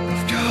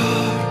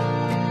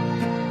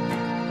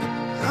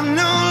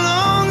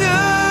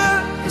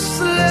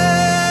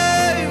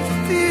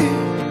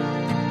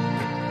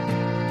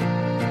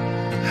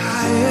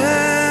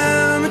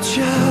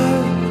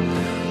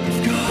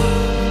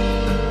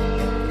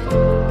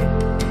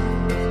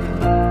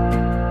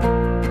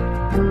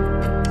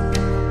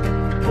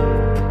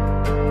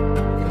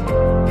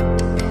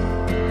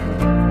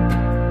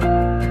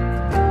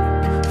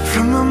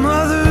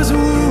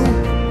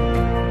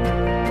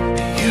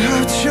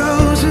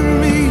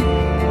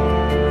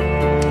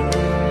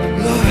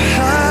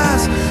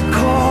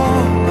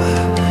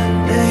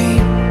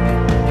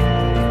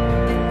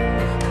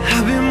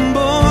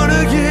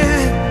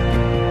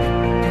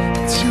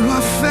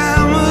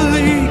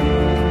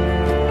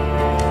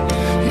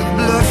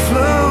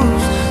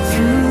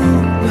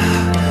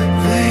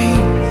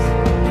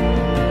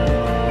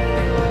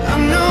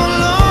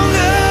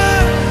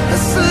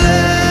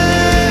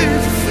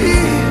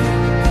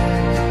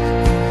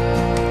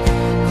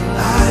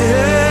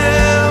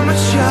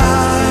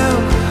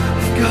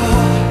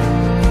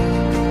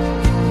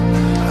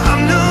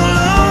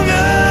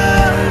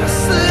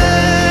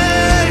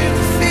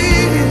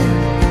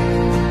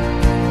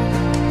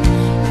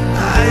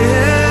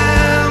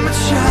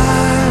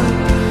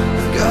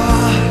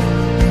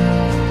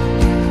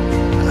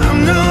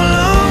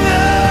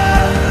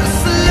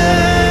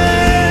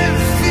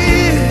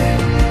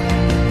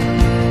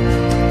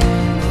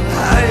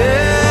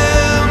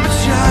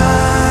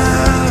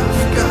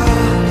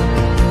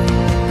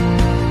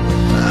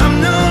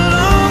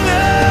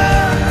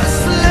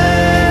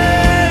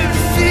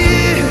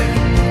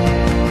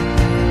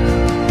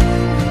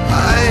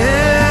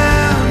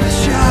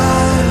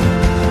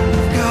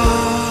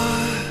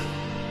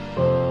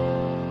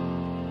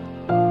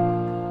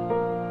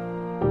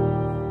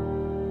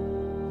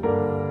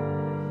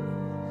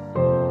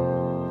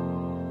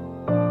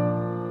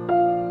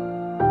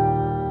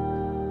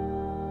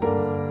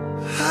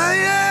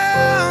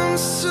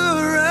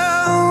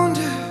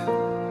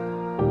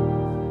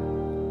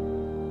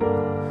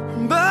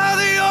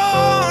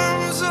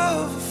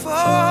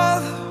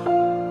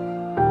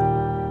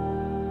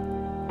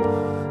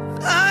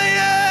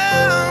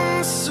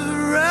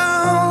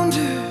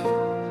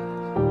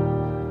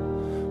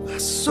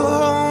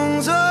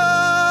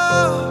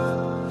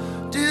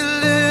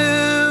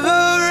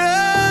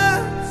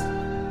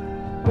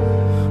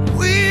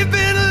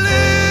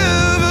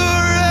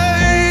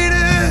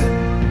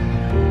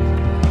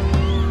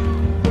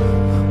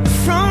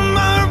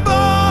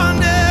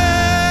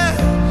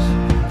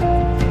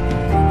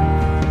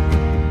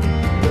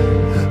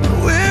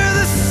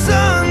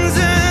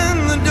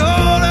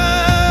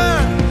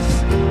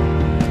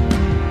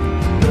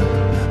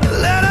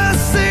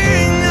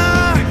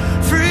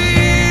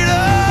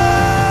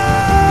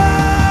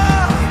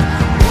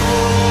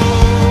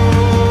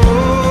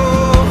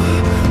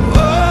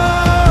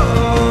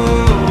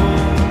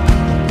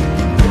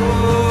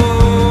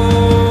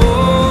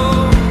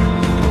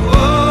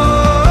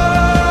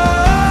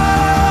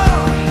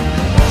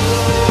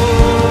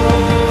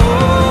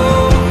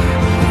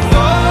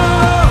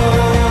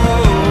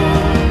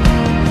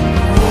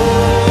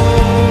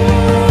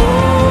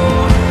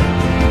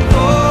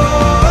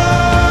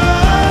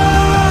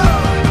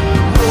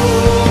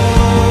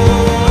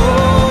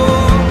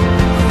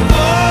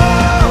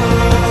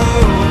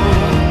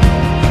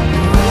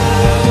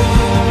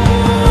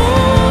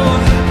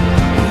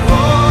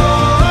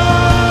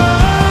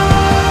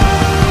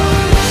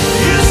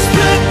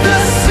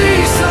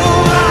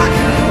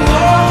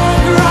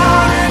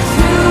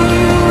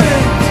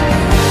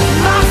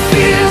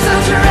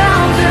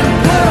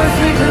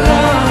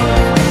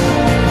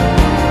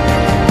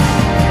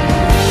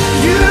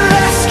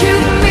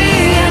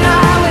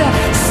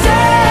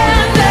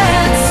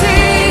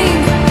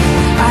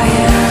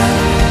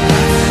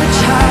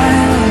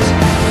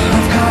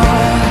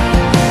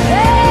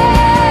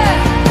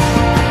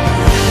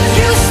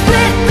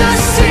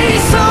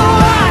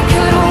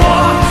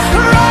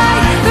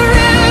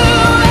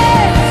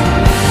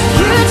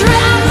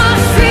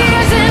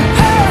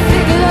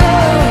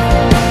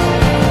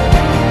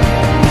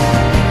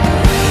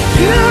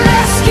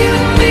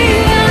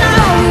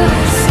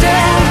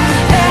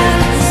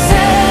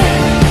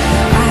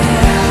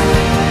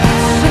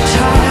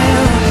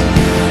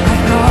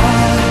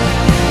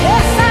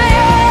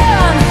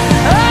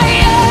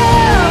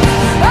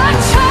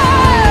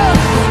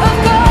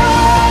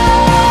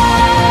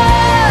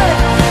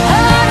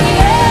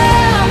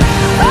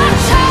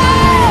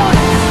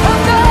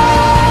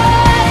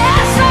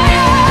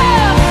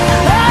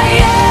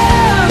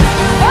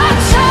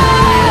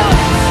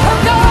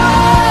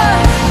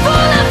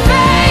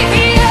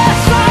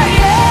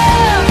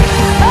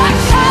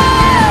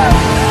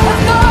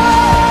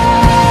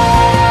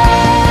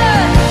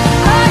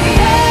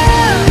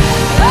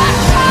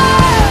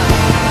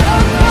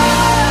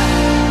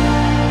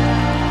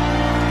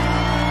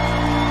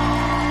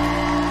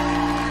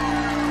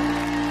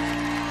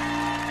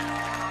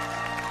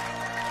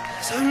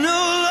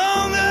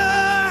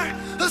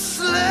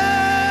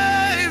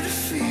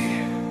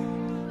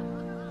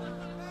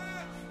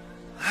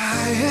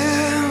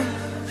am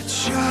a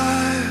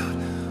child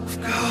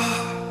of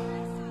God.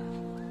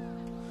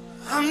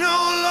 I'm no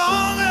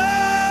longer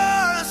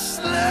a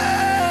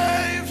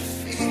slave to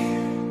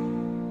fear.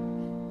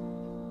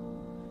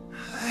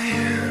 I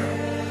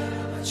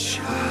am a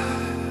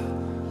child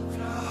of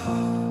God.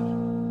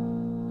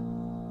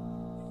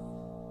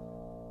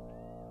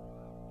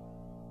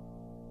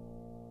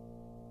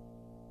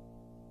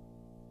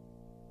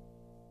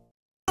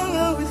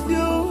 With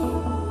you,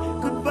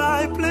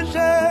 goodbye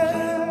pleasure.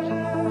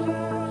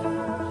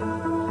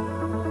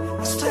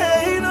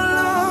 Stay no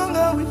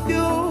longer with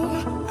you.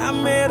 I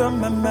made up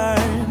my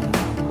mind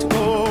to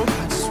go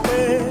God's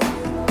way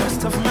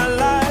rest of my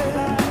life.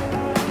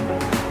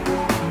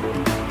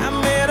 I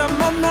made up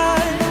my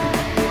mind.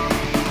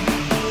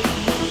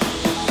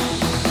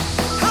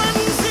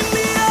 Hands in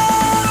the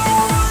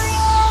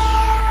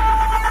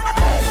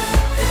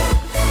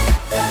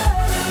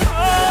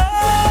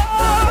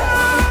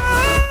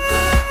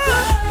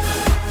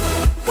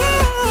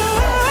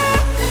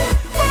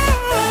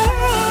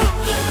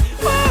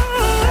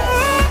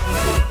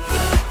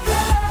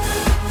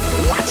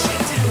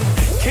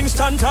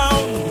Kingston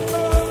town,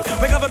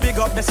 we gotta big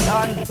up the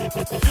sun.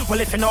 Well,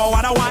 if you know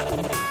what I want,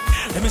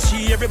 let me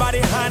see everybody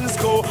hands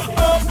go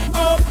up,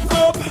 up,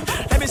 up.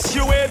 Let me see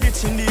you wave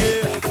it in the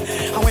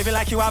air and wave it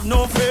like you have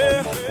no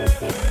fear.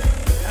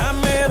 I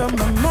made up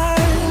my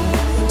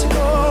mind to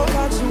go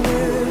God's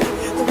way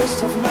the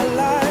rest of my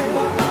life.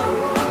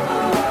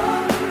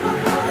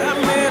 I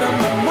made up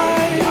my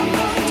mind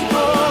to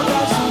go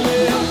God's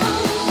way.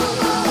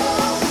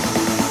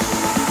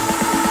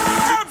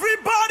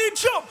 Everybody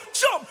jump,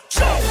 jump,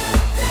 jump.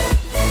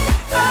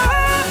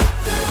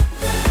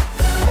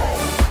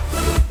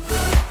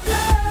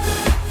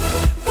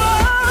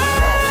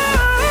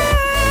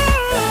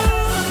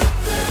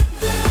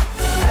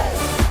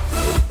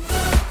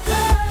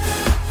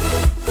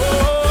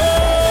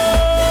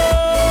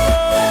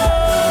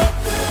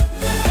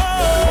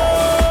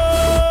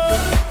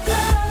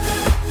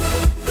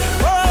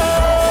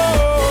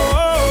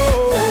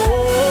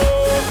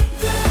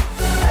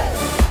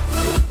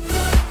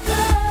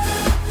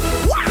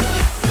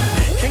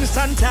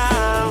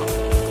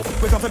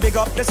 Big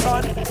up the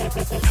sun.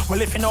 Well,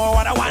 if you know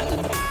what I want,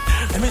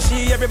 let me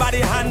see everybody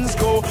hands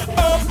go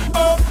up,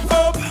 up,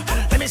 up.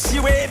 Let me see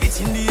you wave it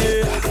in the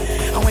air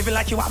and wave it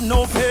like you have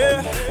no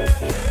fear.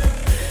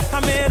 I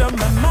made up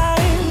my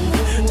mind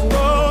to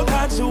go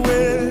God's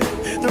way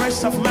the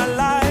rest of my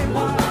life.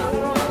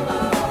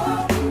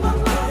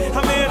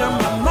 I made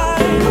up my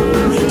mind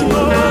to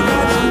go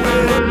God's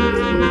way.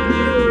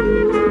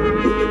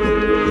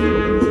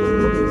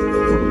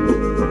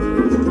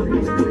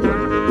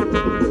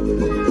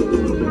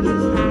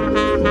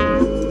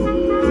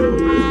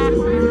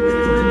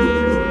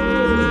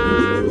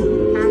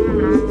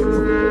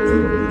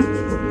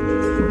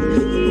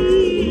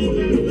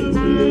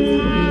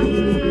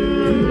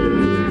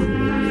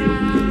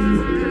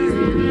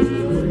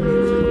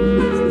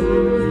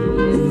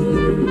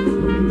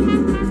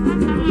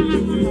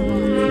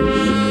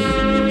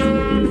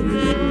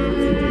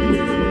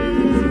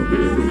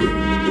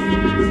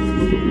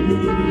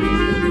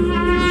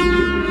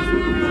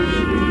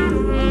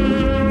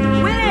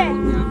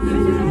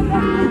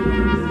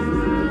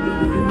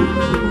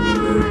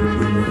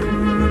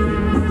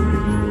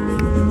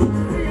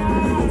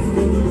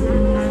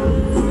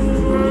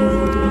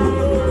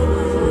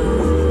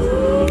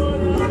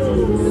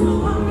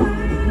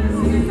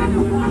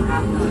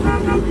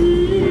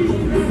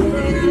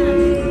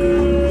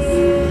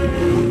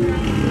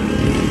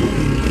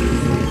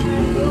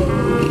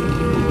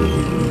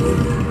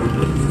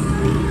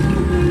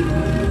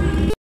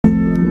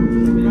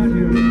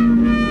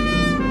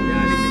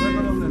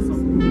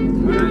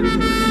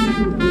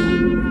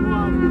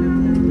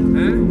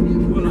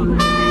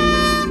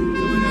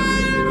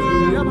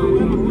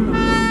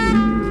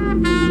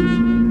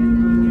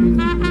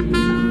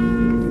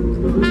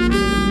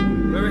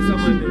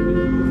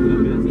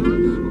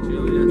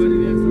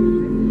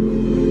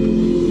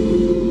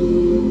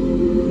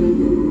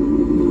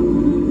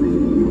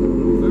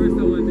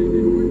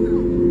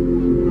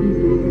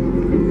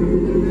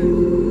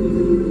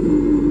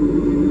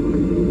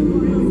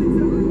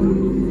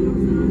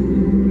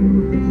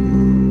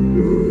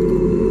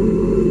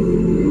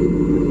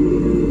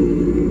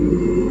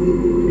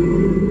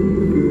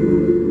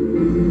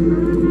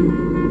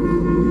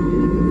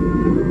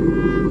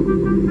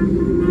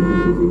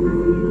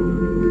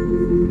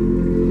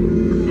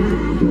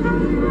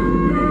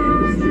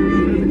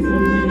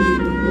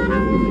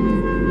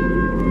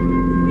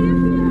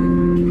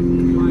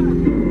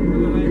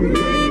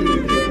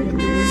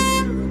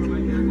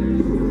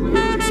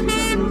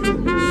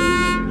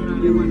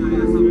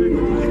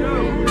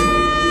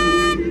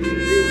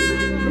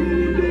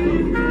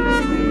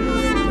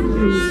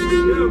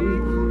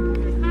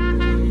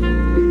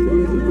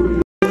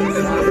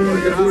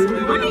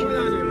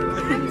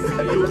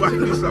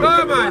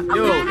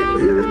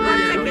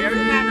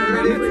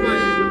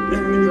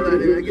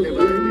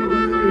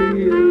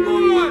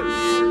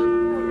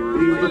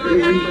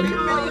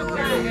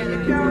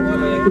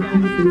 Go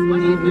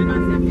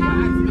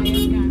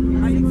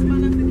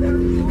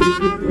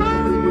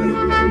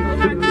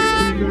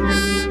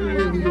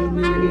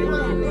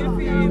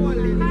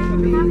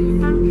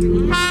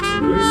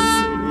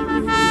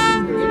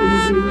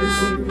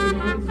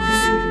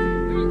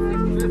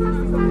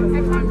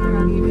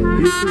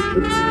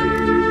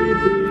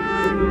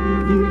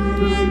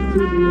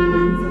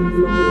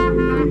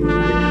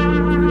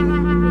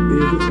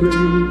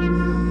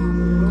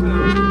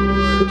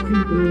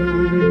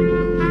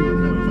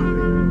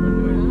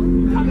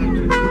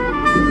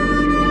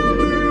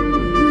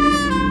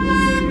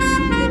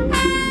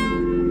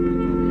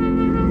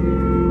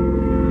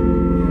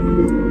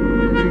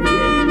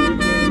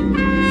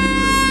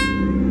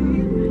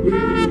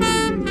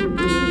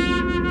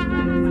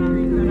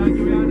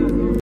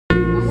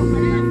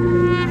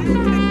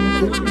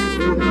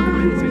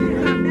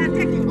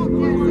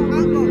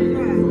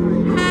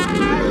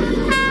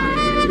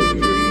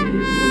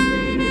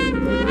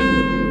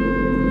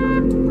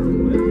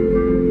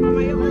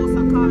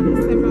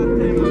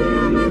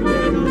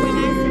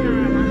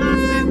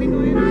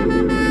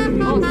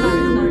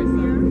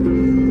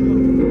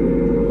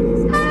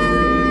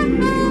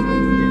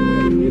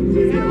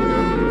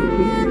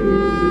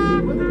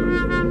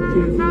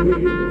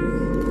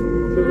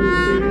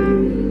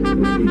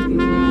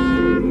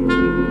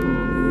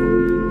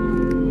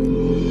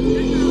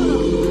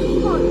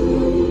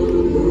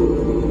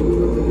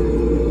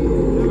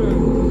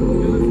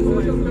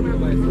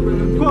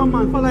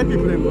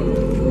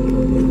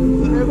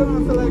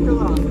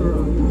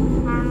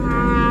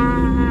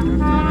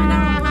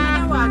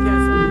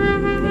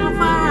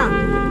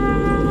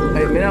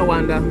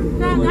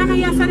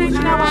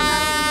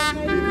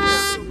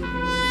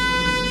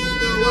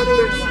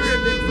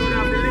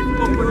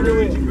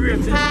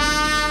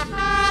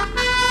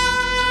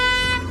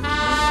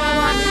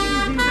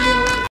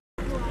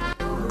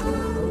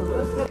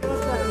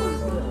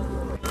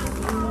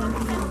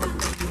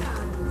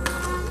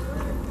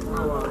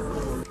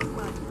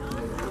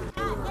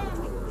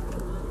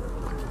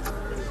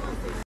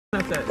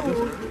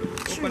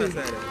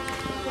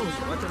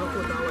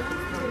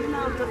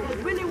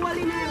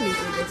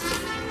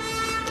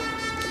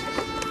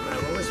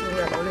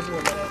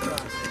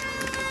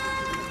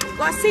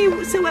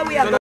see where we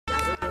are.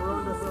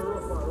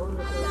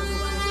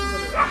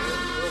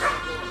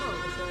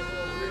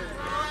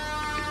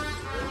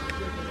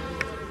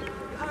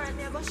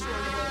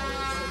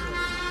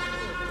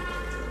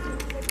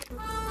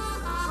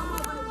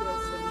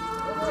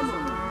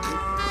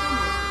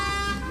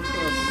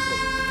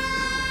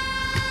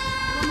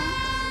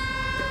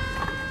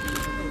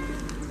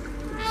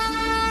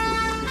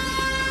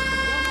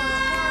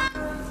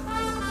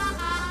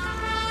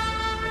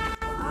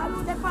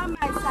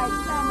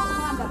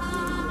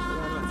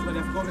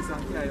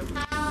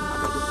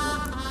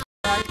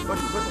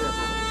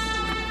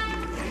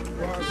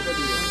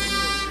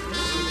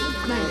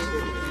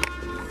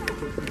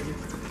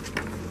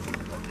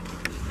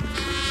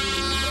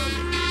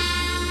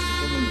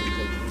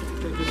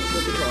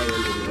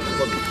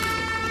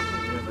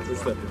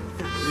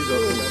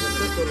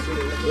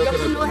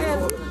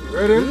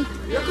 Ready?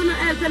 You're gonna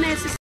help the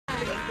next.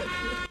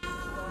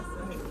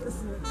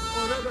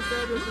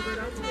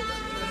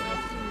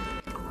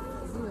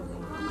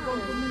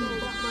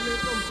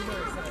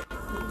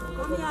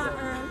 Come here,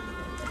 Earl.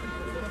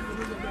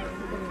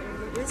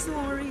 We're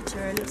soon reach,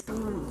 Earl. We're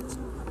soon reach.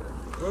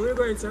 Where are we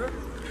going, sir?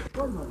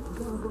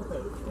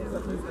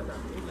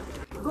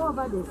 Go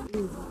over this,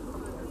 please.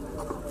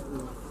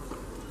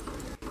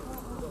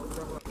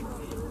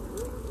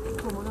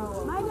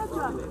 Mind your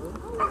truck.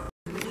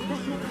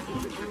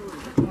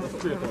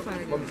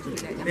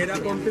 Ada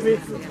come to me.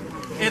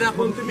 Ada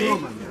come to me.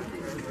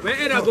 Where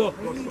Ada go?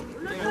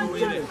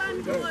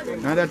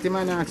 Now that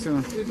man asks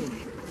you.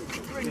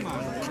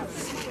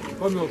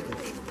 Come here.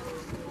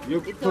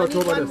 You clutch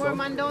over there, son.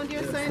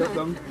 Step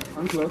down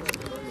and clutch.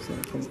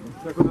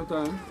 Second of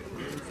time.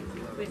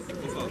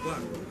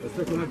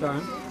 Second of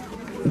time.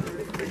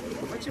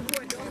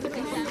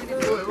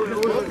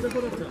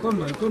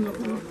 Come on, come on,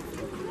 come on.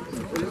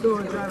 What you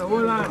doing, China?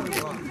 Hold on.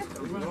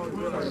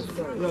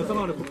 Yeah, some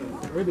of the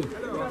ready.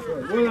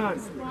 Hold on.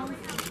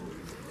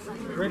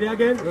 Ready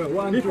again?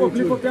 Yeah, lift up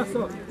your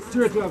stuff.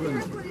 Straight level.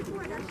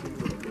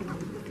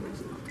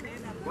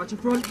 Watch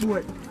your front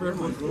board. Front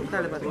board.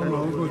 Come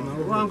on, good now.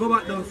 Go on, go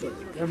back down, sir.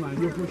 Yeah,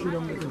 man, you push it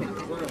down the thing.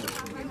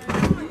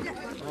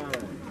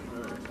 Alright.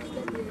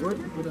 Good?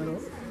 Good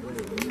enough?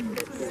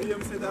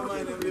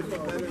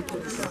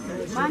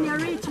 Man, you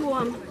reach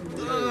home.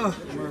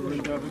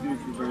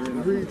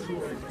 Reach.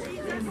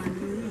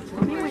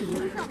 Come here with me.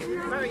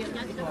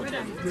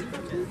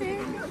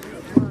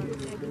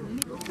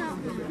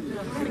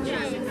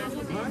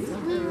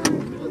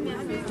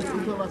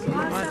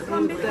 Pastor,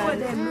 come before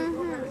them.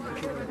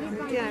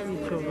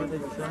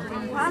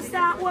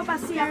 Pastor,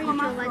 overseer, come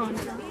up front.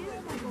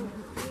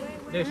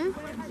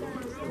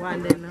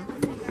 One day now.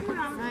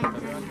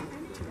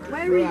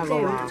 Where reach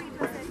them?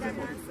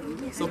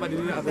 Somebody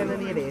did have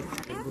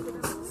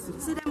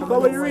See them.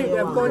 Go and read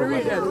them. Go and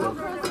read them.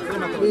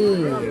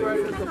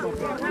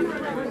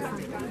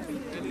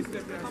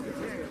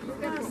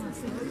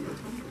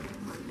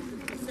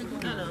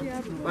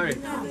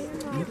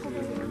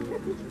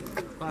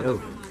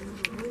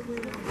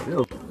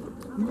 Yo.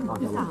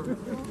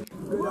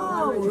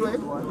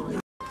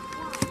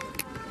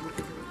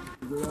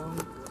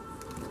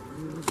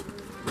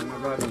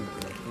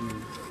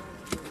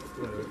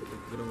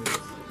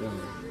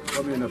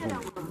 Come in the phone.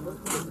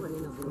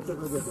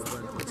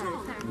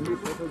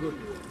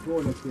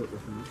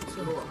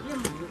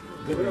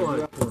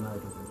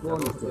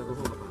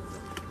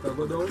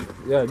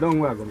 Yeah, don't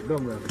worry,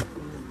 don't worry.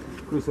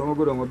 Chris, I'm going to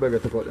go down and beg you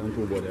to cut them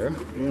two boys there.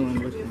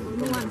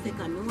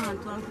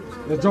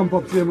 You jump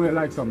up same way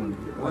like someone.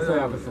 I'll say I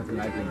have a second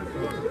like him.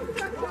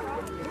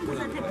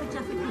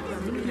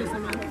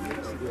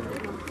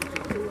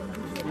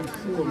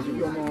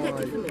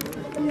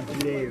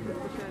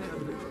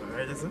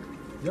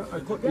 Yeah, I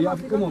cut. You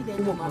have to come up. Yeah.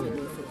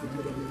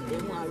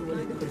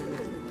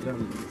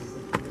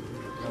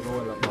 Don't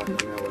worry about it.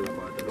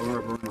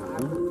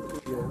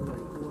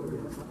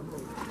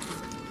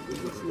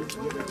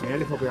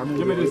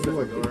 Give me this.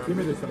 Give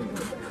me this.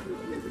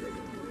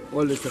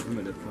 All this stuff for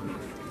me.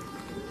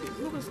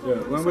 Yeah,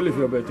 when we leave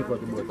your bed, take out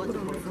the boat.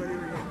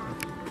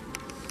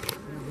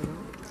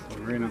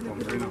 We're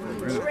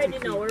ready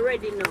now, we're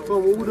ready now. So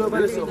we would have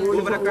been so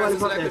over the car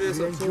like this.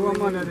 You want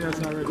man there,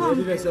 sir? Come.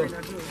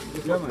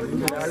 Yeah, man.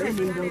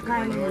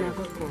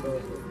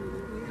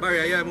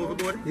 Barry, yeah, move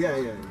aboard? Yeah.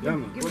 Yeah,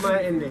 man. Where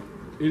my end there?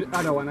 The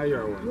other one,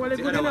 your one. Well, the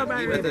other one,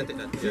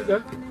 see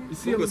that? You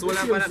see him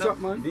shop,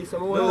 man? This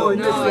one?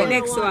 No,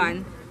 next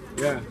one.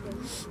 Yeah.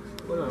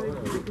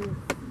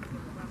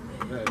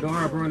 Yeah, don't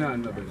hurry around that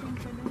nothing now.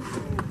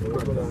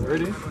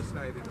 Ready?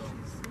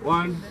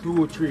 1,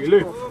 2, 3,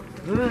 lift.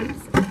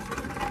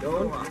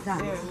 Don't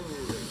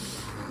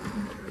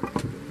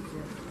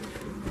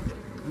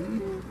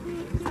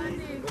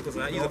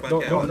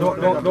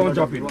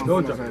drop it.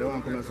 Don't drop it.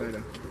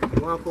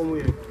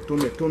 To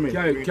me.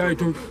 Carry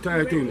to you.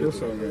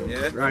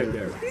 Yeah. Right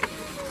there.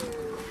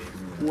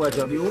 Who are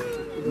you?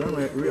 No,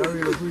 we are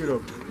really good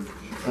up.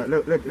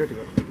 Let it go.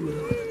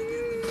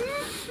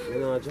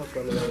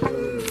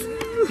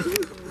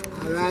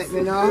 Alright,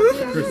 you know?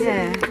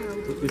 Yeah.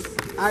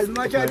 As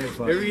much as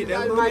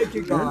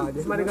Almighty God.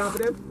 This man going for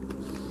them?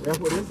 Yeah,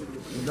 for this.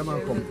 The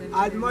man come.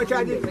 As much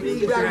as it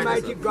pleases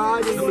Almighty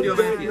God in His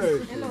great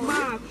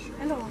Mark,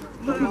 hello.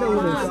 No,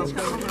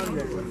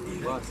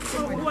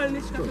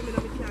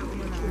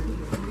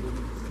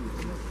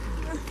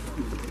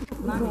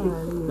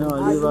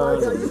 leave her.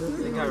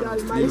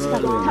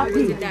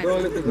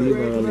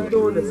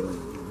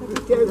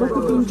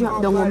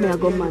 Drop down on me, I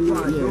go man.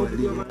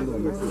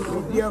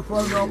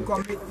 Therefore, now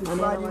commit this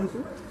body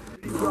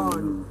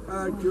from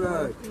earth to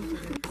earth.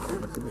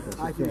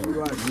 I think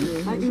you are.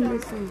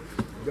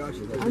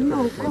 I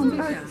know, come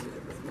earth.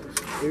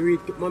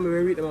 Mommy, we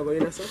read them about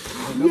you, sir?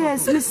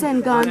 Yes,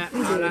 listen, God.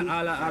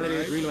 All of the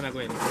real one are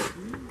going.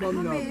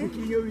 Come now, put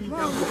in your read and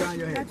put on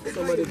your head.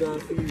 Somebody gone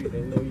for you,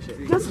 then no you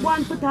should. Just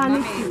one put on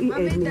it to your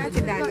head.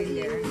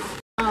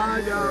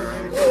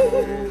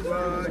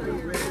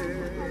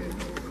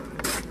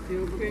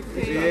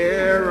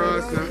 Hear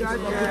us and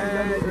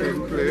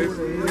place.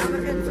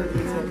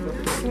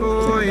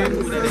 Oh, in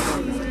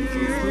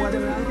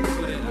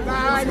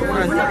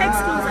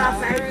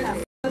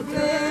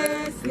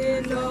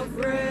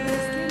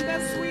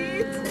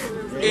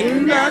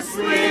In the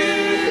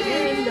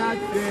sweet,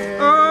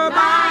 oh,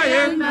 by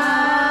and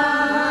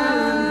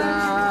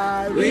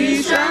by,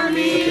 we shall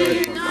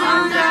meet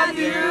on that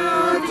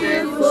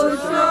beautiful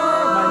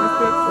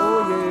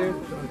shore.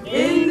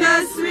 In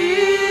the sweet,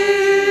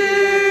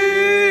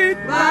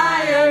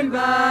 by and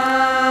by,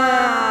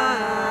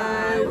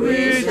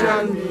 we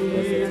shall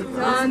meet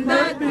on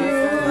that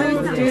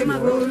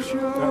beautiful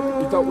shore.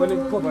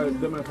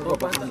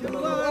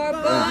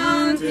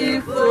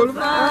 Bountiful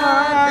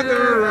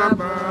Father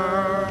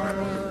above,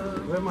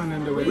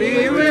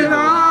 we will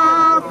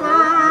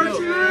offer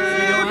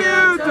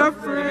tribute of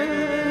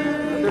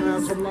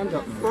praise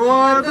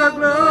for the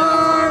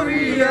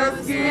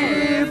glorious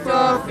gift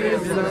of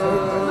His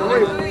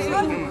love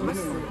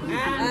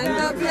and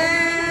the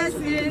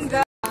blessings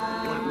that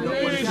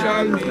we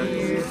shall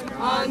meet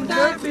on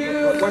the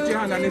beautiful. Watch your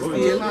hand on the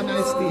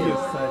steel.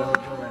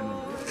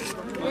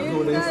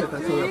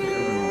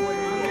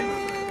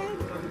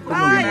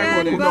 By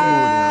and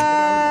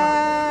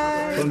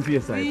by, Don't be a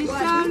we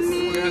shall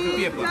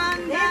meet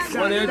on that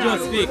One you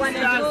just speak. help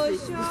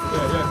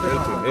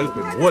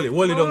him.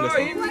 Hold it down the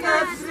side.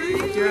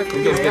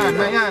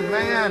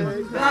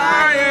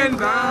 By and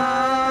by,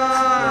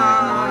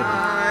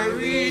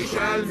 we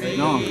shall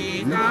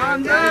meet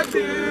on the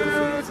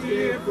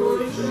beautiful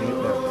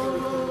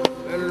shore.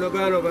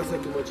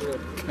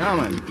 Yeah,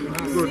 man.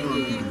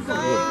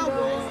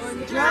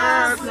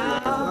 Just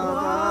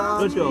love.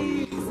 Good job.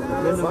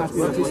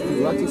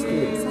 What is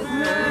this?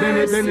 Then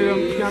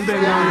you can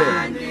bend down there.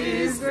 And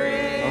His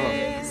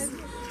grace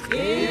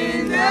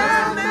in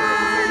the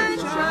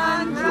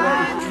mansion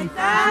bright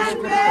and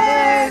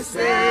blessed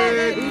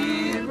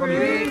in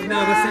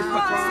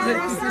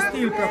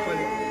steal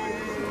properly.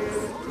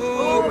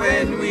 Oh,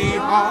 when we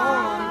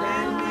all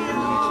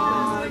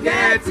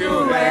get to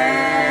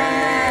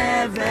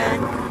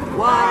heaven,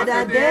 What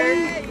a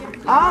day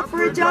of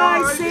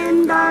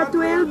rejoicing that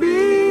will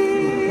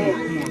be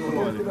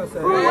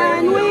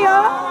when we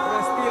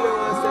all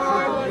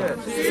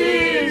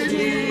see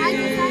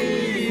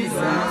Jesus,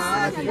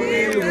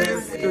 we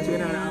will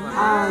sing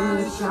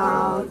and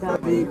shout the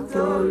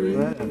victory.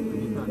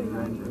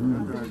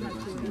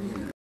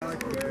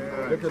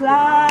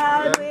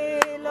 Cloud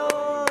will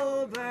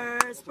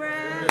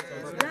overspread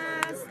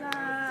the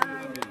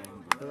sky,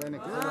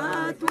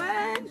 but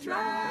when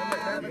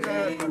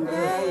traveling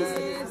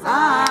days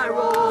are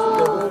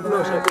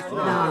over,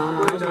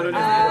 now a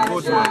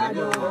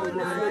shadow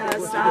like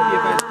a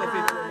star.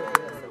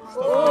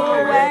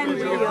 Oh, when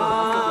we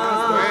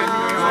all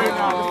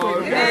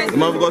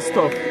Mom got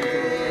stuff.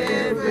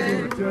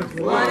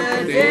 what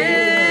a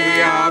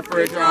Day of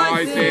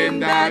rejoicing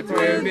that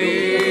will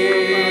be.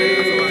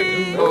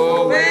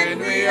 Oh, when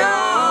we all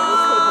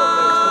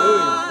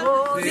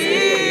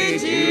see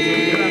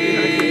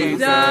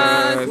Jesus,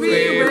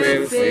 we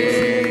will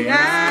sing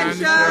and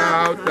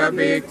shout the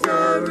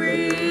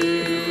victory.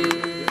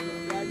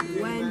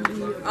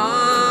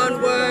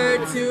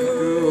 Onward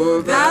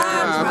to the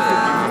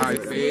prize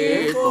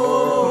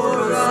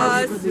before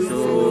us,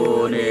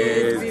 soon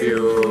is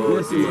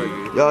beauty.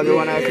 Y'all get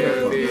one out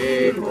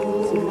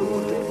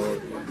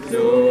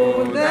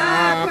Soon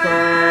the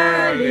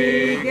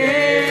pearly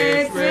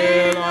gates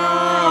will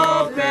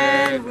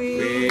open,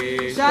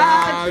 we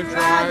shall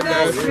tread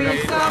the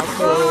streets of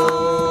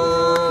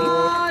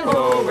gold.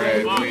 Oh,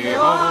 when we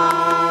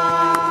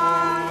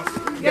all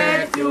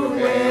get to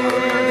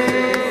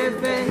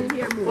heaven,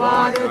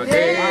 what a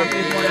day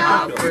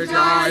of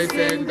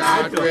rejoicing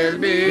that will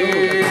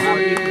be.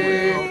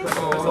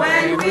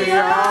 When we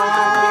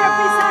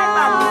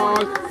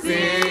all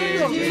see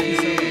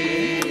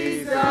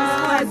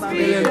Jesus,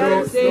 we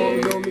will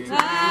sing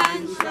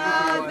and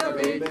shout the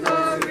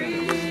victory.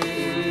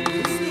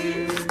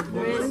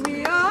 When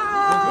we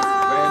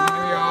all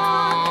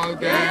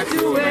get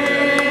to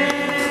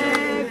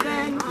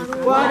heaven,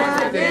 what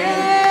a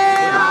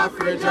day of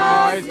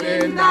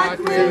rejoicing that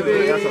will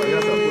be.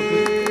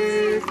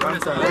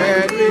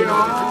 When we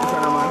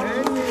all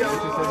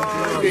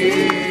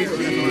see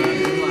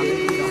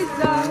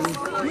Jesus,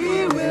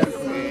 we will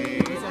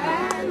sing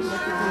and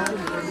shout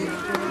the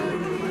victory.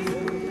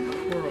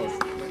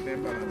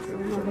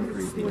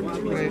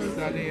 Praise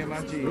the name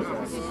of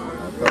Jesus.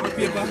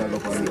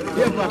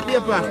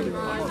 Paper.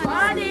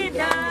 Body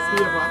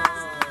down.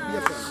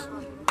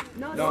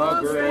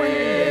 No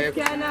grave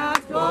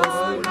cannot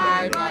hold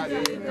my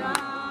body down.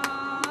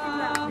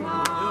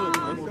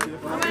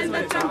 When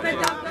the trumpet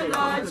of the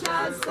Lord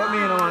shall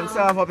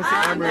sound,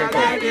 and the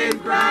dead in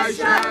Christ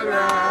shall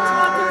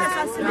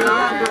rise,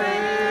 no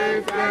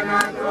grave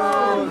cannot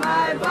hold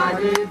my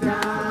body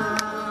down.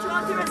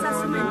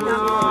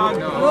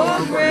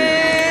 No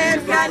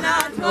grave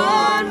cannot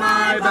hold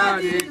my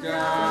body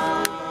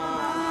down.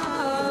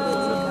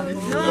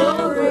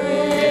 No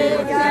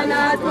grave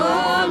cannot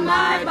hold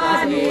my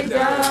body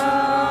down.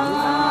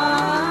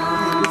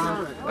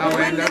 And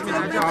when the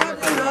trumpet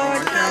of the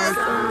Lord shall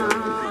sound,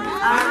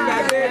 and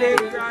the dead in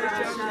Christ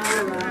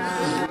shall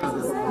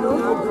rise,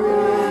 no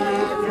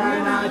grave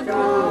cannot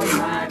hold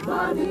my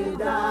body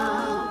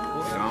down.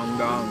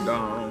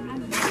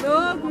 Down.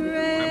 No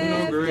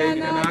grave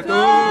cannot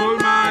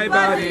hold my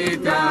body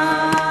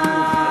down.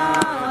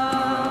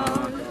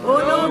 Oh,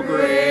 no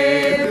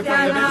grave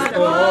cannot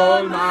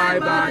hold my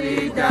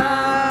body down.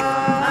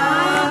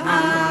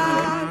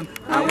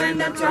 And when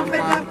the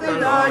trumpet of the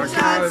Lord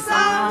shall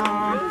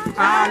sound,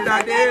 and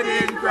the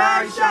dead in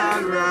Christ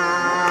shall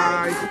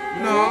rise,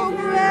 no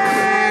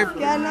grave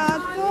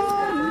cannot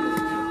hold.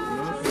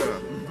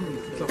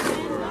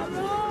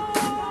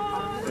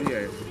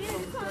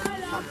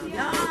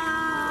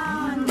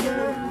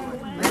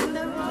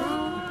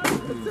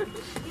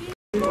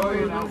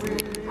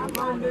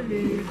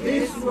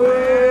 This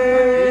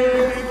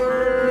way,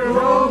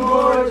 no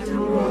more to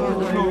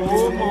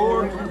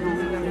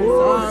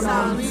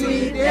some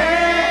sweet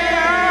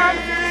day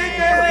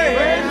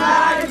when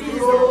life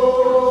is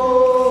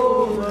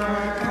over.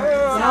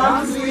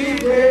 Some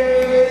sweet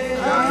day,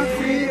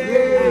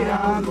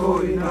 I'm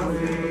going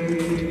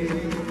away.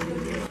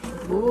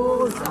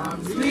 Oh,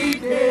 some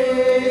sweet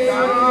day,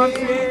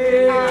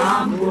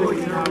 I'm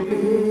going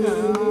away.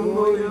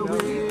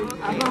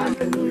 I'm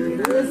gonna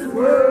leave this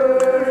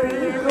world.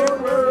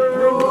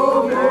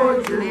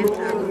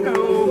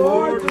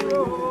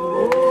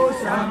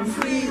 Some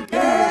sweet day,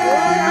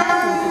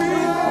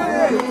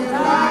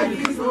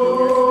 life is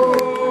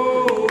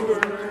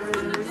over.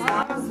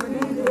 Some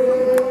sweet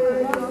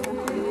day,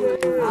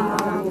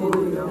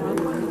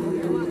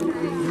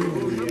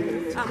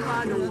 I'm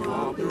gonna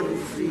walk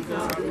those streets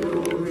of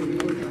glory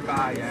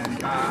by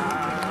and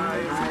by.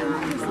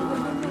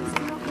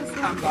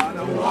 I'm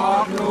gonna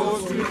walk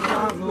those streets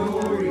of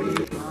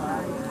glory.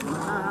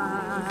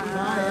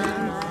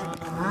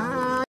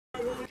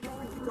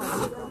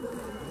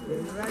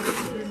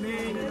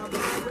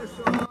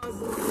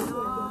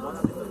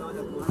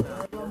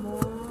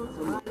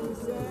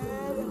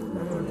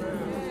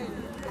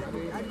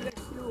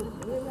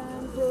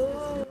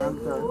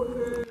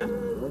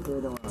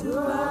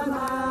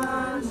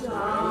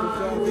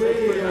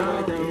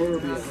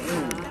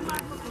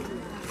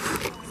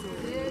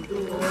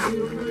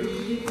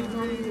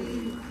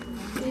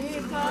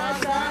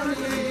 because I'm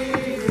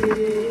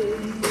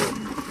living.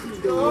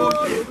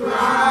 Don't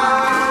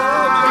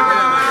cry,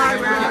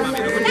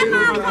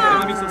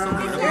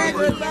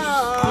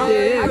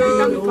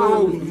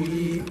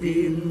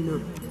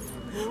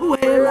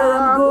 where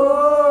I'm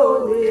going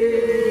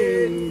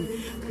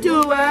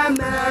to a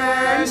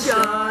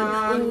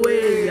mansion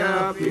way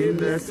up in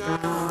the sky.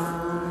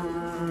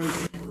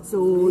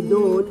 So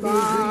don't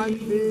be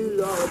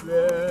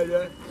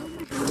beloved,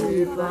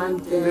 sleep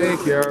and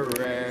take your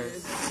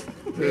rest.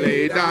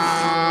 Lay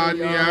down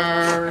your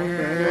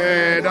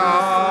head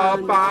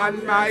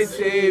upon my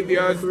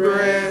Savior's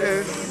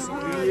breast.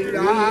 He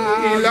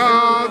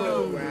loved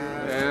you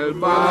well,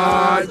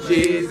 but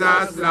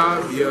Jesus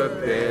loves you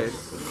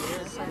best.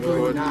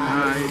 Good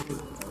night,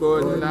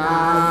 good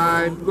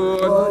night,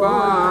 goodbye.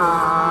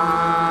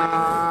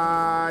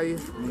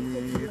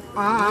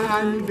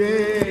 And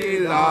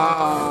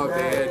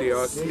beloved,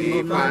 you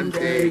sleep and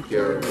take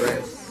your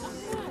rest.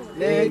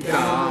 Lay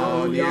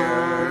down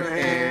your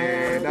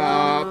head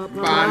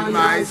upon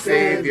my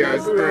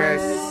Savior's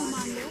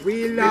breast.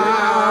 We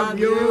love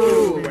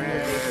you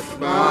best,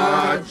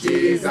 but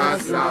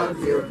Jesus loves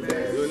you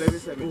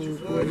best.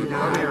 Good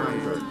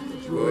night,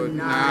 good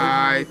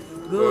night,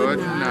 good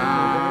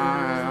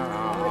night.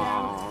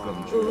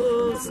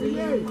 Oh,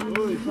 sleep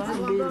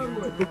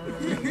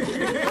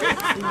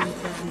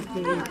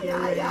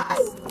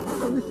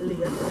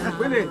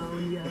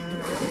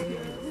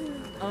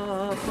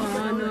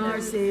upon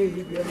our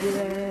Savior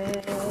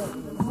breast.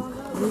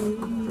 We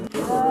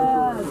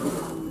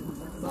love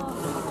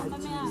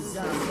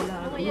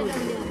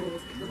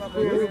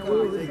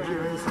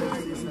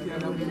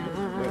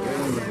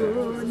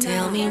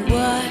Tell me,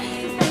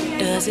 what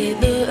does it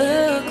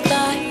look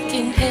like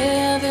in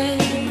heaven?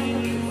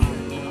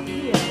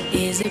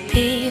 Is it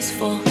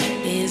peaceful?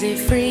 Is it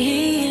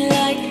free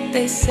like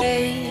they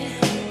say?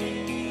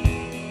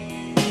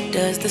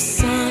 Does the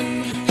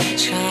sun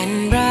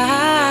shine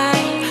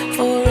bright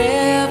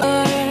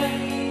forever?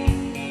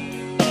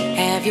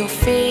 Have your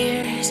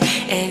fears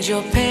and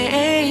your pain